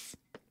seeps.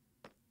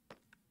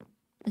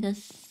 We got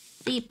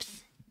seeps.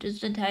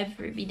 Just in time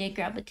for me to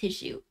grab a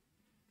tissue.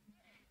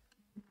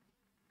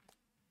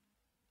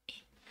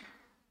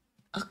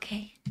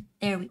 Okay,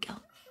 there we go.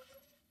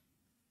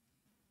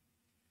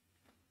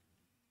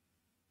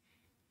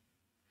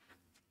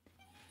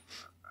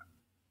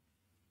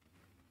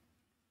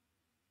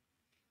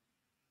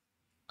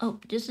 Oh,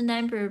 just in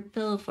time for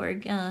pillow for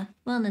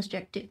wellness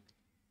check too.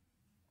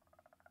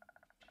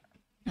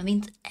 That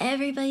means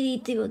everybody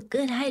do a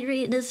good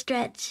hydrate and a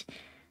stretch.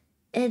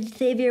 And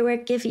save your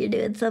work if you're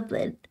doing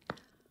something.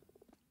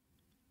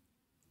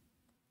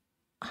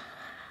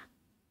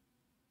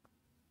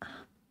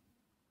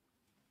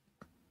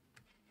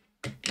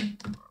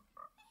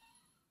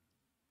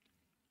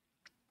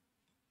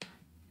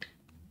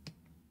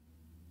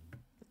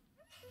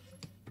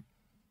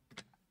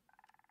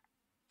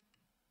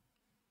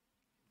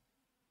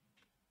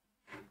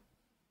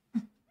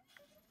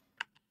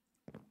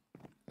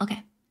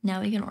 Okay,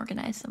 now we can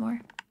organize some more.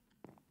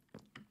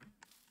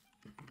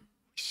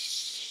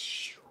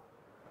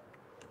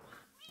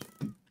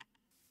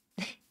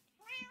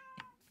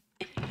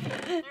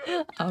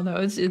 I don't know,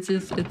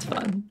 it's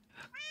fun.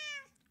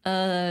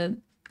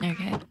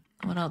 Okay,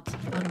 what else?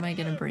 What am I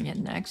gonna bring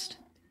in next?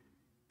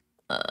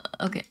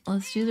 Okay,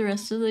 let's do the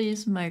rest of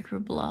these micro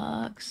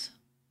blocks.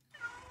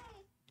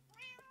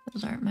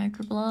 Those aren't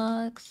micro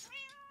blocks.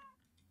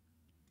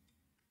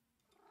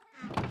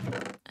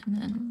 And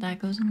then that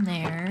goes in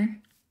there.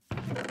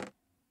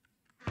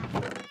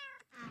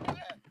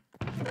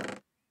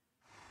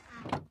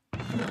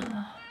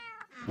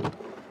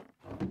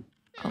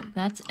 Oh,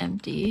 that's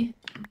empty.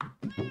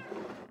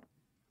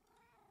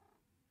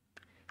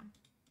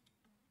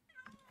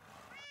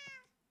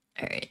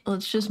 Alright,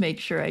 let's just make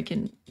sure I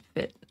can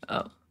fit.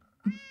 Oh.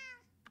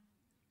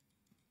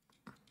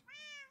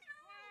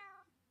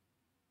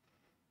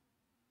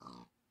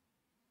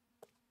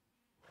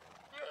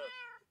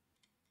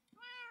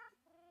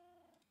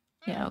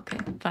 Yeah, okay,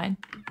 fine.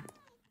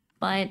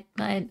 Fine.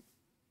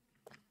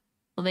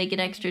 We'll make an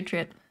extra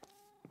trip.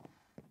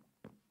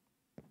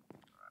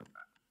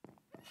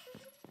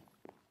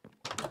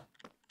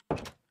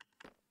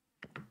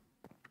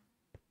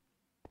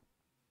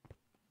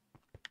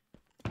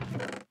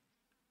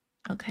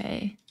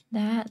 Okay,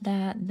 that.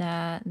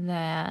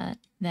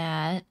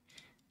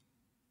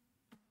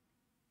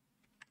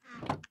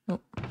 Oh.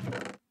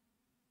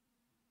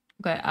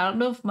 Okay, I don't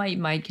know if my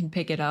mic can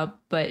pick it up,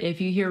 but if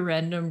you hear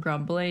random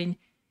grumbling,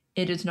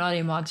 it is not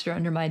a monster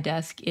under my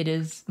desk. It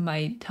is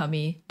my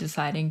tummy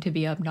deciding to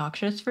be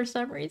obnoxious for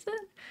some reason.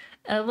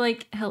 And I'm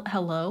like,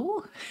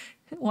 hello?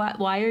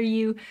 Why are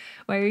you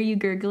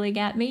gurgling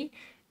at me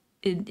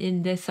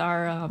in this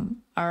our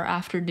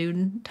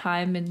afternoon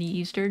time in the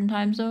Eastern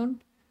time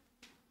zone,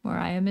 where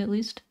I am at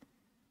least?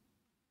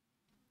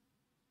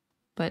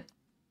 But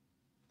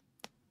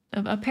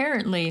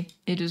apparently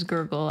it is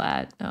gurgle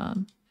at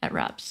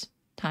Rhaps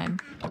time.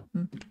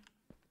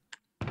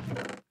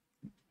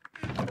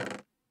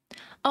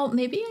 Oh,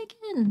 maybe I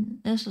can.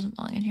 This doesn't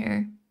belong in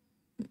here.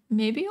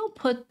 Maybe I'll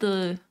put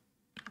the.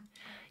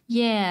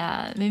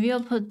 Yeah, maybe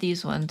I'll put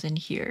these ones in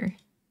here.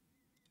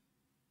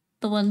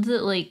 The ones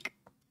that like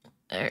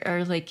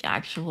are like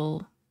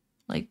actual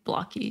like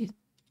blocky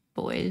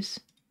boys.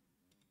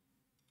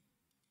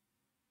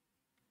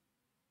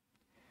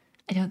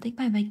 I don't think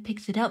my mic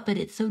picks it up, but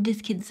it's so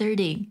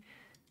disconcerting.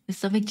 The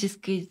stomach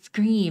just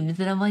screams,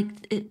 and I'm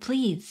like,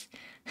 please,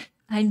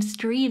 I'm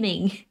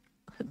streaming.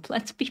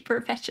 Let's be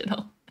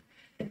professional.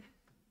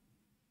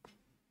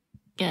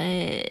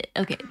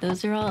 Okay,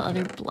 those are all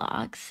other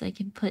blocks. I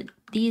can put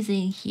these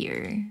in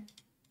here.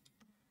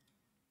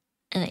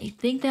 And I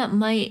think that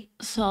might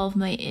solve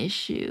my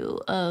issue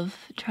of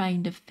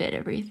trying to fit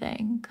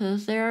everything,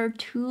 because there are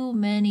too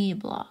many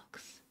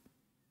blocks.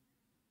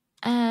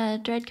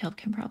 Dreadkelp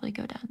can probably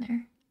go down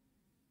there.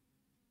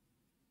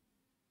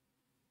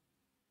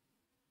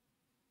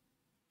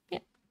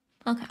 Yep,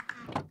 okay.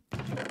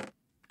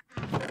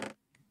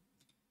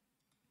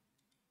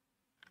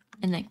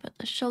 And then put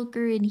the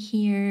shulker in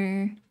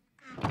here.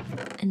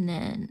 And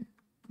then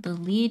the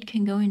lead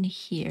can go into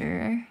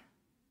here.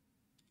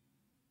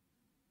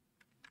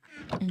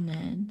 And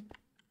then...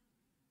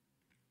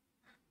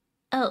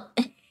 Oh.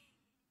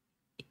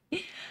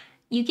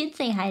 You can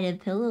say hi to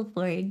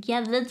Pillowfort.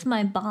 Yeah, that's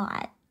my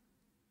bot.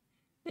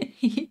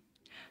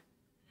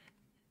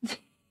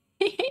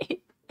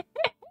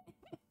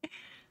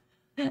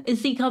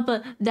 See,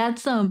 Kappa,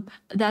 that's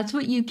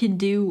what you can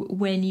do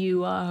when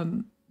you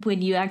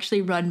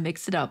actually run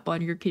Mix It Up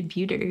on your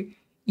computer.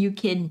 You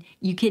can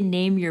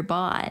name your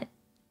bot.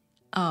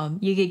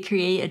 You can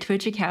create a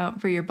Twitch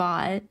account for your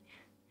bot.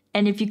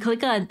 And if you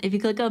click on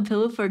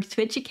Pillowfork's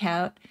Twitch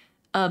account,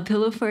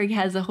 Pillowfork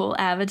has a whole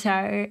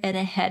avatar and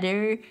a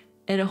header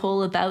and a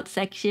whole about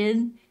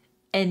section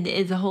and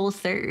is a whole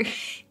sir.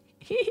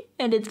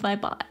 And it's my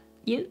bot.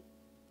 You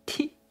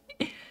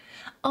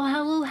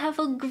Oh, we'll have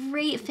a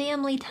great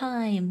family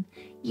time.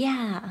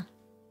 Yeah.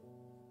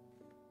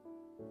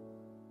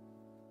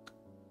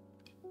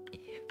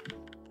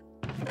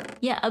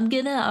 Yeah, I'm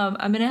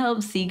gonna help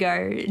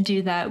Seagar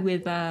do that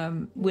with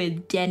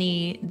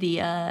Denny,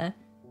 the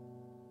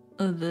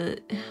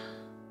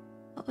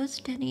what was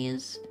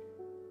Denny's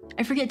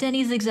I forget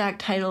Denny's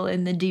exact title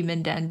in the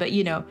Demon Den, but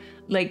you know,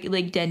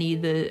 like Denny,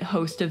 the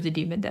host of the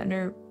Demon Den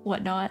or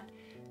whatnot.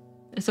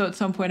 So at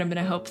some point I'm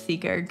gonna help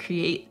Seaguard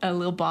create a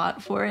little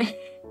bot for it.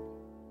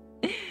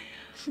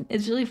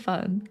 It's really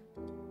fun.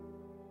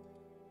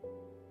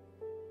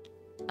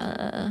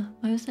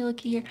 Why was I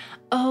looking here?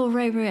 Oh,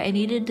 right. I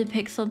needed to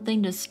pick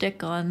something to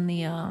stick on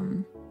the,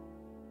 on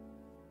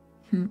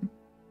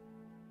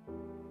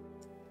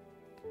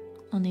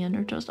the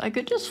ender chest. I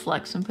could just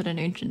flex and put an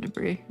ancient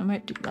debris. I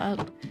might do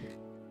that.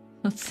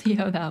 Let's see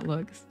how that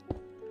looks.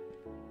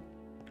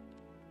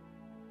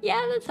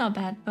 Yeah, that's not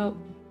bad. Oh,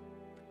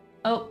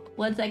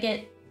 1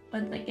 second.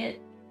 1 second.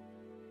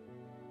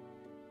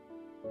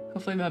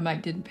 Hopefully my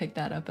mic didn't pick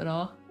that up at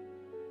all.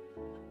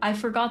 I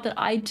forgot that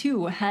I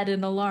too had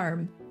an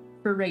alarm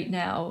for right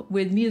now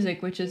with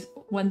music, which is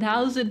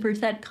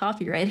 1000%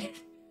 copyrighted.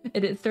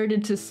 And it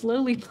started to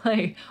slowly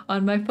play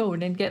on my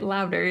phone and get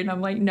louder. And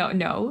I'm like,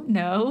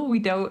 no, we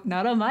don't,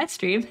 not on my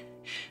stream.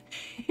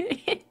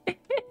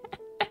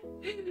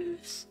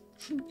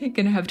 I'm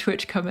gonna have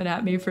Twitch coming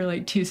at me for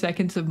like 2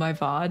 seconds of my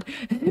VOD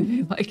and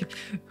be like,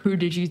 who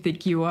did you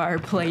think you are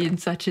playing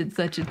such and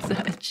such and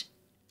such?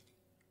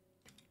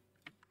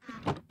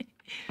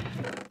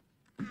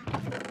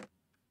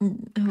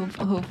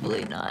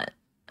 Hopefully not.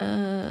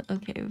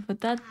 Okay,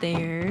 put that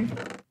there.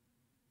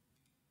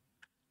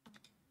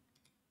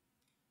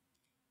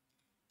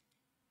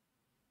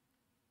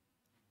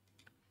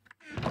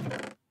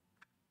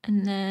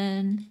 And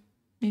then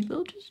maybe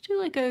we'll just do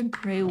like a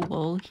gray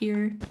wool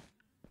here.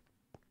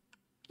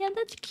 Yeah,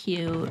 that's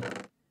cute.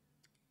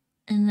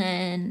 And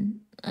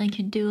then I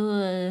could do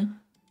a...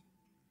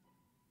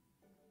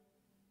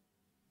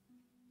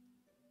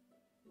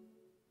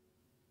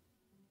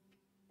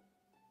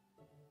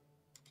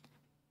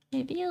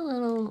 maybe a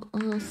little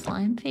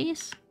slime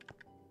face.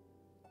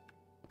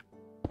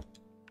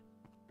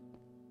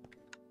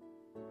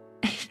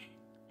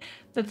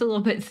 That's a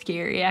little bit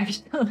scary,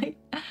 actually.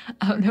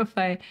 I don't know if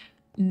I...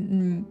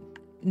 No,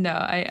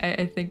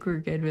 I think we're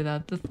good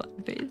without the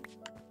slime face.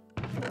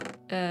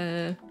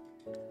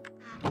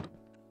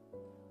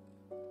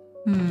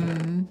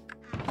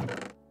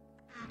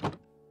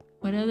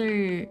 What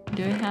other...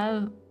 do I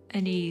have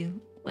any,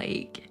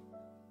 like...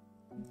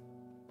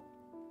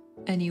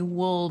 any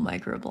wool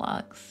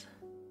microblocks?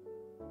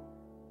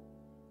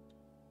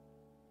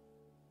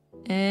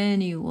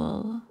 Any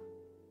wool?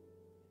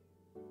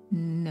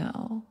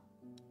 No.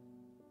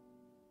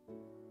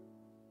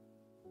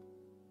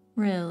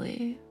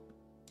 Really?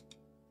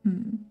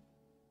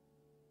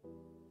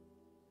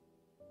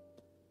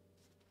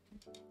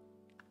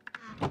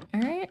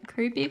 Alright,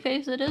 creepy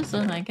face it is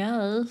then, I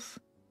guess.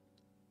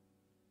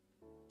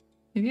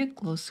 Maybe a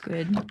glow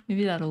squid.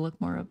 Maybe that'll look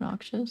more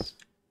obnoxious.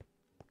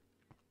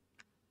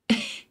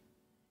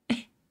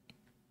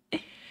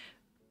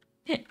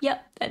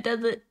 Yep, that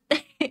does it.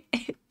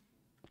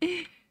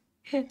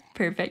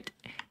 Perfect.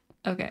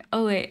 Okay.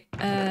 Oh wait,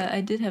 I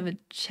did have a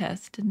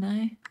chest, didn't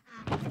I?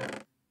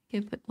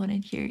 Okay, put one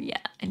in here.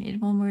 Yeah, I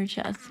need one more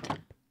chest.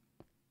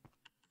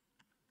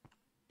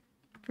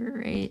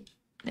 Right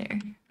there.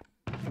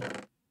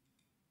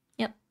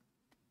 Yep.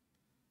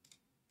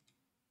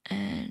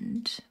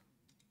 And...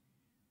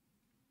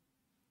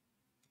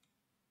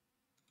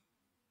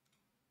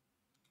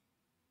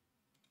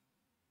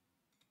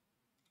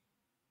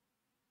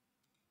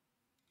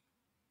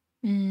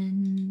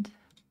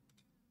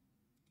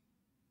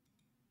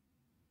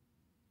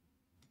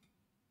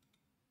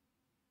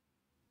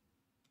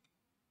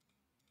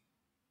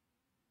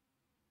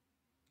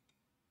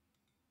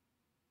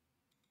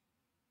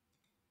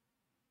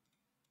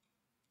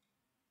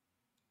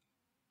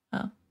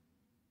 oh,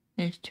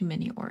 there's too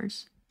many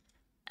ores.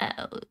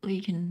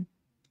 We can...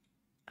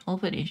 I'll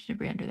put ancient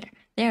debris under there.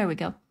 There we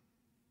go.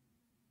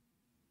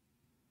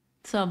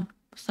 Some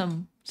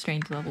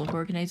strange level of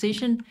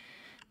organization.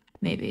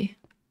 Maybe.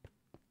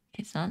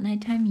 It's not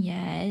nighttime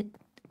yet.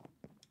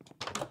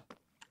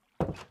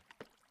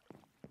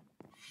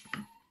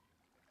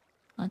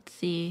 Let's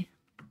see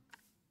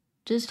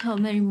just how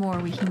many more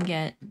we can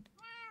get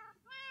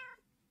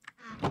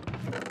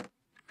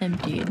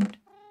emptied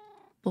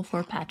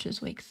before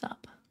Patches wakes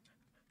up.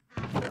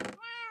 Oh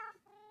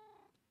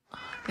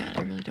god,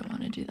 I really don't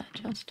want to do that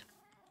just.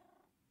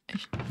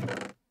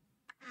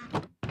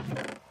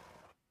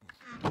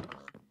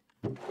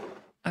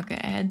 Okay,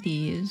 I had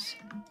these.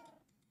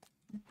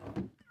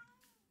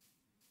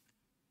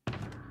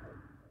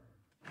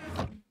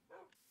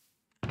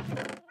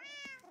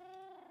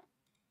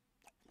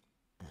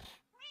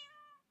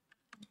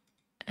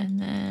 And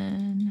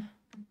then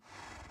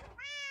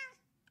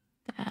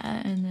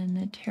that, and then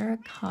the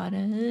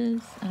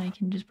terracottas, and I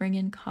can just bring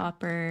in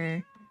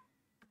copper.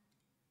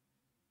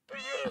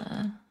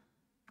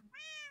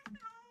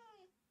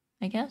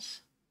 I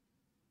guess.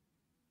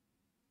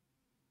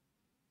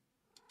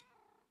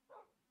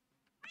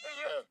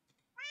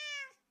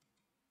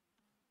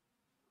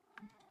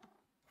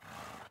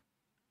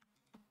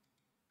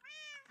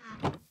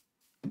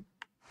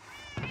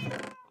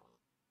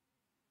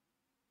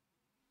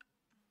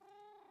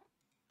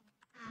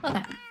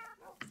 Okay.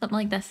 Something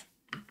like this.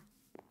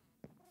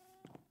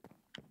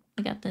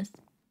 We got this.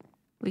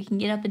 We can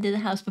get up into the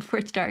house before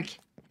it's dark.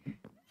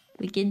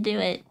 We can do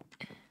it.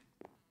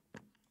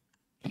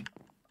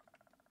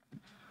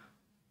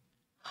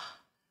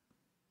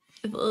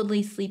 If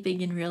only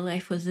sleeping in real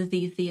life was as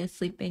easy as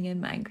sleeping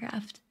in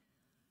Minecraft.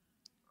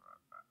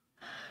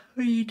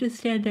 Where you just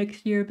stand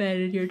next to your bed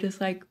and you're just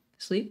like,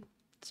 sleep,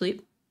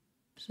 sleep,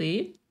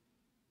 sleep,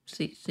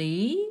 sleep,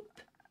 sleep,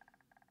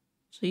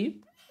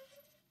 sleep,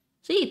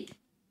 sleep.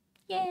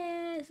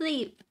 Yeah,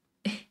 sleep.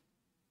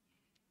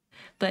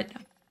 But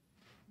no,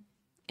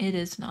 it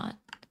is not.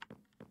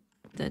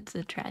 That's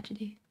a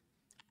tragedy.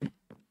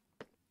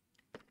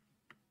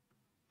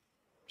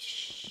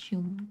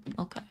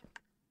 Okay.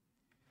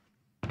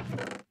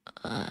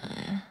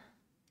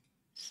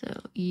 So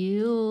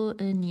you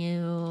and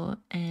you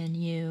and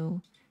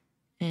you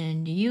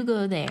and you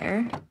go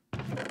there.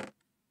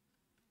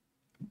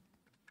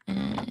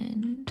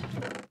 And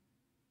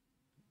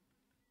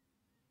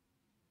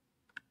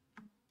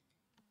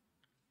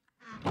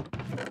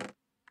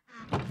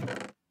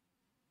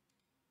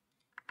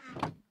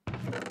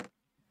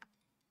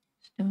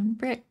stone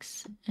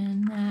bricks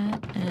and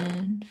that,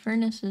 and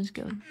furnaces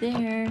go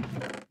there,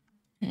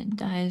 and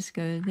dyes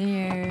go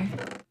there,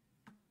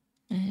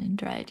 and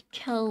dried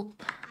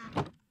kelp,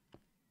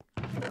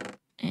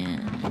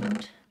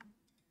 and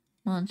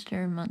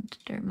monster, and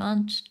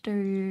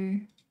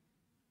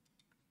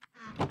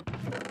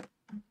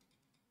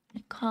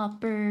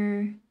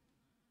copper,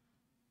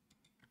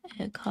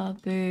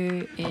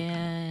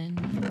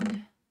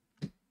 and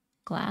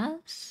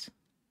glass,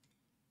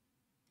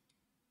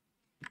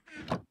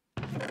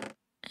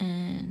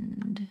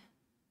 and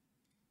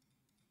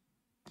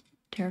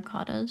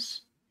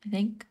terracottas, I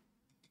think.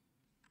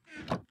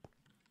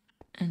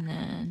 And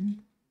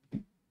then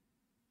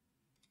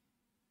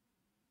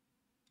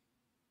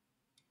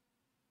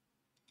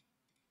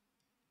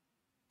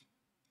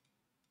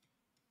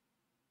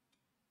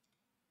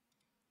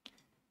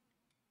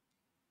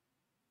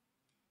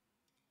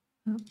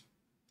oh.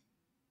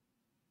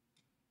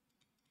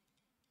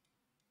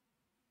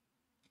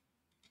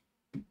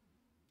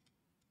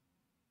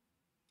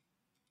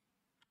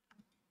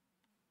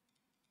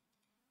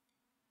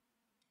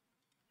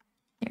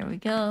 There we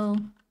go.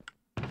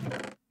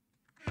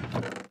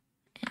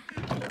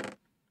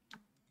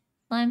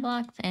 Slime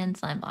blocks and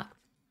slime blocks.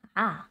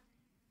 Ah.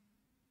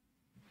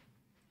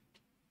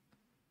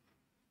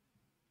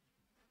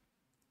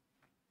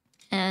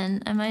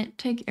 And I might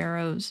take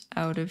arrows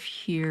out of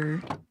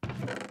here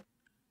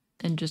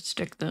and just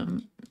stick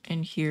them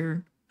in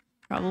here,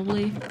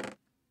 probably.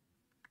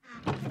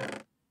 Yeah,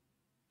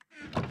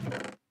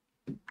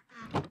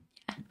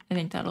 I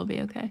think that'll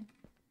be okay.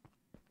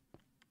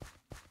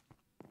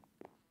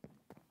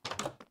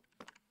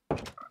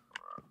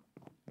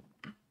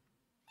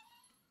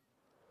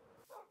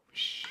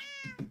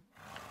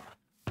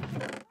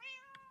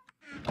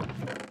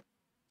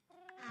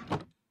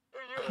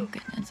 Oh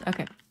goodness,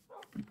 okay.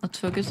 Let's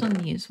focus on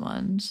these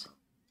ones.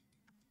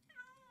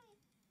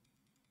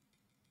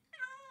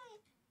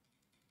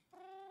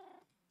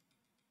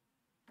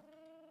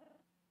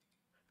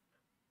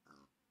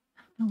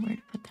 I don't know where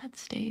to put that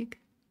stake.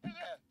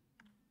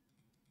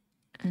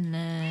 And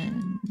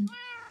then...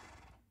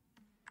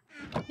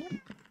 Yep.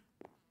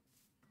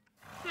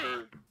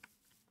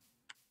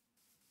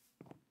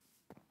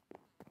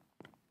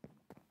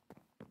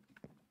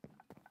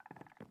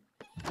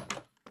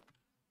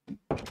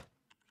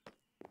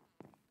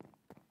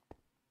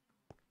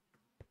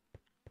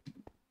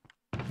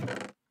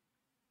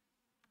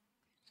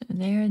 So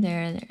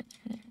there.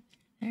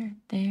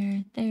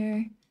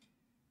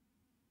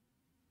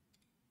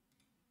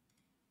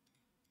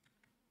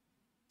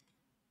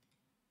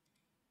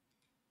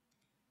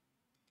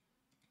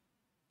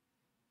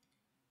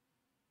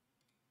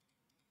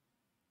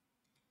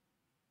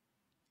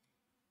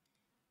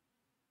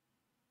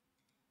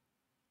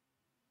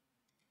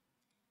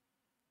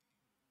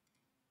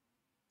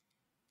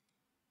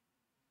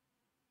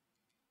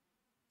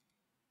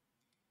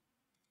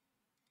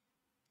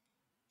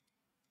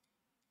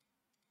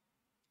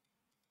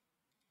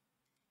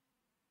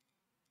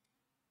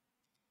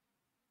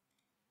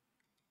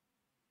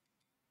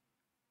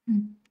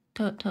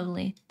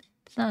 Totally.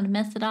 It's not a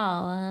mess at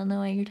all. I don't know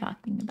what you're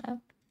talking about.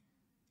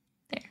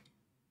 There.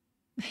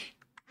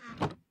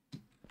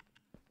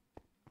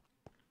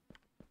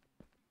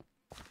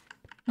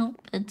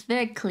 Nope, it's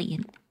very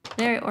clean.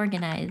 Very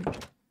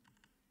organized.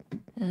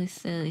 At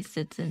least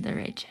it's in the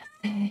right chest.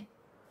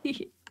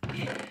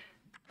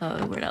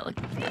 Oh, we're not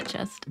looking for that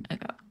chest.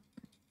 Okay.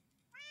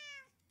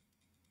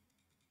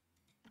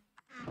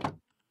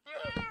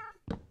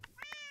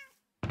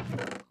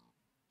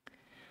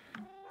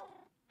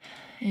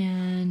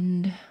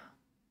 And...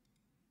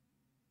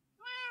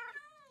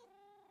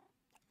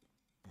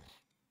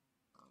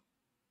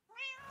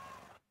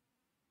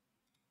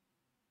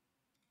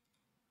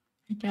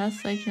 I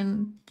guess I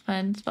can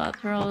find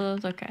spots for all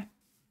those. Okay.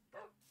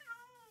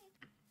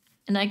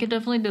 And I could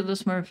definitely do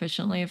this more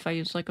efficiently if I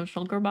use like a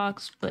shulker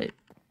box, but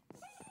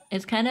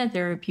It's kind of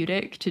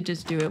therapeutic to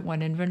just do it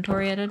one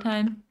inventory at a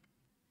time,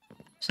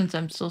 since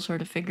I'm still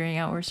sort of figuring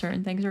out where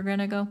certain things are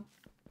gonna go.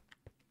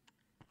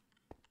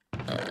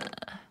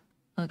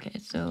 Okay,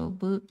 so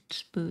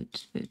boots,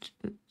 boots, boots,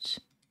 boots,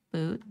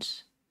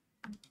 boots.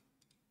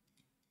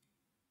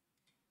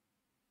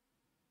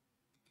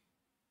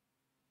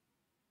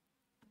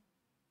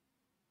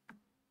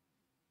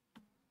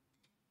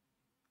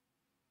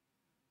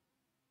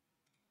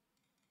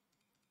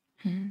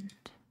 And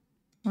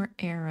more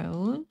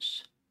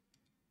arrows.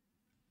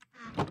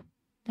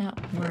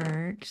 That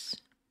works.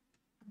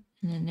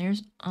 And then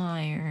there's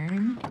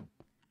iron.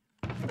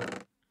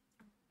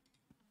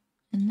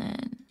 And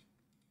then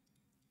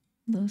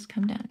those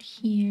come down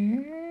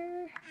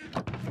here.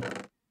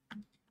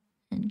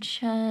 And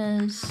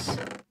chests.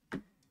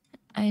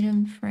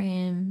 Item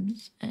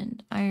frames.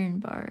 And iron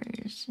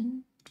bars.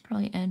 And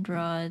probably end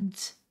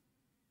rods.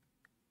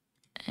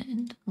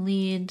 And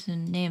leads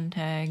and name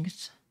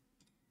tags.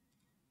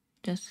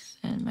 Just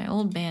and my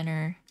old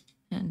banner.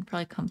 And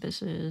probably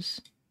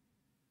compasses.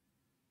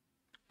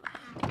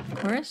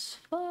 Chorus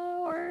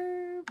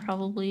flower.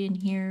 Probably in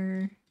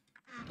here.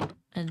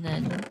 And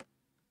then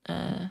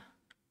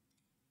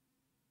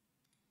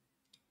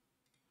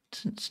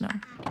snow.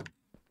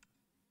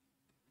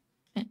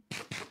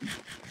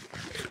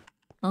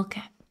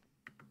 Okay.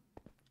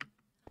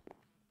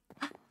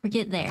 We're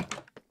getting there.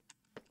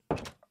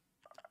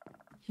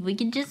 If we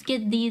can just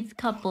get these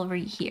couple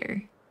right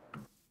here.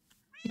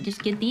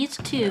 Just get these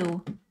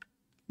two,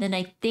 then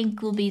I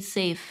think we'll be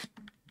safe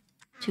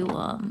to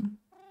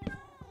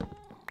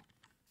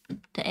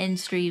end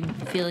stream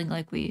feeling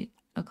like we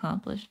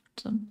accomplished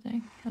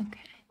something. Okay.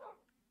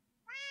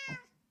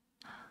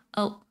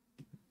 Oh.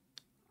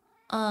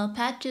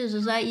 Patches,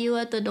 is that you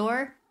at the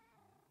door?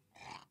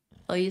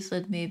 Oh, you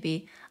said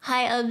maybe.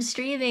 Hi, I'm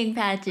streaming,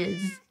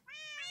 Patches.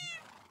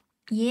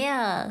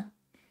 Yeah.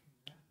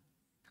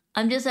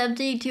 I'm just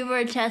emptying 2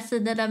 more chests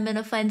and then I'm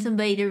gonna find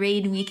somebody to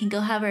raid and we can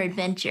go have our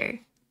adventure.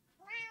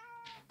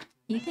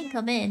 You can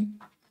come in.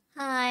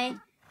 Hi.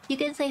 You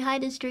can say hi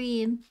to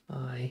stream.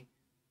 Hi.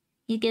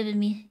 You gave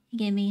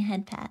me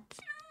head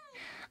pats.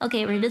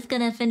 Okay, we're just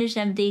gonna finish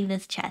emptying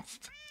this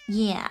chest.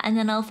 Yeah, and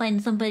then I'll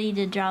find somebody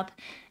to drop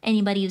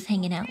anybody who's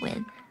hanging out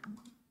with.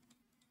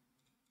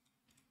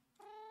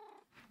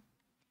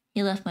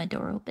 You left my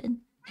door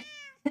open.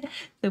 So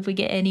if we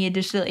get any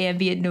additional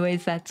ambient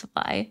noise, that's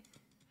why.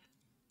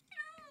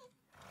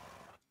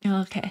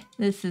 Okay,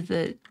 this is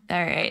it.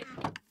 All right,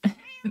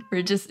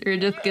 we're just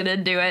gonna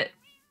do it.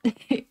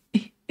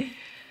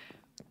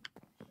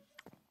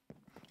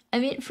 I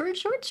mean, for a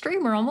short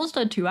stream, we're almost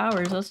at 2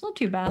 hours. That's not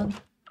too bad.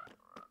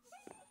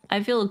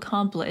 I feel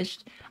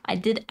accomplished.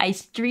 I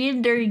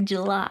streamed during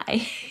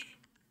July.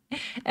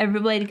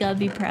 Everybody gotta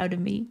be proud of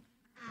me.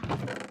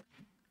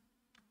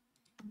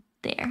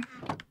 There.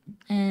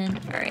 And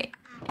all right.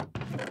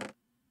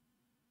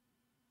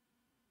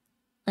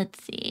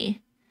 Let's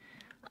see.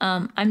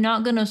 I'm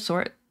not gonna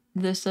sort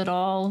this at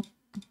all.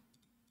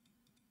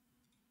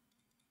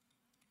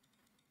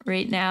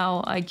 Right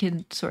now, I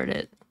can sort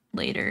it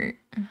later.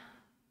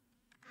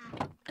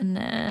 And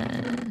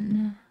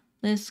then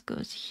this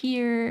goes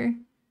here.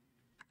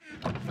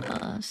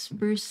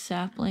 Spruce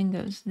sapling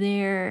goes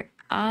there.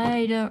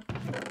 I don't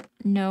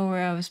know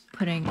where I was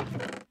putting.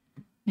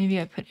 Maybe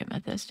I put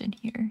amethyst in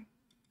here.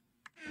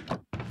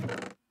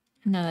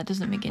 No, that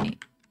doesn't make any.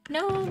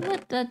 No,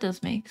 that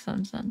does make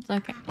some sense.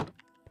 Okay.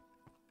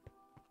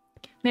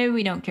 Maybe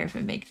we don't care if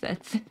it makes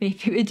sense.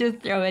 Maybe we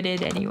just throw it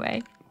in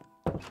anyway.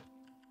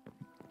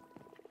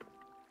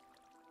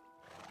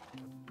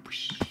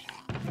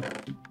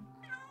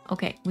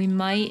 Okay, we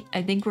might.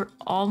 I think we're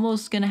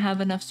almost gonna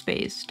have enough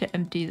space to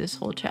empty this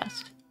whole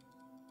chest.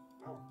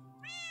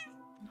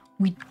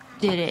 We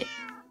did it.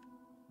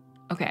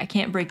 Okay, I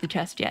can't break the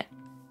chest yet,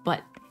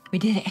 but we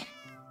did it.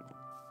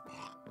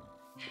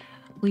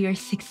 We are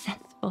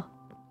successful.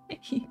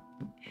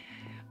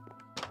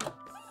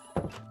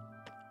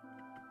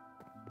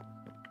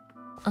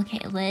 Okay,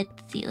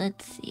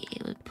 let's see.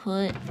 We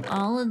put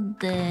all of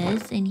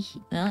this in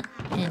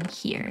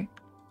here.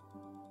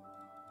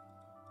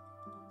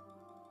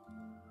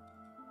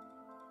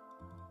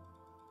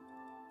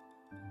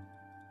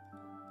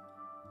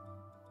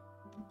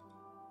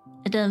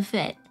 It doesn't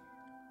fit.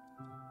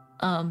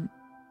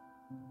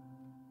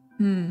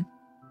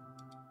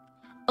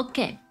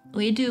 Okay,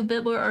 we do a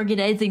bit more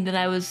organizing than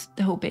I was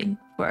hoping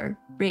for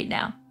right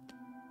now.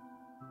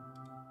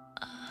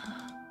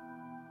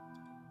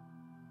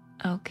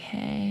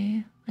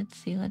 Okay, let's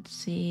see.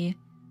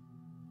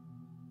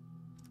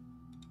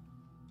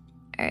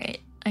 All right,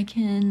 I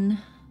can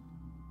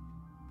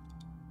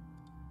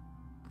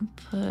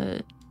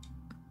put.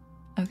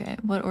 Okay,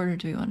 what order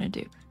do we want to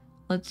do?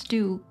 Let's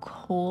do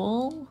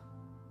coal.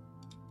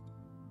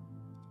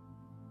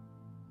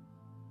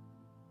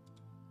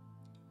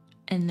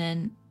 And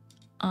then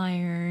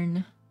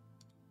iron.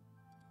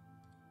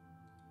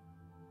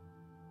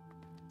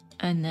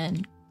 And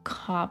then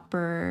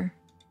copper.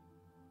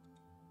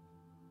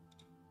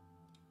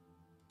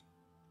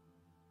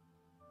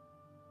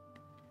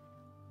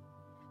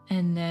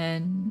 And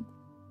then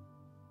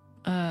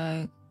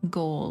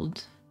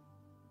gold.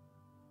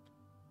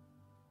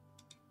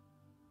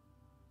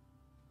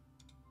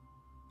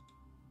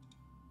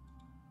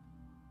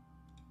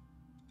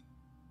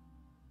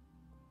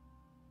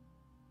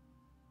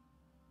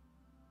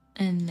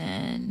 And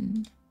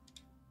then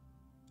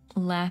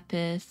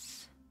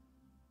lapis.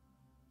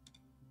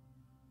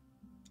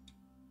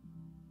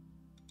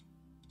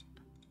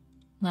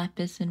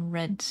 Lapis and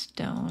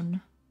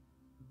redstone.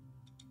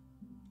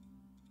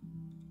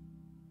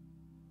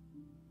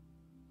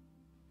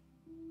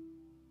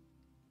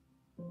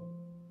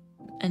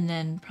 And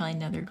then probably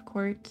nether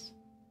quartz.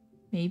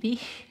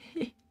 Maybe?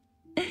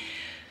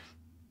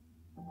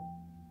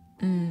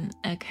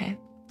 Okay,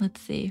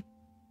 let's see.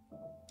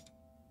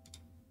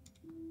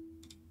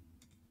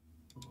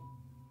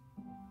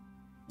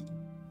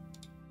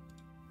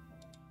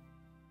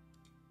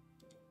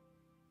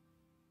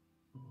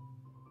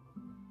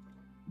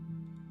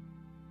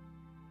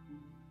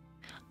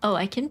 Oh,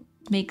 I can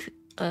make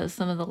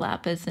some of the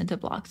lapis into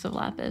blocks of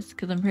lapis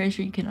because I'm pretty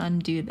sure you can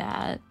undo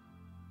that.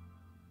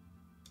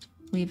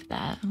 Leave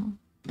that. I'll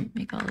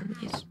make all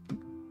of these,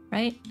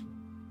 right?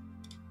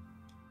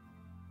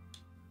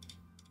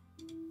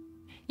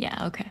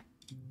 Yeah, okay.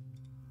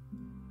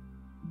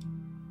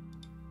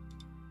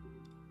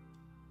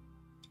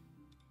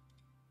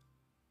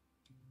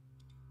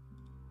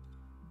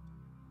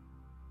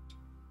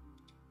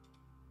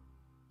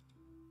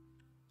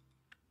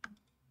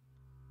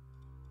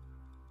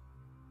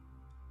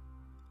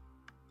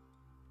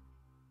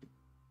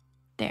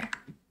 There.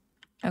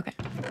 Okay.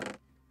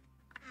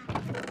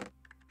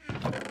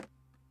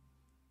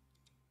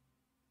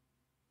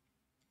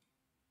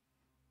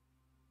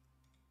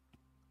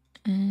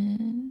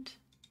 And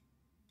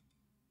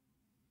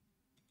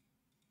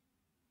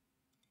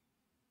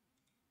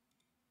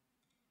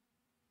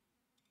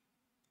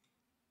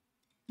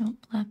nope,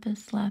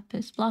 lapis,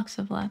 lapis, blocks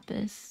of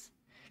lapis,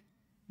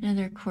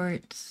 nether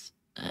quartz.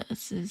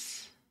 This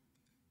is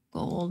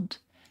gold.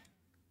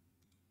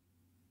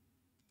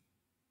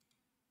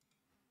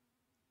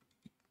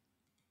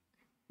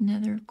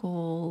 Nether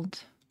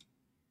gold.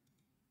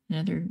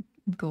 Nether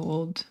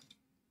gold.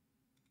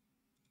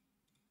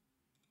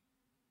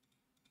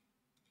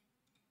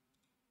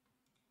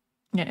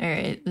 Yeah, all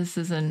right. This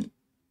isn't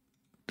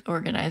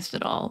organized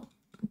at all.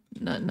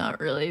 Not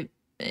really.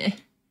 And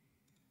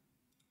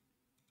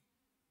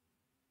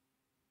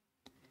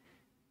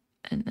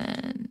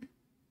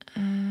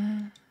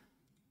then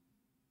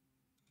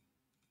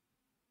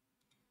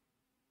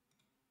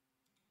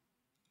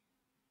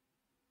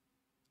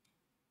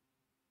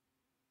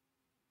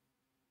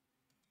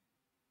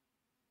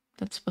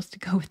that's supposed to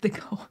go with the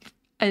gold.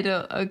 I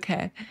don't.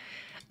 Okay,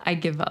 I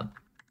give up.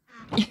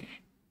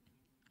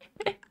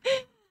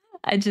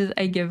 I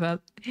give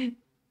up.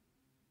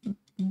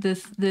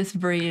 This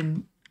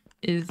brain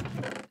is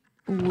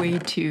way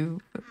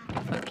too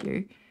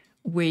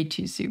way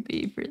too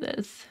soupy for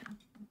this.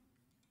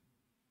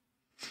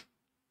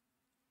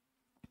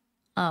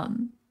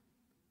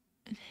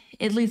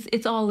 At least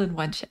it's all in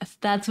one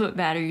chest. That's what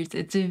matters.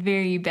 It's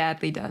very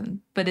badly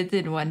done, but it's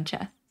in one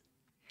chest.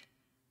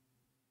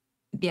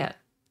 Yeah.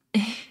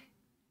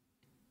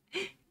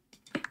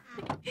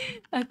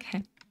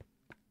 Okay.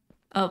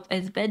 Oh,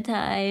 it's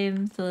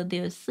bedtime, so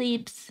Leo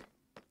sleeps.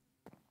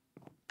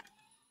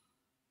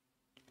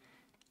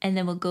 And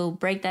then we'll go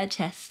break that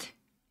chest.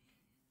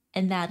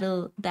 And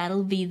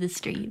that'll be the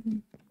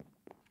stream.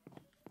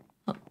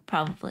 Oh,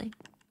 probably.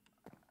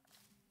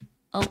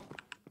 Oh,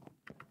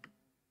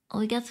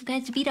 we got some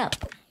guys to beat up.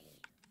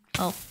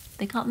 Oh,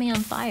 they caught me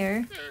on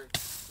fire.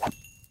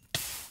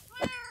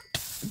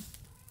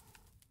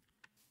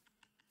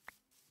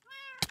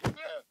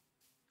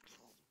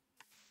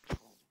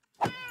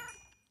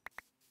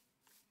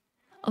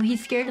 Oh,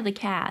 he's scared of the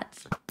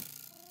cats.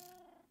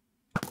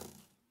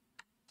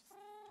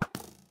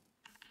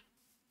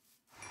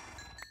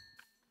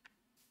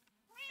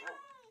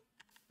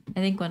 I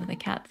think one of the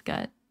cats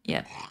got,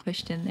 yep,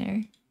 pushed in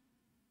there.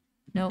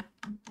 Nope.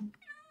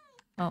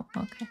 Oh,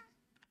 okay.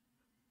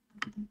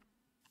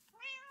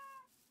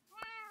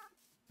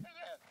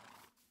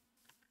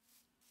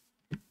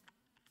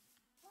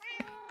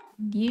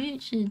 You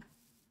should...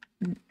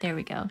 There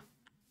we go.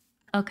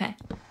 Okay.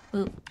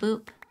 Boop,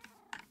 boop.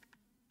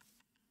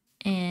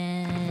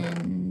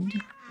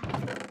 And...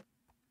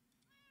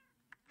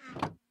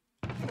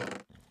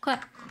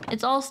 Okay.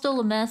 It's all still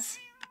a mess.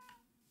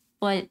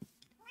 But...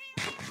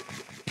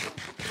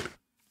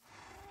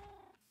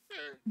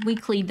 we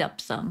cleaned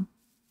up some.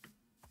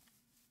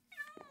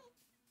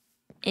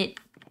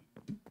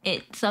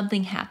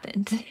 Something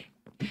happened.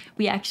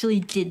 We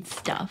actually did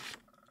stuff.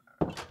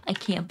 I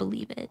can't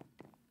believe it.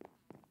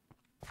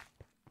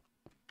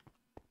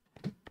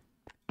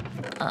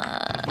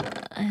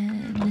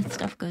 And this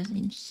stuff goes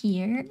in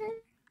here.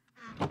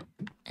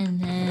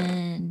 And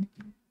then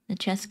the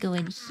chests go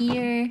in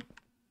here.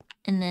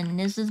 And then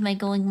this is my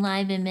going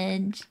live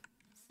image.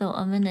 So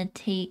I'm gonna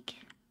take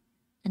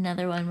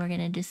another one. We're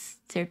gonna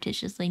just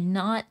surreptitiously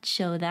not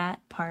show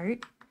that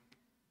part.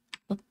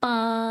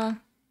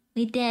 Ba-ba.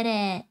 We did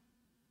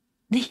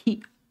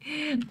it.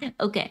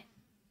 Okay.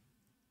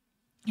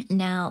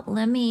 Now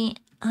let me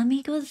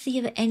go see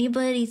if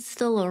anybody's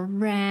still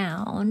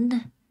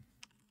around.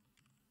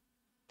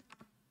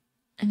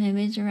 And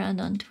maybe it's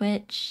around on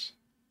Twitch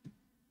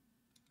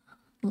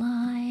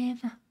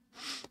live.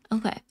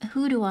 Okay,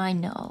 who do I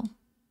know?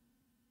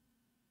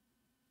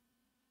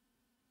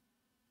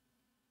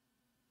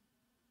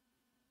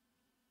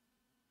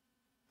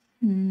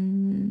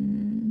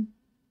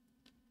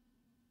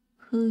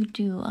 Who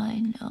do I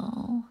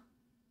know?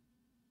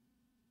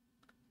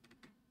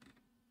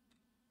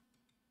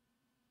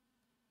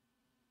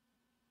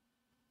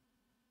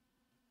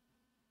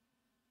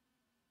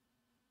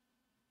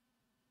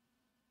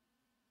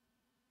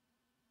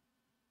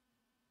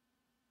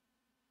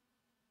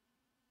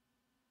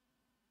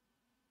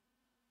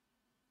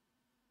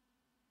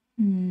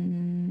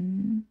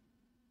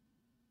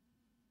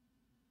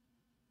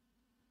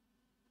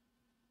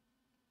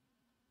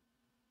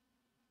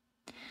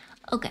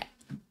 Okay,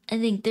 I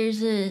think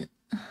there's a...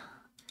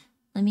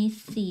 Let me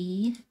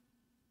see.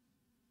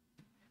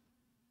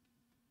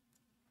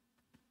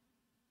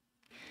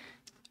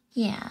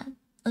 Yeah,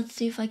 let's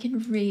see if I can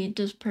read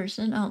this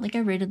person. I don't think I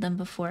rated them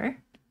before,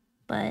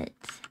 but...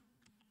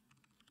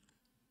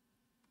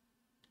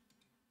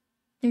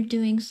 They're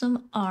doing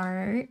some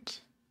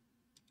art.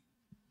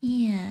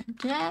 Yeah,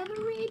 did I ever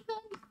read them?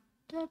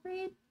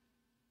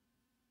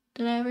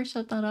 Did I ever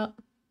set that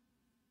up?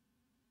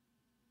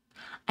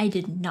 I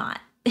did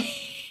not.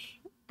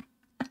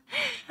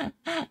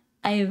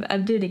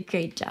 I'm doing a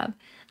great job.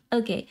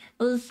 Okay,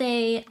 we'll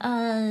say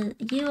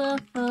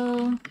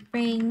UFO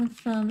bring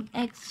some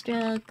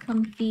extra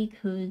comfy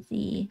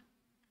cozy.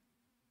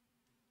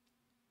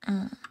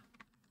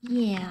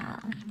 Yeah.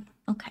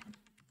 Okay.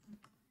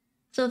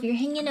 So if you're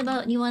hanging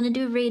about and you want to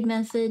do a raid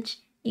message,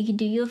 you can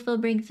do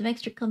UFO bring some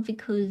extra comfy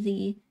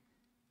cozy.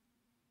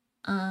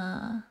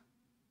 And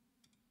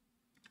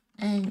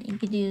you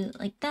could do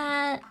like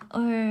that,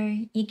 or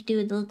you could do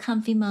a little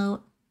comfy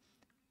mode.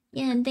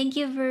 Yeah, and thank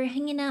you for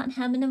hanging out and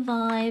having a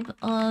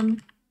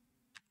vibe.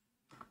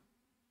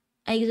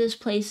 Exist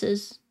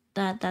places.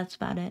 That's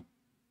about it.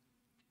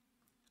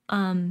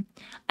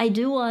 I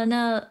do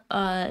wanna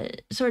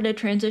sort of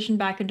transition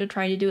back into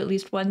trying to do at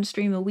least one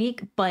stream a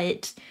week,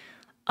 but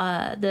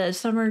the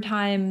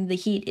summertime, the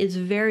heat is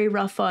very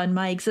rough on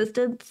my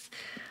existence,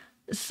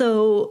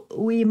 so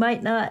we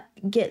might not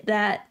get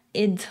that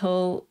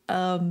until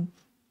fall.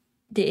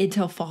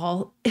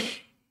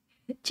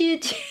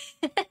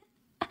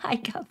 Hi,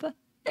 Kappa.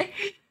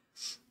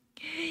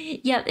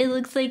 Yeah, it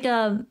looks like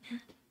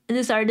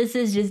this artist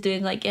is just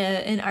doing like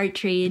an art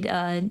trade.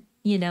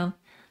 You know,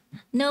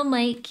 no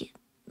mic,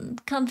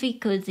 comfy,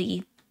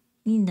 cozy.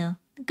 You know,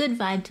 good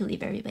vibe to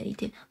leave everybody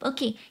to.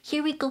 Okay,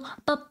 here we go.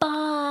 Bye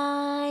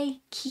bye.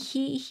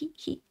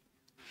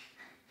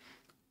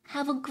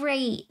 Have a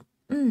great.